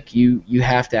 Like you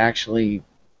have to actually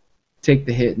take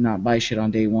the hit and not buy shit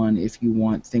on day one if you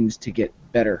want things to get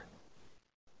better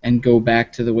and go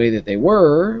back to the way that they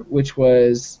were, which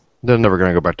was They're never going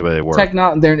to go back to the way they were.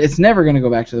 It's never going to go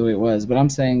back to the way it was, but I'm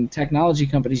saying technology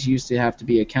companies used to have to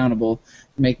be accountable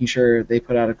for making sure they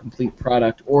put out a complete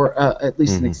product, or at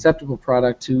least an acceptable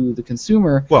product to the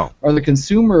consumer, or the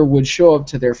consumer would show up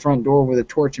to their front door with a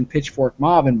torch and pitchfork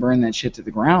mob and burn that shit to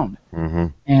the ground.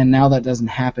 And now that doesn't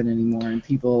happen anymore, and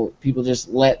people just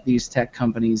let these tech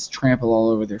companies trample all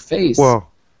over their face. Well,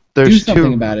 do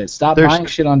something about it. Stop buying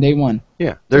shit on day one.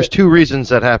 Yeah, there's two reasons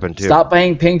that happened, too. Stop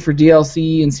paying for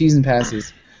DLC and season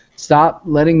passes. Stop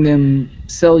letting them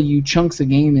sell you chunks of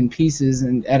game in pieces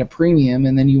and at a premium,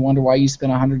 and then you wonder why you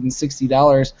spent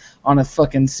 $160 on a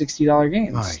fucking $60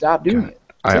 game. Stop doing it.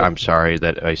 I'm sorry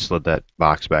that I slid that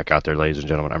box back out there, ladies and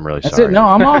gentlemen. I'm really That's sorry. it. No,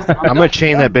 I'm off. I'm going to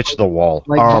chain that bitch to the wall.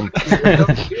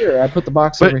 Here, I put the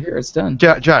box over here. It's done.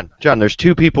 John, there's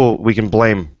two people we can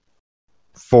blame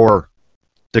for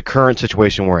the current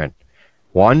situation we're in.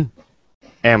 One,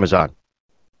 Amazon,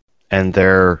 and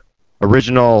their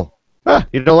original,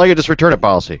 you don't like it, just return it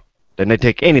policy. Then they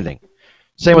take anything.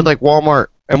 Same with like Walmart,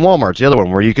 and Walmart's the other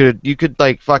one where you could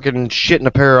like fucking shit in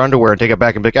a pair of underwear and take it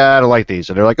back and be like, I don't like these,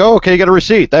 and they're like, oh, okay, you got a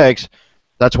receipt, thanks.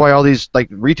 That's why all these like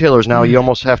retailers now, you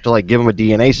almost have to like give them a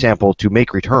DNA sample to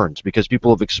make returns because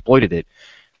people have exploited it.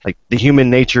 Like the human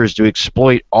nature is to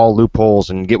exploit all loopholes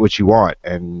and get what you want,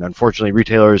 and unfortunately,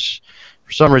 retailers,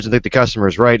 for some reason, think the customer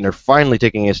is right, and they're finally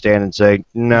taking a stand and saying,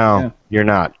 no, you're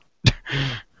not.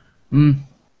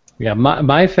 Yeah,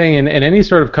 my thing in any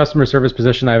sort of customer service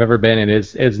position I've ever been in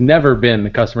is never been the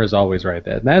customer is always right.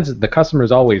 That's the customer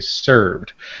is always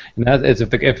served. And that is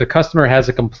if the customer has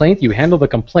a complaint, you handle the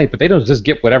complaint, but they don't just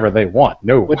get whatever they want.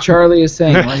 No. What Charlie is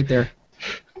saying right there.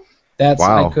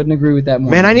 I couldn't agree with that more.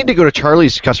 Man, I need to go to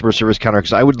Charlie's customer service counter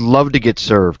because I would love to get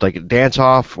served. Like dance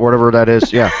off, whatever that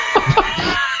is. Yeah.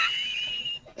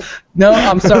 No,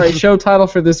 I'm sorry. Show title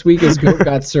for this week is Goat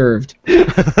Got Served.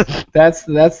 That's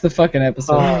the fucking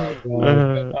episode.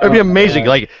 It'd be amazing.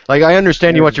 Like I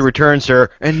understand you want your return, sir,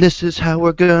 and this is how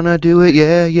we're gonna do it.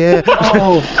 Yeah.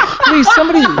 Oh, please,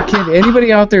 can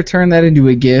anybody out there turn that into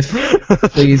a GIF,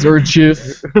 please, or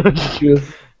GIF?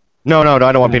 No, I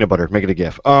don't want peanut butter. Make it a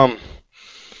GIF.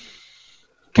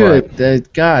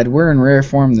 Good. God, we're in rare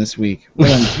form this week.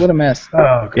 What a mess.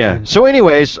 Yeah. So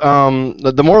anyways,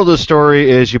 the moral of the story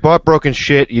is you bought broken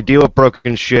shit, you deal with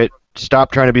broken shit,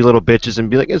 stop trying to be little bitches and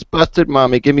be like, it's busted,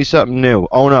 mommy, give me something new.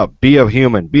 Own up, be a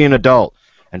human, be an adult,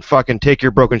 and fucking take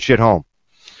your broken shit home.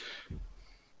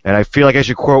 And I feel like I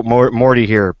should quote Morty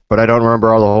here, but I don't remember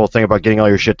the whole thing about getting all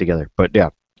your shit together. But yeah.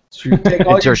 So you take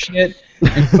all your shit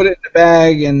and put it in a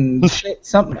bag and shit,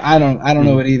 something. I don't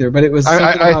know it either, but it was.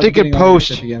 I think in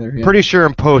post, pretty sure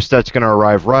in post that's gonna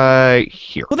arrive right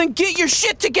here. Well, then get your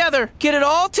shit together. Get it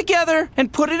all together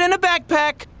and put it in a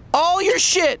backpack. All your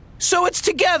shit, so it's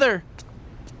together.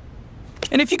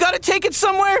 And if you gotta take it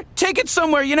somewhere, take it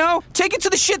somewhere. Take it to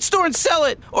the shit store and sell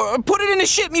it, or put it in a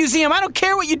shit museum. I don't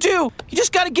care what you do. You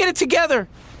just gotta get it together.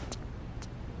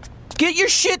 Get your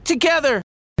shit together.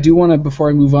 I do want to, before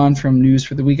I move on from news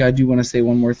for the week, I do want to say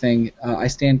one more thing. I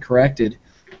stand corrected.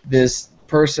 This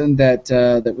person that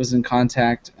was in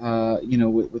contact,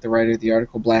 with the writer of the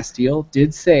article, Blasteel,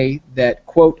 did say that,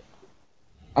 quote,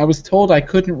 I was told I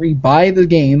couldn't rebuy the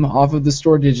game off of the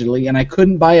store digitally, and I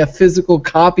couldn't buy a physical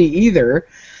copy either,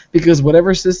 because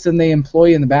whatever system they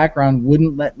employ in the background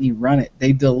wouldn't let me run it.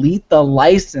 They delete the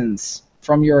license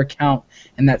from your account,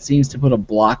 and that seems to put a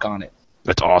block on it.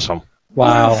 That's awesome.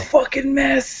 Wow. What a fucking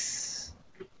mess.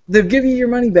 They'll give you your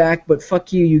money back, but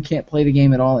fuck you, you can't play the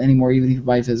game at all anymore, even if you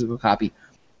buy a physical copy.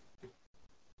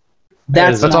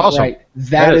 That's not awesome. right.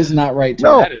 That is not right.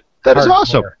 No, that is hardcore.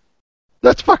 awesome.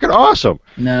 That's fucking awesome.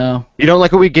 No. You don't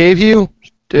like what we gave you?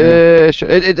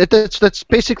 That's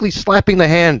basically slapping the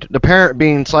hand. The parent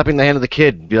being slapping the hand of the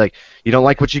kid. Be like, you don't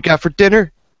like what you got for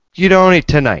dinner? You don't eat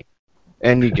tonight.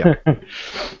 And you go.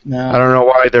 No. I don't know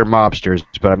why they're mobsters,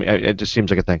 but I mean, it just seems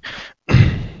like a thing.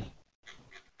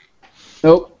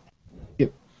 Nope.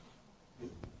 Yep.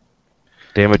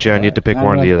 Damn it, John, you had to pick I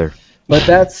one or don't the know. other. But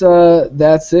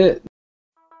that's it.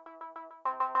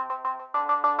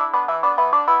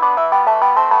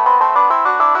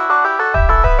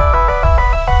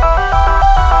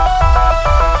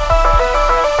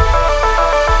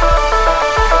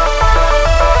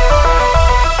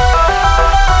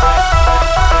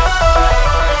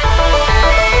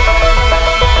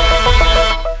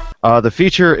 The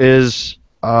feature is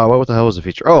what the hell is the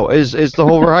feature? Oh, is the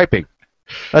whole overhyping.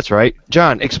 That's right.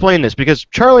 John, explain this, because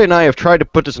Charlie and I have tried to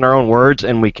put this in our own words,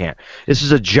 and we can't. This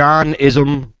is a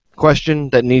John-ism question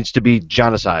that needs to be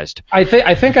Johnicized. I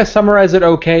think I summarized it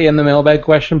okay in the mailbag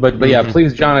question, but yeah,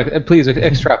 please, John, please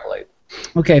extrapolate.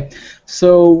 Okay,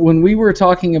 so when we were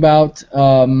talking about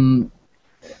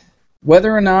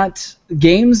whether or not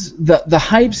games, the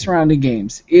hype surrounding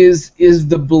games, is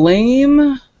the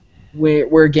blame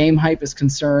where game hype is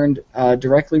concerned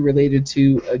directly related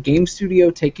to a game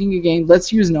studio taking a game.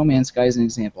 Let's use No Man's Sky as an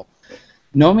example.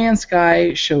 No Man's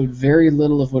Sky showed very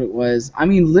little of what it was. I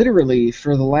mean, literally,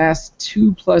 for the last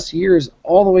 2+ years,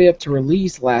 all the way up to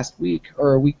release last week,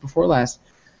 or a week before last,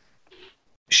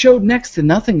 showed next to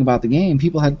nothing about the game.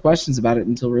 People had questions about it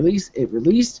until release. It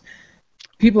released.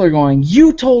 People are going,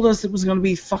 you told us it was going to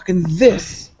be fucking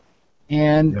this.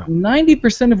 And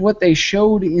 90% of what they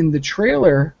showed in the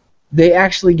trailer, they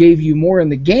actually gave you more in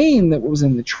the game that was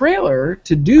in the trailer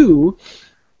to do,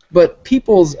 but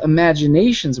people's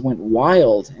imaginations went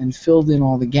wild and filled in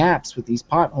all the gaps with these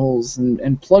potholes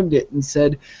and plugged it and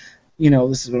said, you know,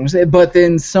 this is what I'm saying. But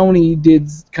then Sony did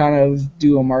kind of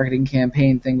do a marketing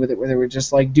campaign thing with it where they were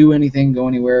just like, do anything, go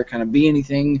anywhere, kind of be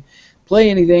anything, play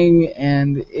anything,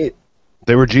 and it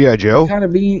They were G.I. Joe? kind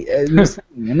of be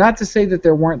misleading. And not to say that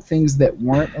there weren't things that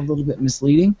weren't a little bit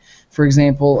misleading. For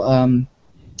example,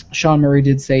 Sean Murray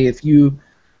did say,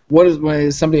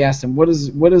 when somebody asked him, what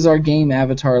does our game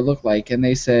avatar look like? And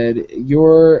they said,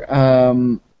 your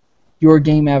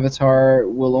game avatar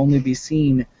will only be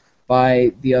seen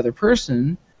by the other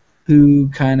person, who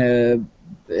kind of,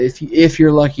 if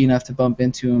you're lucky enough to bump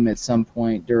into him at some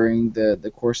point during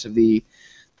the course of the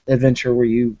adventure where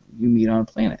you meet on a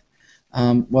planet.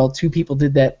 Well, 2 people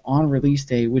did that on release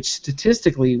day, which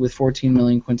statistically, with 14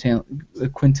 million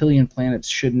quintillion planets,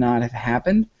 should not have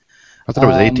happened. I thought it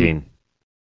was 18.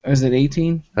 Is it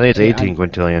 18? I think it's 18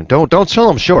 quintillion. Don't sell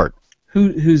them short.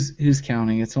 Who's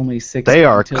counting? It's only 6. They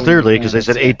are, quintillion clearly, because they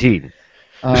said planets.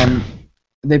 18.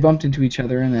 They bumped into each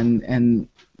other and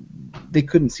they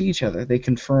couldn't see each other. They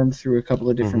confirmed through a couple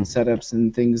of different setups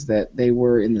and things that they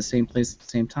were in the same place at the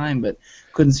same time, but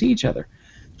couldn't see each other.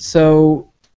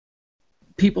 So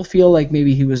people feel like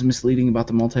maybe he was misleading about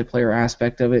the multiplayer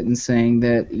aspect of it and saying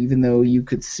that even though you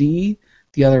could see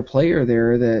the other player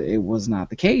there, that it was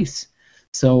not the case.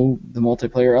 So the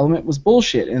multiplayer element was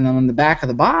bullshit. And then on the back of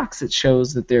the box, it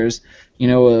shows that there's, a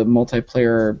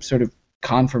multiplayer sort of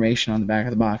confirmation on the back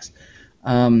of the box.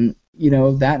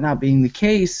 That not being the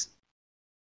case,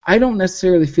 I don't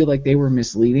necessarily feel like they were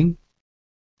misleading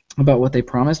about what they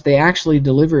promised. They actually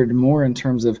delivered more in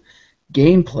terms of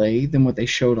gameplay than what they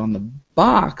showed on the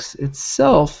box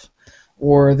itself,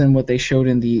 or than what they showed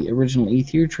in the original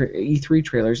E3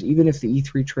 trailers, even if the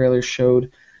E3 trailers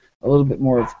showed a little bit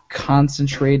more of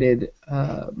concentrated,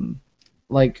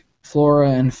 like flora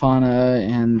and fauna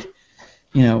and,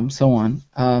 so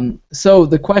on. So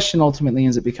the question ultimately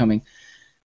ends up becoming,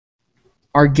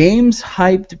 are games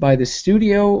hyped by the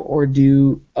studio, or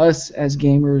do us as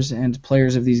gamers and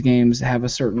players of these games have a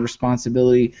certain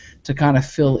responsibility to kind of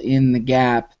fill in the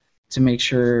gap to make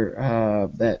sure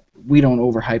that we don't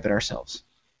overhype it ourselves?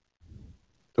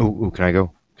 Ooh, can I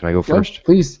go? Can I go first? Go,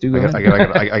 please do. Go ahead.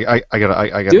 I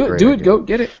got. Do it. Go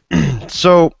get it.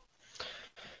 So,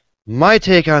 my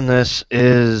take on this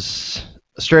is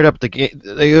straight up the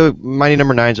game. Mighty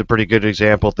Number 9 is a pretty good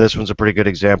example. This one's a pretty good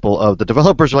example of the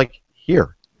developers are like,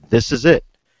 here, this is it,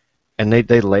 and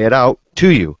they lay it out to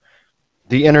you.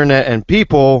 The internet and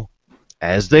people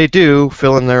as they do,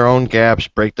 fill in their own gaps,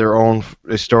 break their own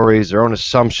stories, their own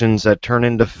assumptions that turn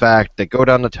into fact, that go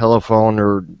down the telephone,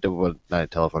 or well, not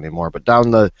telephone anymore, but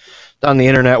down the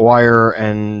internet wire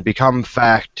and become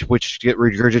fact, which get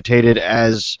regurgitated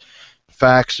as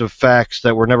facts of facts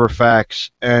that were never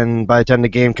facts. And by the time the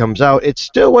game comes out, it's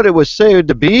still what it was said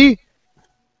to be,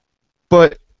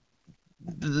 but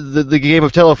the game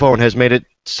of telephone has made it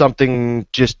something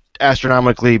just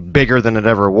astronomically bigger than it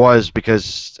ever was,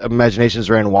 because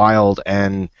imaginations ran wild,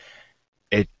 and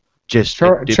it just...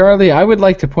 Charlie, I would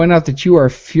like to point out that you are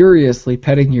furiously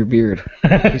petting your beard.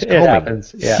 It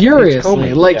happens. Yeah.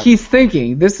 Furiously. He's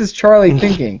thinking. This is Charlie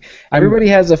thinking. Everybody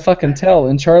has a fucking tell,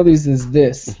 and Charlie's is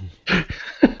this.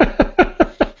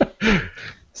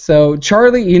 So,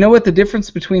 Charlie, you know what the difference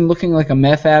between looking like a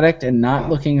meth addict and not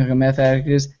looking like a meth addict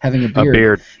is? Having a beard. A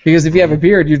beard. Because if you have a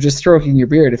beard, you're just stroking your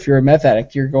beard. If you're a meth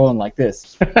addict, you're going like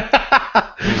this.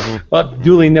 Well,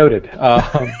 duly noted.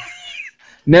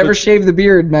 Never shave the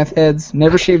beard, meth heads.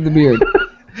 Never shave the beard.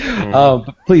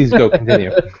 But please go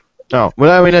continue. No,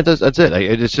 well, I mean, that's it.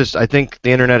 It's just, I think the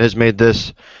internet has made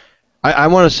this... I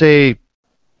want to say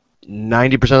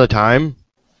 90% of the time,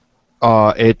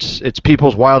 it's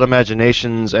people's wild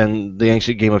imaginations and the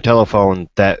ancient game of telephone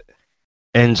that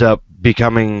ends up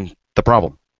becoming the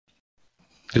problem.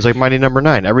 It's like Mighty Number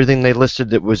 9. Everything they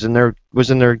listed that was in their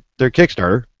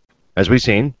Kickstarter, as we've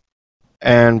seen,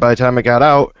 and by the time it got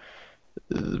out,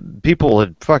 people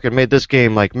had fucking made this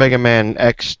game like Mega Man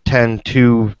X10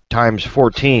 2 times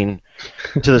 14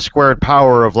 to the squared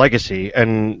power of Legacy,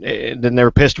 and then they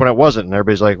were pissed when it wasn't, and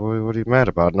everybody's like, well, what are you mad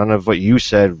about? None of what you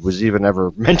said was even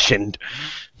ever mentioned.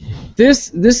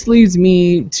 This leads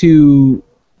me to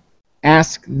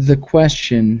ask the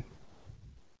question,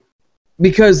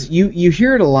 because you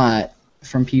hear it a lot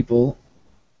from people.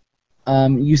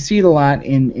 You see it a lot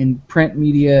in print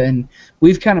media, and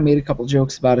we've kind of made a couple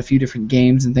jokes about a few different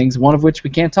games and things, one of which we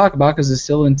can't talk about because it's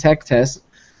still in tech test.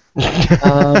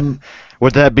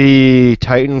 Would that be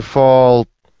Titanfall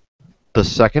the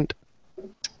second?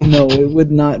 No, it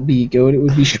would not be Goat. It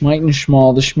would be Schmeiten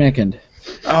Schmal the Schmeckend.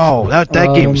 Oh, that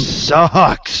game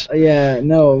sucks. Yeah,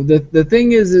 no. The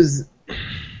thing is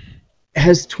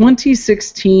has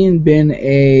 2016 been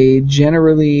a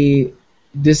generally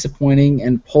disappointing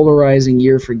and polarizing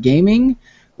year for gaming,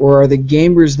 or are the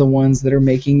gamers the ones that are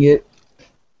making it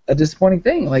a disappointing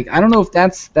thing? Like, I don't know if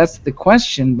that's the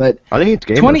question, but I think it's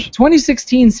gamers.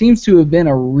 2016 seems to have been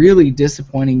a really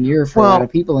disappointing year for a lot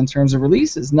of people in terms of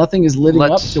releases. Nothing is living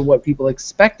up to what people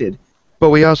expected. But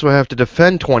we also have to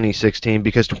defend 2016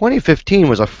 because 2015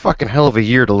 was a fucking hell of a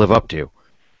year to live up to.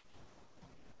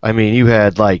 I mean, you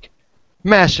had like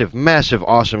massive,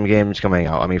 awesome games coming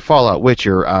out. I mean, Fallout,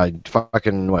 Witcher,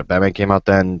 Batman came out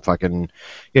then. Fucking,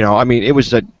 I mean, it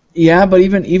was a... Yeah, but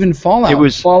even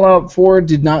Fallout. Fallout 4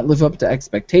 did not live up to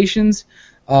expectations.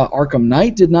 Arkham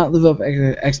Knight did not live up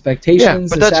to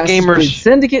expectations. Yeah, but that's Assassin's gamers. Creed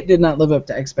Syndicate did not live up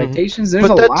to expectations. There's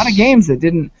a lot of games that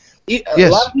didn't. A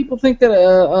lot of people think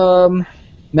that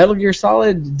Metal Gear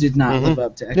Solid did not live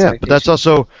up to expectations. Yeah, but that's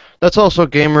also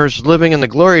gamers living in the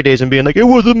glory days and being like, it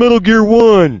wasn't Metal Gear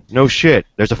 1. No shit.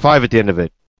 There's a 5 at the end of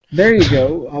it. There you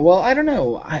go. Well, I don't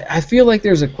know. I feel like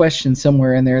there's a question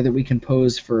somewhere in there that we can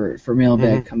pose for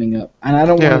Mailbag coming up. And I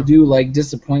don't want to do like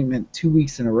disappointment 2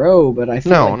 weeks in a row, but I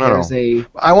feel there's a...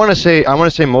 I want to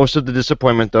say most of the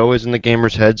disappointment though is in the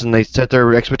gamers' heads, and they set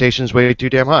their expectations way too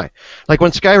damn high. Like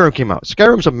when Skyrim came out.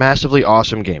 Skyrim's a massively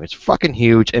awesome game. It's fucking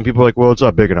huge, and people are like, well, it's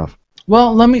not big enough.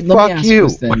 Well, let me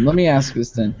ask this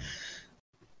then.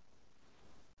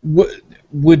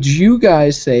 Would you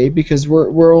guys say, because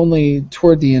we're only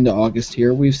toward the end of August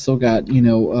here, we've still got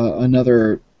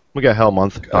another... We got hell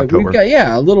month, October. We've got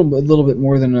a little bit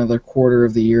more than another quarter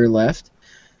of the year left.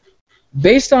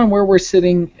 Based on where we're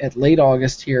sitting at late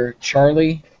August here,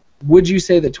 Charlie, would you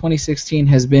say that 2016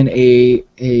 has been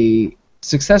a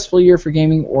successful year for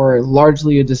gaming, or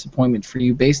largely a disappointment for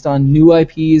you, based on new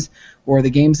IPs or the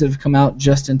games that have come out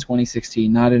just in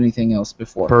 2016, not anything else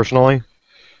before? Personally?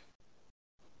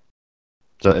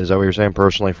 Is that what you're saying,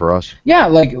 personally, for us? Yeah,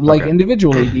 like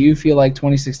individually, do you feel like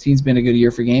 2016's been a good year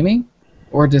for gaming,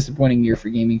 or a disappointing year for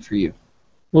gaming for you?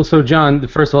 Well, so John,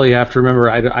 first of all, you have to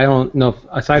remember, I don't know,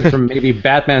 aside from maybe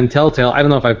Batman Telltale, I don't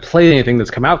know if I've played anything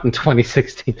that's come out in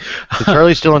 2016. So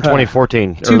Charlie's still in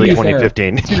 2014, early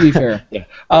 2015. To be fair. Yeah.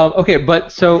 Okay,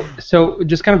 but so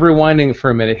just kind of rewinding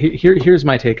for a minute, here's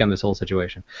my take on this whole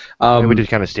situation. We did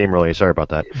kind of steamroll you. Sorry about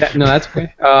that. No, that's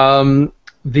okay.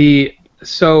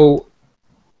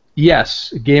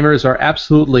 Yes, gamers are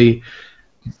absolutely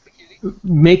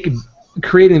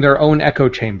creating their own echo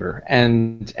chamber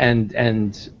and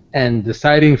and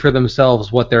deciding for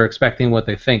themselves what they're expecting, what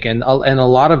they think, and a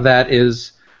lot of that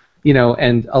is,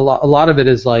 and a lot of it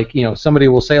is like, somebody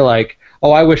will say like,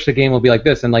 oh, I wish the game would be like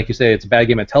this, and like you say, it's a bad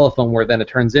game of telephone, where then it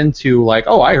turns into like,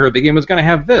 oh, I heard the game was going to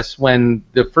have this, when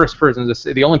the first person,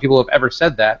 the only people who have ever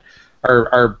said that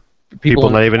are people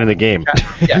not even in the game,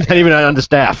 yeah. not even on the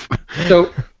staff.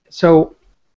 So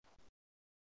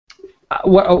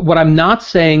what I'm not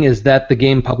saying is that the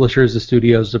game publishers, the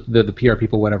studios, the PR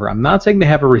people, whatever, I'm not saying they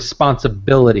have a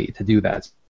responsibility to do that.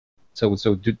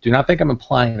 So do not think I'm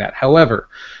implying that. However,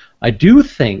 I do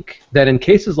think that in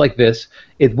cases like this,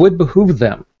 it would behoove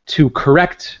them to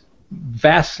correct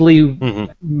vastly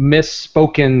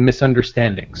misspoken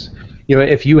misunderstandings.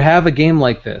 If you have a game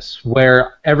like this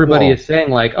where everybody is saying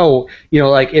like, oh,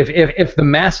 like if the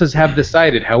masses have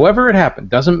decided, however it happened,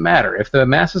 doesn't matter. If the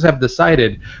masses have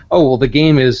decided, oh, well, the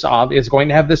game is going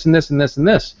to have this and this and this and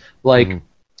this, like,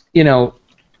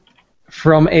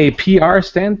 from a PR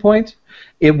standpoint,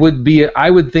 I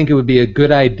would think it would be a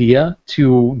good idea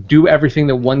to do everything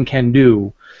that one can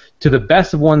do to the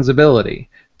best of one's ability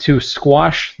to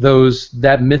squash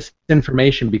that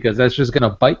misinformation, because that's just going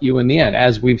to bite you in the end,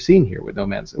 as we've seen here with No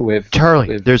Man's with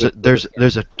Charlie. There's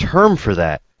a term for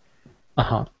that.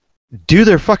 Uh-huh. Do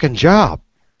their fucking job.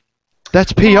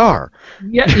 That's PR.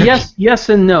 Yeah, yes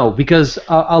and no, because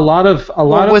a lot of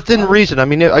within reason. I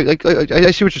mean, I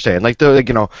see what you're saying. Like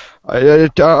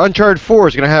Uncharted 4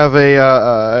 is going to have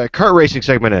a kart racing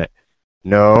segment in it.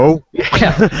 No.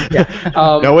 Yeah.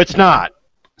 No, it's not.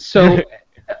 So,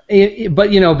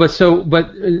 but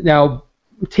now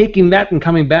taking that and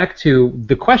coming back to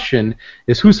the question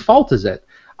is, whose fault is it?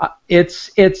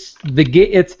 It's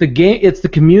the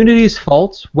community's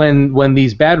fault when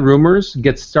these bad rumors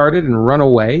get started and run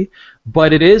away,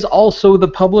 but it is also the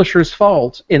publisher's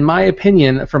fault, in my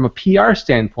opinion, from a PR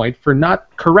standpoint, for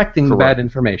not correcting the bad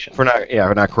information. For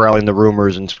not corralling the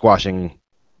rumors and squashing.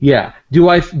 Yeah.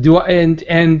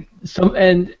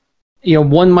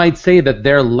 One might say that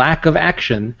their lack of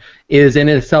action is in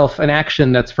itself an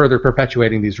action that's further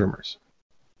perpetuating these rumors.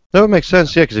 That would make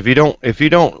sense, yeah. Because if you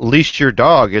don't leash your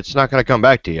dog, it's not going to come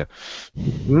back to you.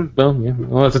 Well, yeah,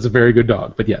 unless it's a very good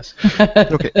dog, but yes.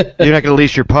 Okay, you're not going to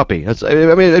leash your puppy.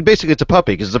 Basically, it's a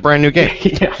puppy because it's a brand new game.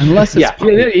 Yeah. Unless it's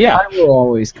Pyro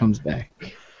always comes back.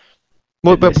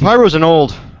 Well, but Pyro's an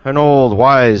old,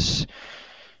 wise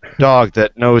dog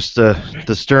that knows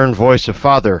the stern voice of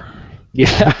father.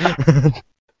 Yeah.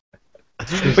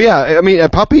 But yeah, I mean, a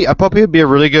puppy would be a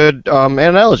really good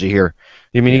analogy here.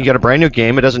 You got a brand new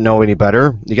game, it doesn't know any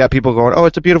better. You got people going, oh,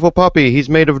 it's a beautiful puppy. He's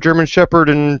made of German Shepherd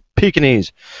and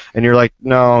Pekingese, and you're like,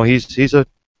 no, he's a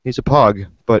pug.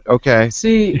 But okay.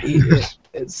 See,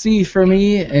 for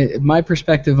me, my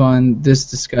perspective on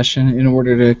this discussion, in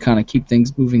order to kind of keep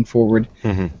things moving forward,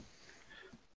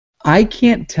 I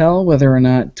can't tell whether or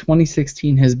not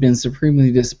 2016 has been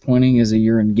supremely disappointing as a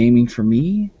year in gaming for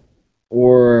me,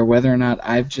 or whether or not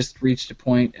I've just reached a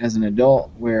point as an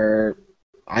adult where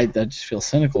I just feel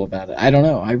cynical about it. I don't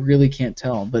know. I really can't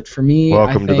tell. But for me,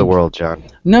 welcome to the world, John.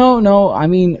 No. I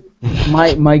mean,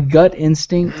 my gut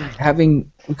instinct,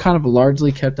 having kind of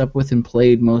largely kept up with and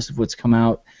played most of what's come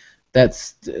out,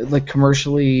 that's like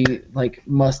commercially like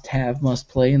must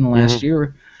play in the last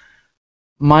year.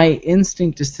 My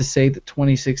instinct is to say that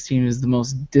 2016 is the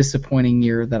most disappointing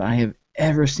year that I have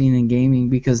ever seen in gaming,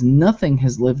 because nothing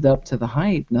has lived up to the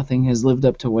hype. Nothing has lived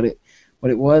up to what it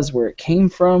was, where it came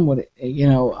from, I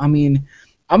mean,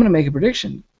 I'm going to make a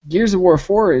prediction. Gears of War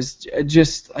 4 is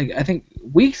just, I think,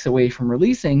 weeks away from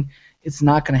releasing. It's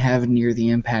not going to have near the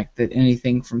impact that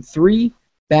anything from 3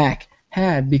 back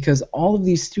had, because all of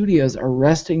these studios are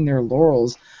resting their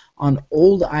laurels on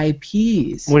old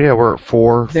IPs. Well, yeah, we're at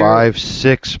 4, 5,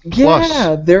 6 plus.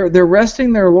 Yeah, they're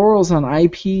resting their laurels on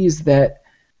IPs that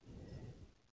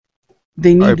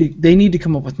they need to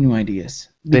come up with new ideas.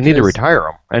 They need to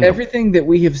retire them. Everything that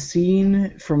we have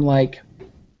seen from like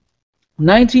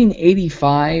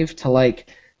 1985 to like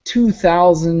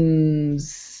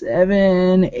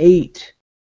 2007, 8,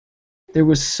 there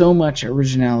was so much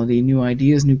originality, new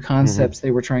ideas, new concepts. They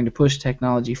were trying to push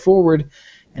technology forward,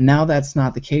 and now that's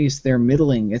not the case. They're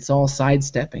middling. It's all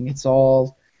sidestepping. It's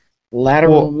all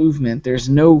lateral movement. There's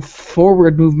no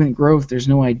forward movement growth. There's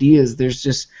no ideas. There's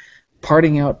just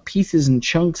parting out pieces and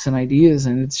chunks and ideas,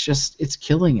 and it's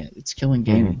killing it. It's killing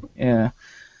gaming. Yeah.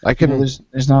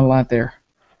 There's not a lot there.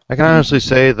 I can honestly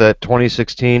say that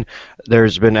 2016,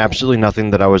 there's been absolutely nothing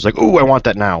that I was like, ooh, I want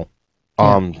that now.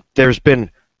 There's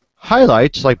been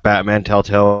highlights, like Batman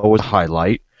Telltale was a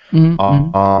highlight.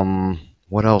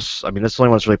 What else? I mean, that's the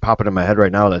only one that's really popping in my head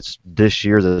right now that's this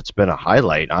year that's been a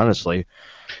highlight, honestly.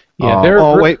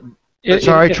 Yeah, wait.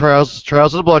 Trials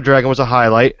of the Blood Dragon was a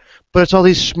highlight, but it's all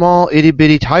these small itty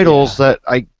bitty titles that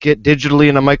I get digitally,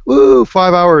 and I'm like, woo,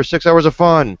 5 hours, 6 hours of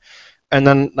fun, and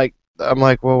then I'm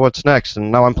like, well, what's next?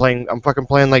 And now I'm fucking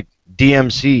playing like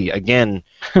DMC again,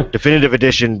 Definitive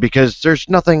Edition, because there's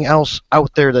nothing else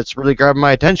out there that's really grabbing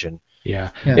my attention.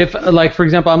 Yeah. If, like, for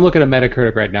example, I'm looking at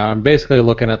Metacritic right now. I'm basically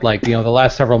looking at, like, the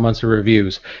last several months of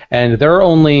reviews, and there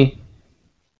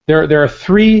are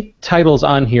 3 titles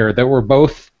on here that were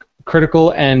both critical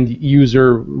and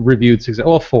user reviewed.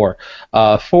 Well, 4.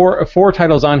 Four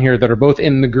titles on here that are both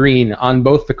in the green on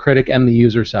both the critic and the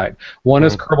user side. One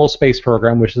is Kerbal Space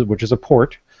Program, which is a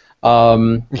port.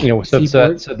 So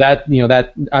that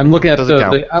I'm looking at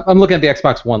I'm looking at the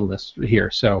Xbox One list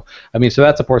here. So so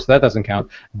that's a port, so that doesn't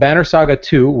count. Banner Saga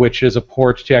 2, which is a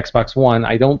port to Xbox One.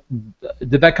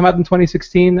 Did that come out in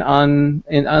 2016 on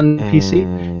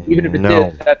PC? Even if it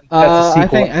did, that's a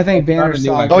sequel. I think Banner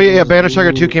Saga. Oh yeah, Banner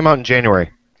Saga 2 came out in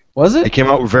January. Was it? It came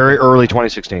out very early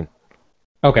 2016.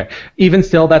 Okay. Even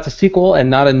still, that's a sequel and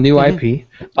not a new IP.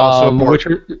 Also a port.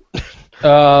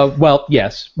 Well,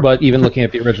 yes, but even looking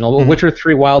at the original, Witcher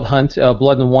 3 Wild Hunt,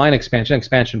 Blood and Wine expansion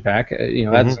pack, that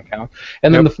doesn't count.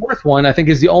 And then the fourth one, I think,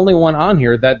 is the only one on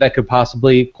here that could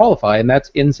possibly qualify, and that's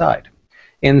Inside.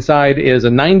 Inside is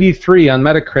a 93 on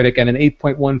Metacritic and an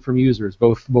 8.1 from users,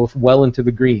 both well into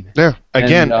the green. Yeah,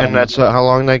 again, and that's how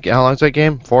long is that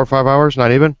game? 4 or 5 hours?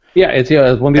 Not even. Yeah, it's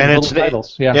one of these little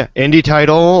titles. Yeah, indie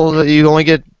title that you only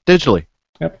get digitally.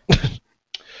 Yep.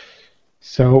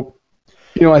 So.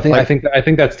 I think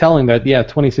that's telling that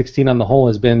 2016 on the whole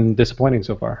has been disappointing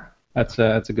so far. That's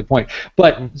a good point.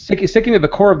 But sticking to the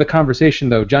core of the conversation,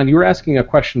 though, John, you were asking a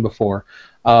question before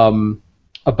about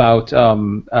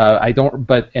couldn't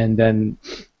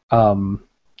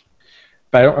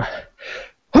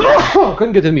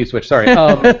get to the mute switch. Sorry. You're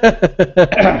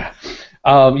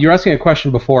asking a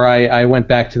question before I went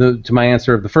back to my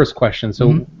answer of the first question.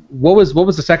 So what was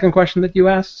the second question that you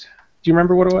asked? Do you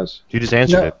remember what it was? You just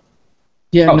answered it.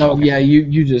 Yeah,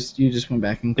 you just went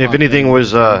back and. If anything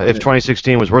was, if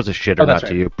 2016 was worth a shit or not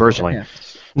to you personally. Yeah.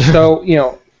 So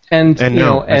that's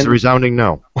a resounding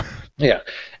no. Yeah,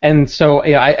 and so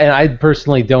I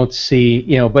personally don't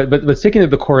see but sticking to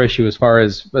the core issue as far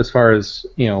as who's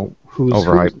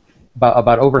overhyped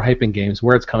about overhyping games,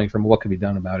 where it's coming from, what can be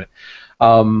done about it.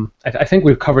 I think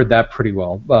we've covered that pretty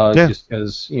well, just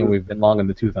because we've been long in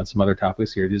the tooth on some other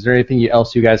topics here. Is there anything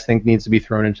else you guys think needs to be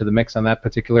thrown into the mix on that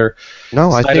particular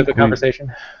side of the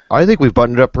conversation? I think we've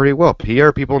buttoned it up pretty well. PR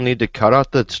people need to cut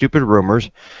out the stupid rumors,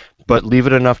 but leave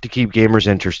it enough to keep gamers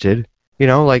interested.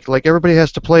 Like everybody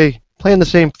has to play in the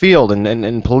same field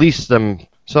and police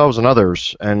themselves and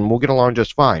others, and we'll get along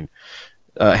just fine.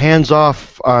 Hands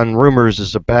off on rumors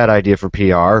is a bad idea for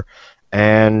PR.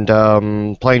 And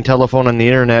playing telephone on the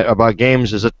internet about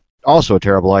games is also a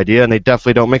terrible idea, and they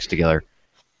definitely don't mix together.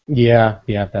 Yeah,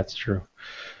 that's true.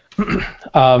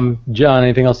 John,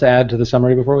 anything else to add to the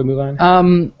summary before we move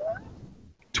on?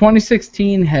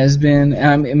 2016 has been,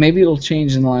 maybe it'll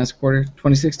change in the last quarter.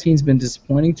 2016 has been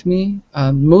disappointing to me,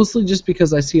 mostly just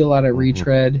because I see a lot of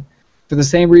retread. For the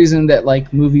same reason that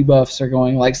movie buffs are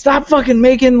going stop fucking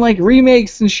making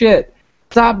remakes and shit.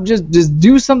 Stop, just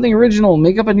do something original.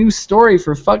 Make up a new story,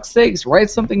 for fuck's sakes. Write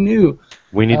something new.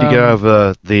 We need to get out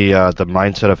of the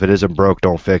mindset of it isn't broke,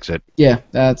 don't fix it. Yeah,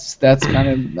 that's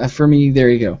kind of for me. There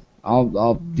you go.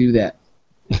 I'll do that.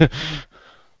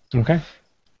 Okay.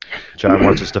 John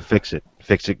wants us to fix it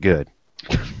good.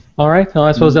 All right. Well,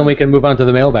 I suppose then we can move on to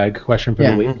the mailbag question for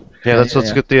the week. Yeah,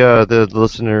 let's get the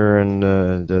listener and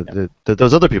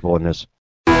those other people in this.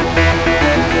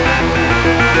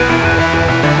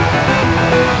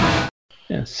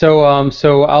 Yeah, so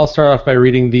I'll start off by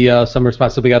reading some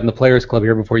responses that we got in the Players Club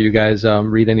here before you guys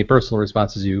read any personal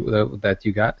responses that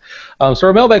you got. So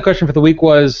our mailbag question for the week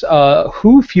was,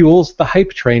 who fuels the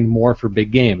hype train more for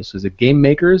big games? Is it game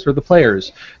makers or the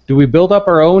players? Do we build up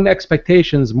our own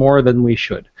expectations more than we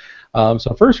should?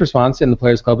 So first response in the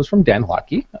Players Club is from Dan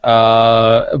Hockey.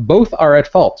 Both are at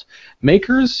fault.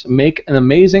 Makers make an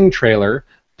amazing trailer.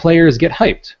 Players get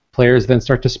hyped. Players then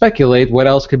start to speculate what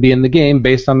else could be in the game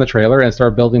based on the trailer and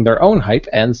start building their own hype,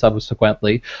 and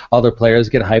subsequently, other players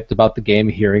get hyped about the game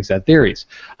hearing said theories.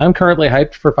 I'm currently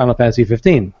hyped for Final Fantasy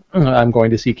 15. I'm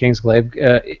going to see Kingsglaive.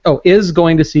 Is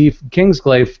going to see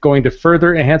Kingsglaive going to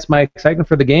further enhance my excitement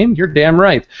for the game? You're damn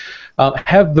right.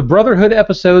 Have the Brotherhood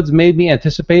episodes made me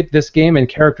anticipate this game and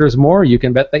characters more? You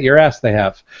can bet that your ass they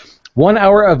have. 1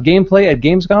 hour of gameplay at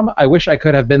Gamescom. I wish I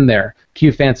could have been there.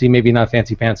 Cue Fancy, maybe not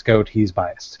Fancy Pants Goat. He's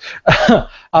biased. And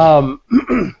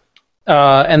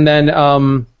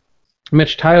then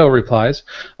Mitch Tayo replies,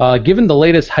 given the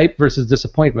latest hype versus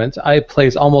disappointment, I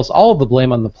place almost all of the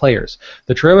blame on the players.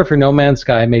 The trailer for No Man's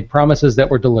Sky made promises that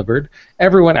were delivered.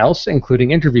 Everyone else,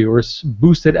 including interviewers,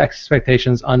 boosted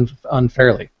expectations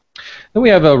unfairly. Then we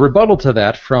have a rebuttal to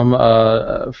that from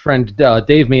friend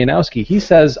Dave Mianowski. He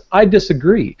says, I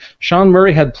disagree. Sean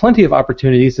Murray had plenty of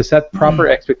opportunities to set proper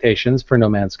expectations for No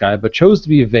Man's Sky, but chose to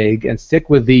be vague and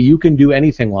stick with the you can do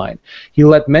anything line. He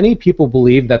let many people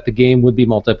believe that the game would be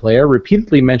multiplayer,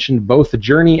 repeatedly mentioned both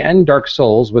Journey and Dark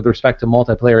Souls with respect to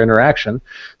multiplayer interaction,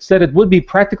 said it would be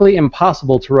practically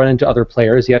impossible to run into other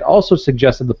players, yet also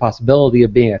suggested the possibility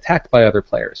of being attacked by other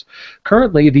players.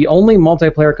 Currently, the only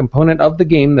multiplayer component of the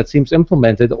game that seems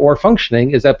implemented or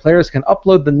functioning is that players can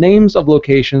upload the names of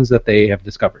locations that they have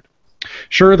discovered.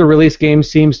 Sure, the release game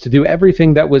seems to do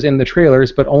everything that was in the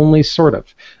trailers, but only sort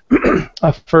of.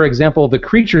 For example, the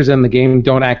creatures in the game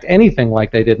don't act anything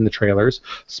like they did in the trailers,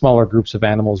 smaller groups of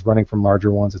animals running from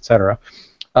larger ones, etc.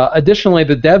 Additionally,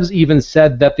 the devs even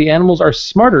said that the animals are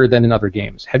smarter than in other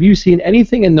games. Have you seen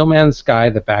anything in No Man's Sky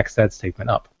that backs that statement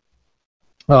up?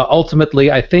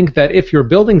 Ultimately, I think that if you're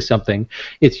building something,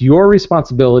 it's your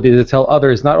responsibility to tell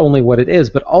others not only what it is,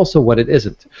 but also what it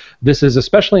isn't. This is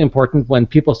especially important when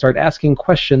people start asking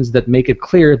questions that make it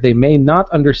clear they may not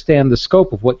understand the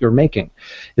scope of what you're making.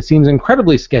 It seems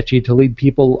incredibly sketchy to lead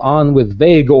people on with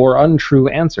vague or untrue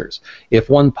answers. If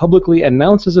one publicly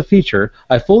announces a feature,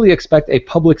 I fully expect a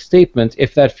public statement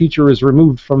if that feature is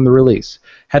removed from the release.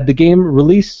 Had the game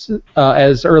released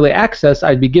as early access,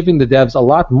 I'd be giving the devs a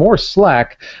lot more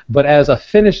slack, but as a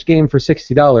finished game for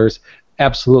 $60,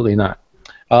 absolutely not.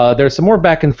 There's some more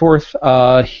back and forth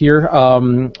here.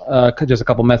 Just a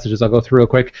couple messages I'll go through real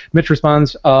quick. Mitch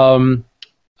responds,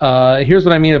 here's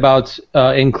what I mean about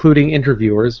including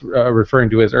interviewers, referring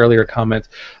to his earlier comment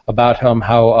about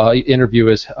how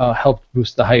interviewers helped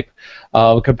boost the hype.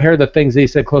 Compare the things he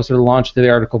said closer to launch to the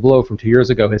article below from 2 years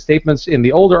ago. His statements in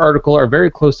the older article are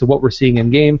very close to what we're seeing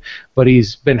in-game, but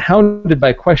he's been hounded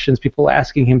by questions, people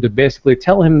asking him to basically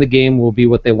tell him the game will be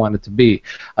what they want it to be.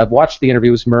 I've watched the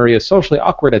interviews. Murray is socially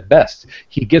awkward at best.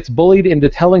 He gets bullied into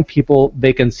telling people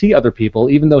they can see other people,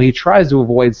 even though he tries to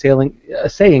avoid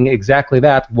saying exactly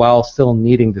that while still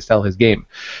needing to sell his game.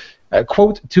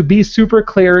 Quote, to be super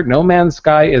clear, No Man's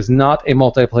Sky is not a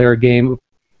multiplayer game.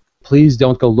 Please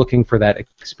don't go looking for that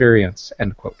experience,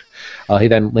 end quote. He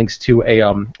then links to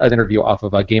an interview off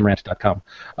of GameRant.com,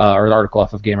 or an article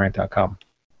off of GameRant.com.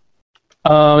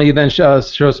 He then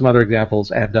shows some other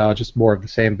examples and just more of the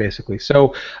same, basically.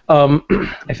 So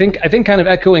I think kind of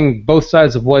echoing both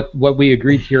sides of what we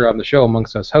agreed here on the show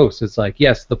amongst us hosts. It's like,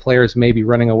 yes, the players may be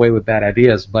running away with bad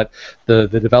ideas, but the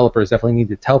developers definitely need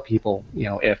to tell people,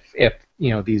 if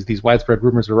these widespread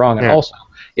rumors are wrong, and also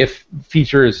if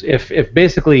features, if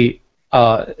basically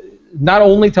not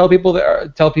only tell people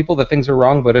that things are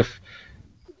wrong, but if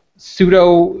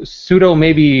pseudo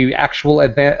maybe actual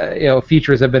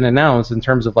features have been announced in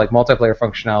terms of like multiplayer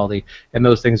functionality, and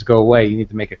those things go away, you need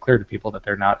to make it clear to people that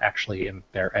they're not actually in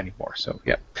there anymore. So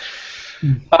yeah,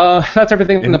 that's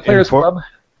everything from the Players Club.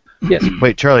 Yes.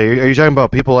 Wait, Charlie, are you talking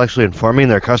about people actually informing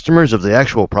their customers of the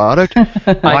actual product?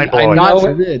 God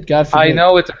forbid. I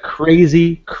know it's a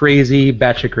crazy,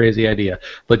 batshit crazy idea,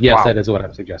 but yes, That is what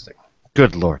I'm suggesting.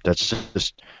 Good Lord, that's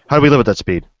just, how do we live at that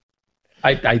speed?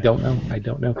 I don't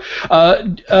know.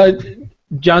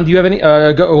 John, do you have any?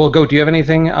 Do you have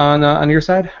anything on your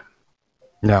side?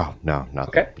 No, nothing.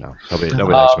 Okay. No, nobody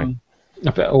likes me.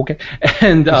 Okay,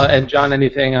 and John,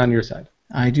 anything on your side?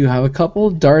 I do have a couple.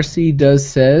 Darcy does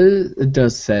say,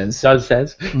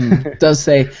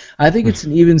 I think it's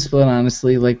an even split,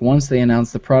 honestly. Like, once they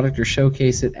announce the product or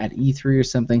showcase it at E3 or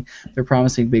something, they're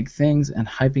promising big things and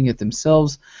hyping it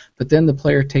themselves, but then the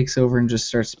player takes over and just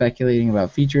starts speculating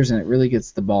about features, and it really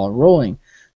gets the ball rolling.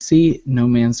 See No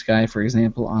Man's Sky, for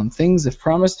example, on things if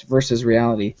promised versus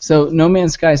reality. So No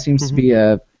Man's Sky seems to be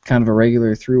a kind of a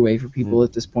regular throughway for people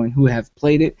at this point who have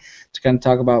played it to kind of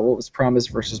talk about what was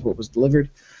promised versus what was delivered.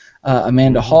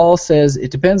 Amanda Hall says, it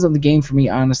depends on the game for me,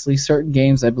 honestly. Certain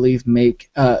games I believe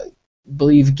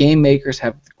game makers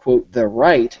have, quote, the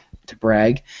right to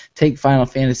brag. Take Final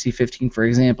Fantasy 15, for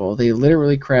example. They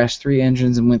literally crashed 3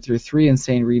 engines and went through 3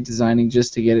 insane redesigning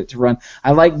just to get it to run.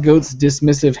 I like Goat's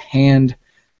dismissive hand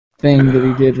thing that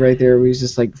he did right there where he's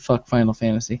just like, fuck Final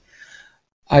Fantasy.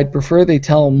 I'd prefer they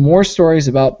tell more stories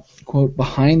about, quote,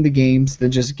 behind the games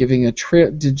than just giving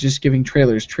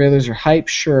trailers. Trailers are hype,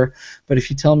 sure, but if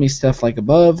you tell me stuff like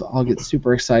above, I'll get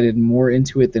super excited and more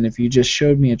into it than if you just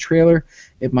showed me a trailer.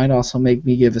 It might also make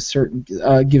me give certain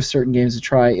games a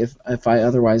try if I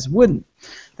otherwise wouldn't.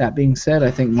 That being said,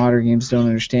 I think modern games don't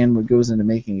understand what goes into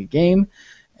making a game,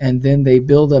 and then they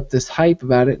build up this hype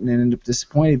about it and then end up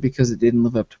disappointed because it didn't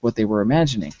live up to what they were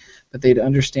imagining. But they'd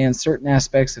understand certain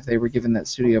aspects if they were given that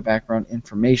studio background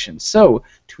information. So,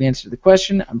 to answer the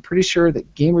question, I'm pretty sure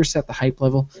that gamers set the hype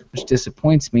level, which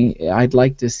disappoints me. I'd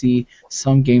like to see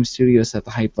some game studios set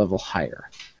the hype level higher.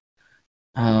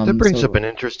 That brings up an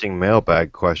interesting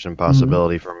mailbag question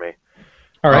possibility for me.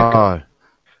 All right.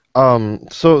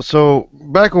 So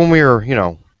back when we were,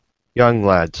 young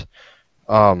lads,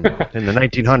 in the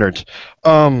 1900s,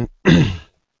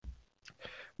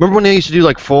 remember when they used to do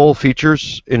like full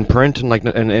features in print and like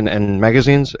and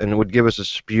magazines, and it would give us a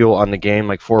spiel on the game,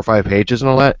 like 4 or 5 pages and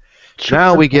all that.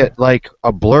 Now we get like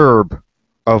a blurb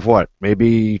of what,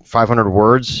 maybe 500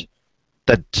 words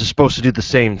that's supposed to do the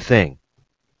same thing.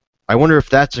 I wonder if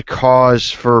that's a cause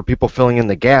for people filling in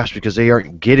the gaps because they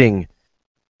aren't getting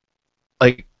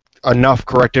like enough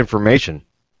correct information. Does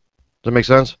that make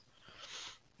sense?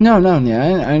 No, yeah,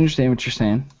 I understand what you're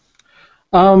saying.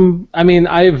 I mean,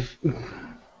 I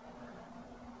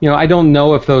don't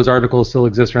know if those articles still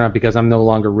exist or not because I'm no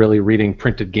longer really reading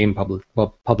printed game publications.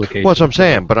 Well, that's what I'm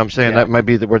saying, but I'm saying that might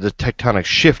be where the tectonic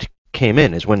shift came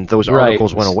in, is when those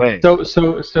articles went away. So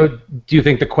do you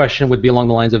think the question would be along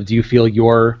the lines of, do you feel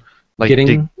you're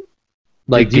getting...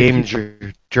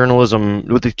 Journalism,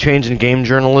 with the change in game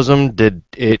journalism, did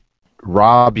it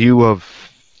rob you of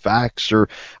facts? Or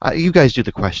you guys do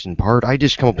the question part. I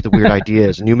just come up with the weird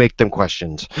ideas, and you make them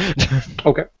questions.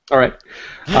 Okay, all right.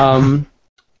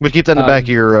 But keep that in the back of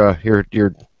your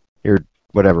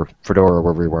whatever, fedora or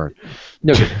wherever you're wearing.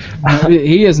 No,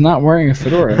 he is not wearing a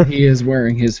fedora. He is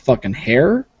wearing his fucking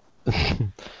hair.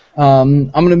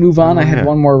 I'm going to move on. I had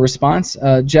one more response.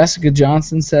 Jessica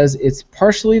Johnson says, it's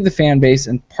partially the fan base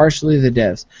and partially the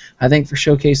devs. I think for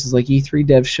showcases like E3,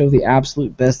 devs show the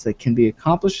absolute best that can be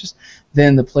accomplished,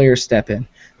 then the players step in.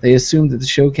 They assume that the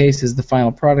showcase is the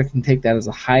final product and take that as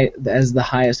the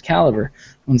highest caliber.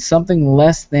 When something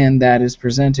less than that is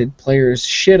presented, players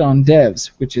shit on devs,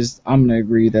 which is, I'm going to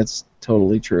agree, that's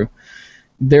totally true.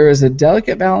 There is a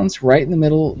delicate balance right in the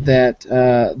middle that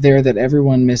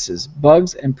everyone misses: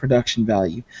 bugs and production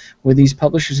value. When these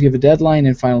publishers give a deadline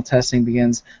and final testing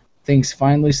begins, things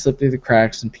finally slip through the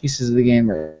cracks and pieces of the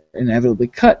game are inevitably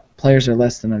cut. Players are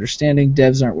less than understanding,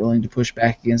 devs aren't willing to push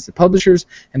back against the publishers,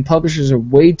 and publishers are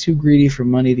way too greedy for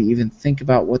money to even think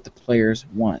about what the players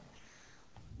want.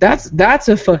 That's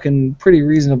a fucking pretty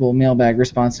reasonable mailbag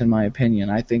response in my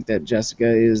opinion. I think that Jessica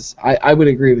is... I would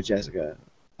agree with Jessica.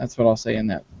 That's what I'll say in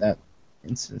that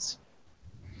instance.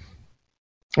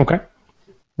 Okay.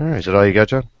 All right. Is that all you got,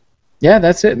 John? Yeah,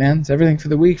 that's it, man. It's everything for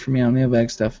the week for me on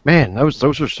mailbag stuff. Man, those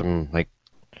are some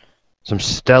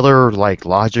stellar,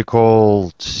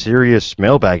 logical, serious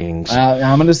mailbaggings.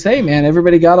 I'm gonna say, man,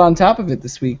 everybody got on top of it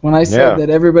this week. When I said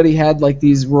that everybody had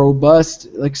these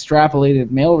robust, extrapolated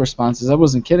mail responses, I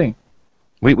wasn't kidding.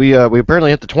 We apparently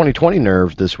hit the 2020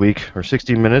 nerve this week, or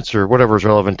 60 minutes, or whatever is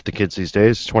relevant to the kids these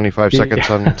days. 25 seconds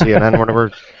on CNN,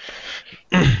 whatever.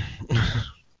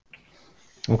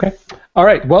 Okay. All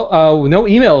right. Well, no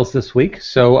emails this week,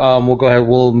 so we'll go ahead.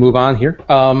 We'll move on here.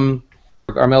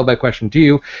 Our mailbag question to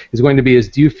you is going to be: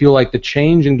 do you feel like the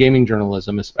change in gaming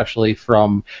journalism, especially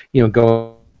from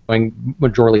going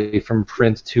majorly from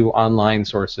print to online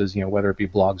sources, whether it be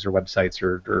blogs or websites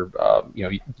or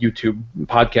YouTube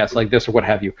podcasts like this or what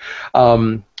have you,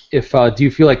 do you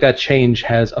feel like that change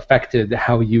has affected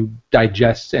how you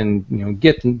digest and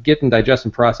get and digest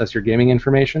and process your gaming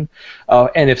information?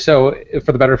 And if so,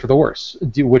 for the better or for the worse,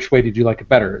 which way did you like it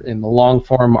better? In the long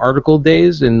form article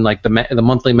days, in the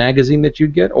monthly magazine that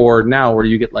you'd get, or now where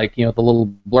you get the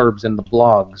little blurbs in the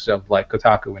blogs of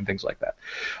Kotaku and things like that?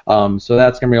 So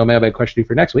that's gonna be a mailbag question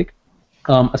for next week.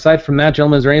 Aside from that,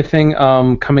 gentlemen, is there anything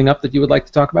coming up that you would like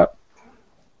to talk about?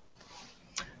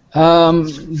 I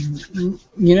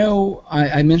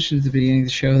mentioned at the beginning of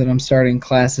the show that I'm starting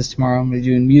classes tomorrow. I'm going to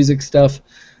be doing music stuff.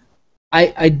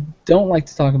 I don't like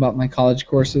to talk about my college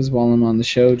courses while I'm on the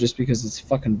show just because it's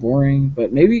fucking boring,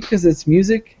 but maybe because it's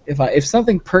music. If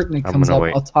something pertinent comes up,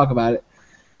 I'll talk about it.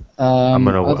 I'm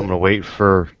gonna wait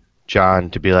for John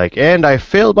to be like, and I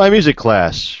failed my music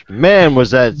class. Man,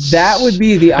 was that... That would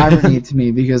be the irony to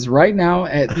me, because right now,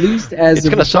 at least as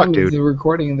of the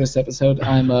recording of this episode,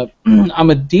 I'm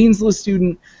a Dean's List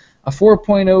student, a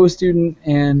 4.0 student,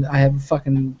 and I have a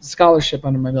fucking scholarship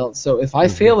under my belt. So if I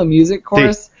fail a music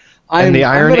course...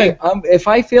 if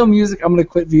I fail music, I'm gonna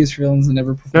quit Views for Villains and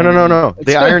never perform. No.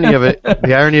 The irony of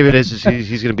it is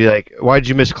he's gonna be like, "Why did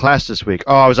you miss class this week?"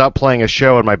 "Oh, I was out playing a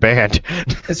show in my band."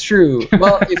 It's true.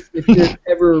 Well, if there's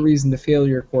ever a reason to fail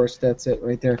your course, that's it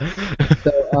right there.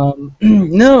 So,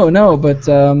 but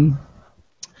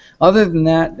other than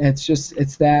that,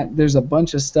 it's that. There's a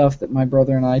bunch of stuff that my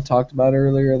brother and I talked about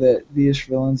earlier that Vias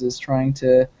for Villains is trying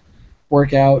to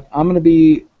work out. I'm going to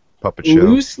be Puppet show.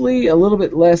 loosely a little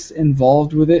bit less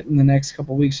involved with it in the next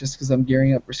couple weeks just because I'm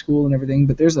gearing up for school and everything,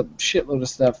 but there's a shitload of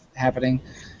stuff happening.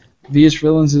 Vias for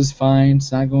Villains is fine.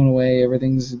 It's not going away.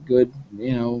 Everything's good.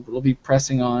 It'll be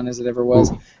pressing on as it ever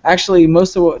was. Actually,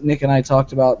 most of what Nick and I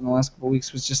talked about in the last couple of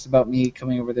weeks was just about me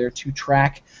coming over there to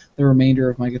track the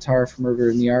remainder of my Guitar for Murder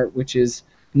in the Art, which is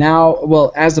now,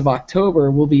 well, as of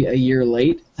October, we'll be a year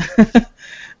late.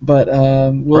 But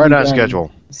we'll right be on done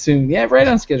schedule. soon. Yeah, right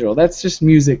on schedule. That's just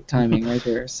music timing right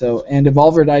there. So, and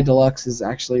Evolver Die Deluxe is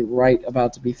actually right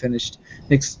about to be finished.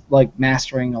 Nick's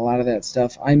mastering a lot of that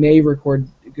stuff. I may record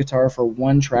guitar for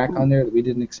one track on there that we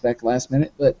didn't expect last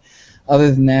minute, but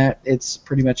other than that, it's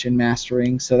pretty much in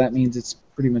mastering. So that means it's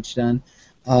pretty much done.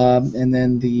 And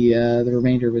then the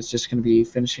remainder was just going to be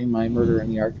finishing my Murder in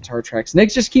the Art guitar tracks.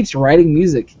 Nick just keeps writing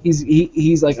music.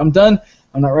 He's like, I'm done.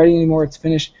 I'm not writing anymore. It's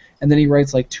finished. And then he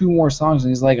writes 2 more songs,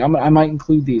 and he's like, I might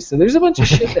include these. So there's a bunch of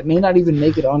shit that may not even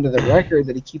make it onto the record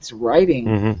that he keeps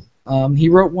writing. Mm-hmm. He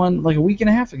wrote one a week and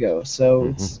a half ago, so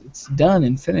it's done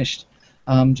and finished.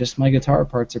 Just my guitar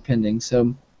parts are pending.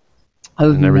 So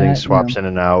other than everything that, swaps in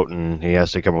and out, and he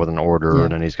has to come up with an order, Yeah.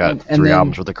 and then he's got And 3 then,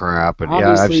 albums worth of crap. And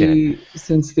yeah, I've seen it. obviously,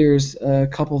 since there's a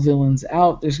couple villains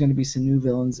out, there's going to be some new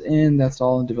villains in. That's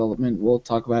all in development. We'll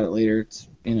talk about it later. It's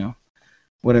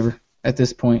whatever at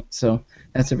this point. So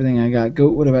that's everything I got.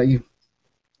 Goat, what about you?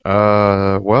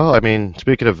 Well, I mean,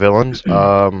 speaking of villains,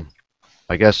 I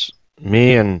guess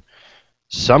me and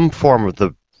some form of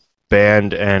the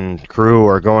band and crew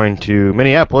are going to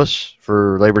Minneapolis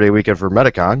for Labor Day weekend for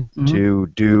Metacon to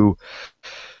do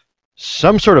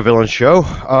some sort of villain show.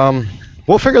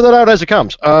 We'll figure that out as it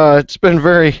comes. It's been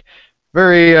very,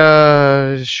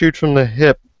 very shoot from the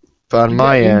hip on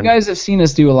my end. You guys have seen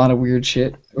us do a lot of weird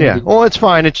shit. Yeah, well, it's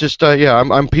fine. It's just,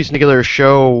 I'm piecing together a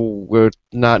show with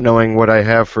not knowing what I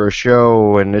have for a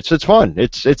show, and it's fun.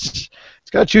 It's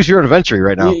got to choose your own adventure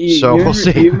right now. So we'll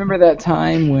see. You remember that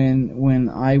time when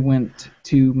I went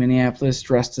to Minneapolis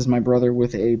dressed as my brother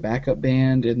with a backup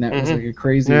band, and that was a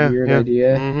crazy, weird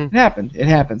idea? It happened. It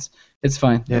happens. It's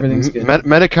fine. Yeah, Everything's good.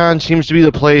 Metacon seems to be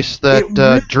the place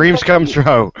that dreams come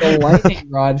true. The lightning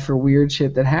rod for weird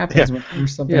shit that happens when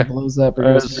something blows up or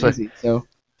goes crazy. So.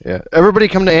 Yeah, everybody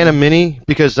come to Anna Mini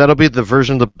because that'll be the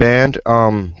version of the band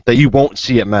that you won't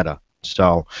see at Meta.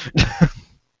 So,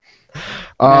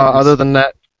 other than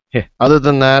that,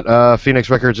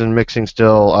 Phoenix Records and mixing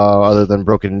still. Other than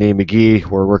Broken Knee McGee,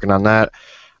 we're working on that.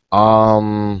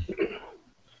 What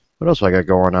else I got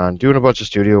going on? Doing a bunch of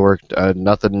studio work.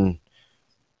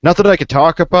 Nothing I could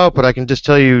talk about, but I can just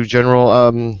tell you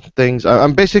general things.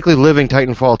 I'm basically living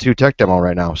Titanfall 2 tech demo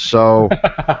right now, so...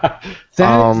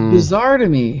 That's bizarre to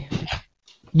me.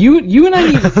 You and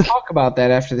I need to talk about that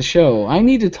after the show. I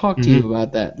need to talk to you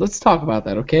about that. Let's talk about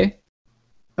that, okay?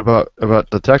 About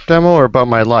the tech demo or about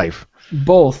my life?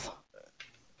 Both.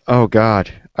 Oh,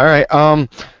 God. All right.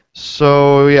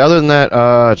 So, yeah, other than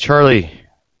that, Charlie...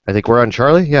 I think we're on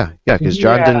Charlie? Yeah, because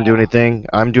John didn't do anything.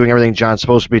 I'm doing everything John's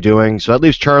supposed to be doing, so that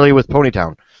leaves Charlie with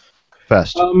Ponytown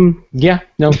Fest.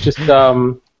 Just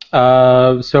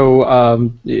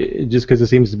because it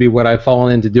seems to be what I've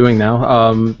fallen into doing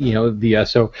now.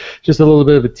 So just a little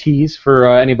bit of a tease for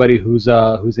anybody who's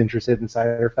interested in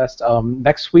Ciderfest.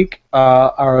 Next week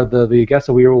are the guests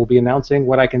that we will be announcing.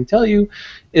 What I can tell you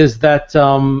is that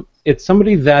it's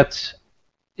somebody that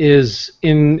is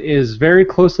very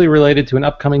closely related to an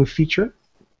upcoming feature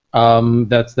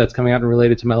that's coming out and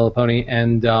related to My Little Pony,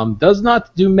 and does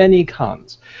not do many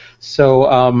cons.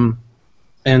 So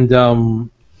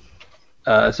so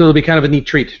it'll be kind of a neat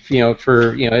treat,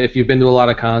 for if you've been to a lot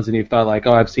of cons and you've thought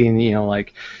I've seen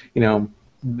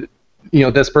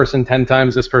this person 10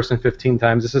 times, this person 15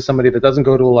 times. This is somebody that doesn't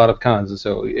go to a lot of cons, and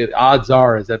so odds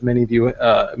are is that many of you,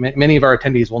 many of our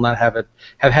attendees will not have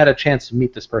had a chance to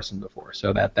meet this person before.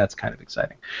 So that's kind of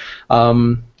exciting.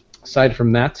 Aside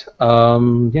from that,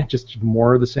 just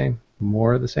more of the same.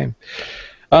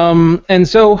 And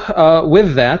so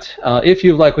with that, if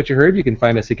you like what you heard, you can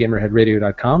find us at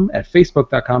GamerheadRadio.com, at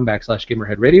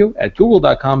Facebook.com/GamerheadRadio, at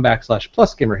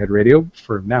Google.com/+GamerheadRadio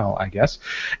for now, I guess,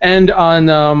 and on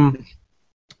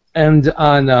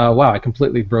wow, I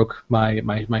completely broke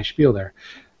my spiel there.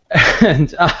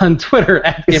 And on Twitter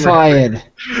at Fired.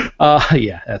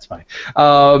 Yeah, that's fine.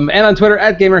 And on Twitter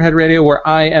at GamerheadRadio, where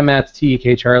I am at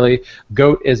TEK Charlie,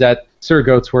 Goat is at Sir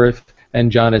Goatsworth, and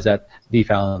John is at The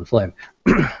Fallon Flynn.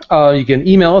 You can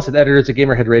email us at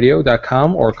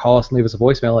editors@gamerheadradio.com or call us and leave us a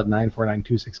voicemail at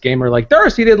 94926-GAMER like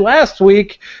Darcy did last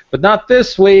week, but not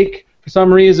this week. for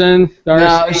some reason.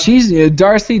 Darcy. No,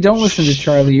 Darcy. Don't listen to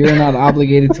Charlie. You're not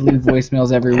obligated to leave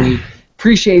voicemails every week.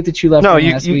 Appreciate that you left. No,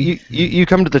 last week. you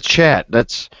come to the chat.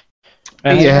 That's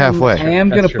I halfway. am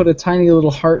going to That's put a tiny little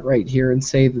heart right here and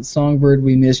say that Songbird,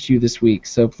 we missed you this week.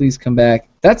 So please come back.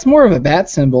 That's more of a bat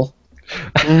symbol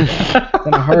than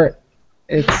a heart.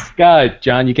 It's God,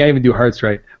 John, you can't even do hearts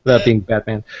right without being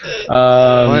Batman. it's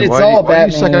why do all you suck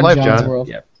Batman at in life, John's John? world.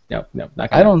 Yeah, no, not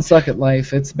I gonna. don't suck at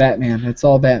life. It's Batman. It's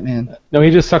all Batman. No,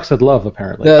 he just sucks at love,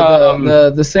 apparently.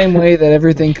 The same way that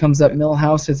everything comes up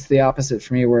Millhouse, it's the opposite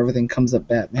for me, where everything comes up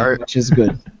Batman, which is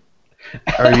good.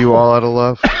 Are you all out of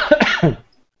love?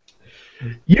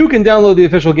 You can download the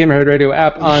official Gamerhead Radio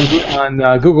app on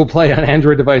Google Play on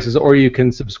Android devices, or you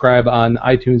can subscribe on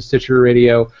iTunes, Stitcher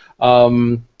Radio.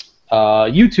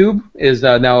 YouTube is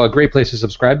now a great place to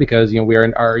subscribe because we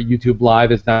are our YouTube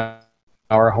Live is now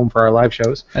our home for our live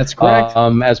shows. That's correct.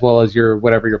 As well as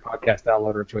whatever your podcast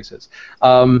downloader of choice is.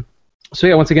 So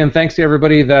yeah, once again, thanks to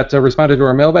everybody that responded to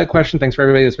our mailbag question. Thanks for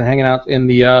everybody that's been hanging out in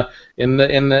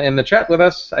the chat with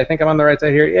us. I think I'm on the right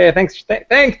side here. Yeah, thanks,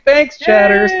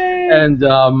 chatters. And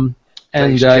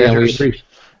Thanks, we chatters. appreciate.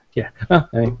 Yeah,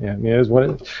 it is what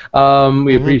it is.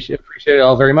 We appreciate it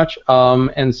all very much.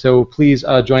 And so please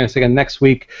join us again next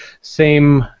week.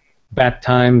 Same bat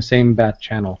time, same bat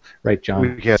channel, right, John?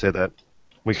 We can't say that.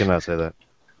 We cannot say that.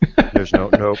 There's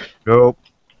nope.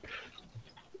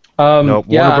 Yeah,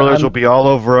 Warner Brothers will be all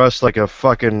over us like a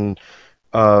fucking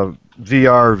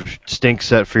VR stink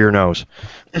set for your nose.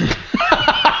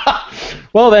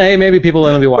 Well, then, hey, maybe people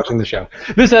will be watching the show.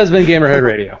 This has been Gamerhead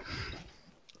Radio.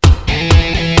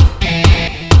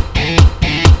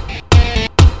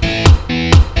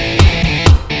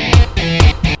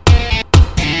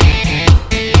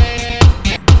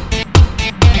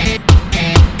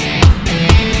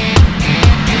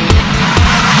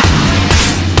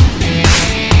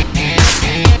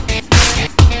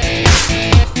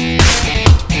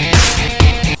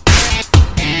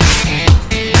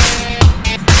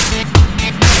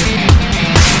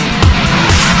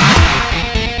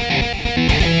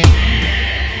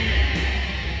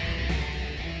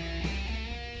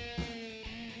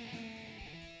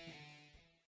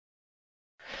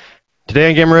 Today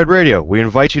on Gamerhead Radio, we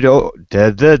invite you to... All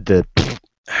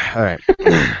right.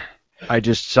 I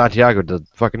just Santiago the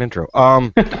fucking intro.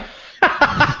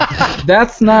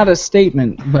 That's not a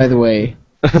statement, by the way.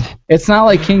 It's not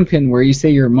like Kingpin where you say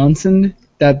you're Munson.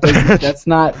 That's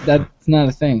not a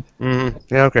thing.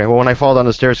 Yeah, okay. Well, when I fall down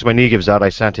the stairs because my knee gives out, I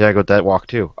Santiago'd that walk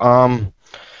too. All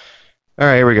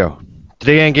right, here we go.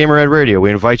 Today on Gamerhead Radio, we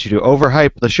invite you to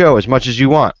overhype the show as much as you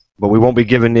want, but we won't be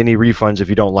giving any refunds if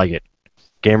you don't like it.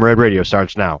 Gamerhead Radio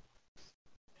starts now.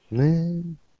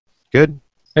 Good?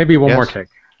 Maybe one Yes. more take.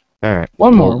 All right.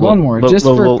 One more, just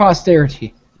for little-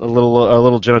 posterity. A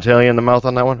little genitalia in the mouth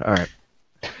on that one? All right.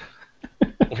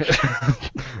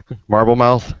 Marble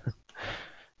mouth?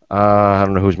 I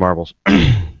don't know whose marbles.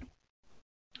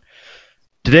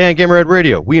 Today on Gamerhead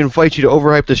Radio, we invite you to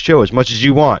overhype the show as much as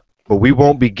you want, but we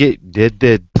won't be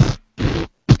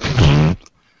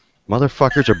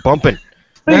Motherfuckers are bumping.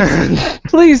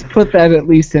 Please put that at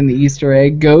least in the Easter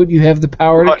egg. Goat, you have the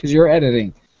power because you're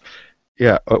editing.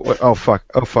 Yeah. Oh fuck.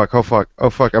 I'm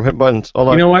hitting buttons. Hold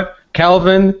on. You know what?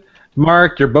 Calvin,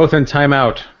 Mark, you're both in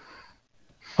timeout.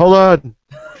 Hold on.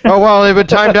 Oh wow, they've been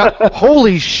timed out.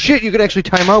 Holy shit! You can actually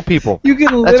time out people. You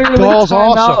can That's literally balls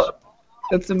time awesome. out.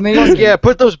 That's amazing. Yeah,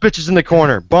 put those bitches in the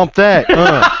corner. Bump that.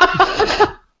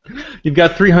 You've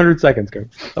got 300 seconds, go.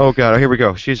 Oh god, here we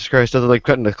go. Jesus Christ, doesn't like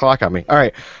cutting the clock on me. All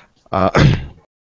right.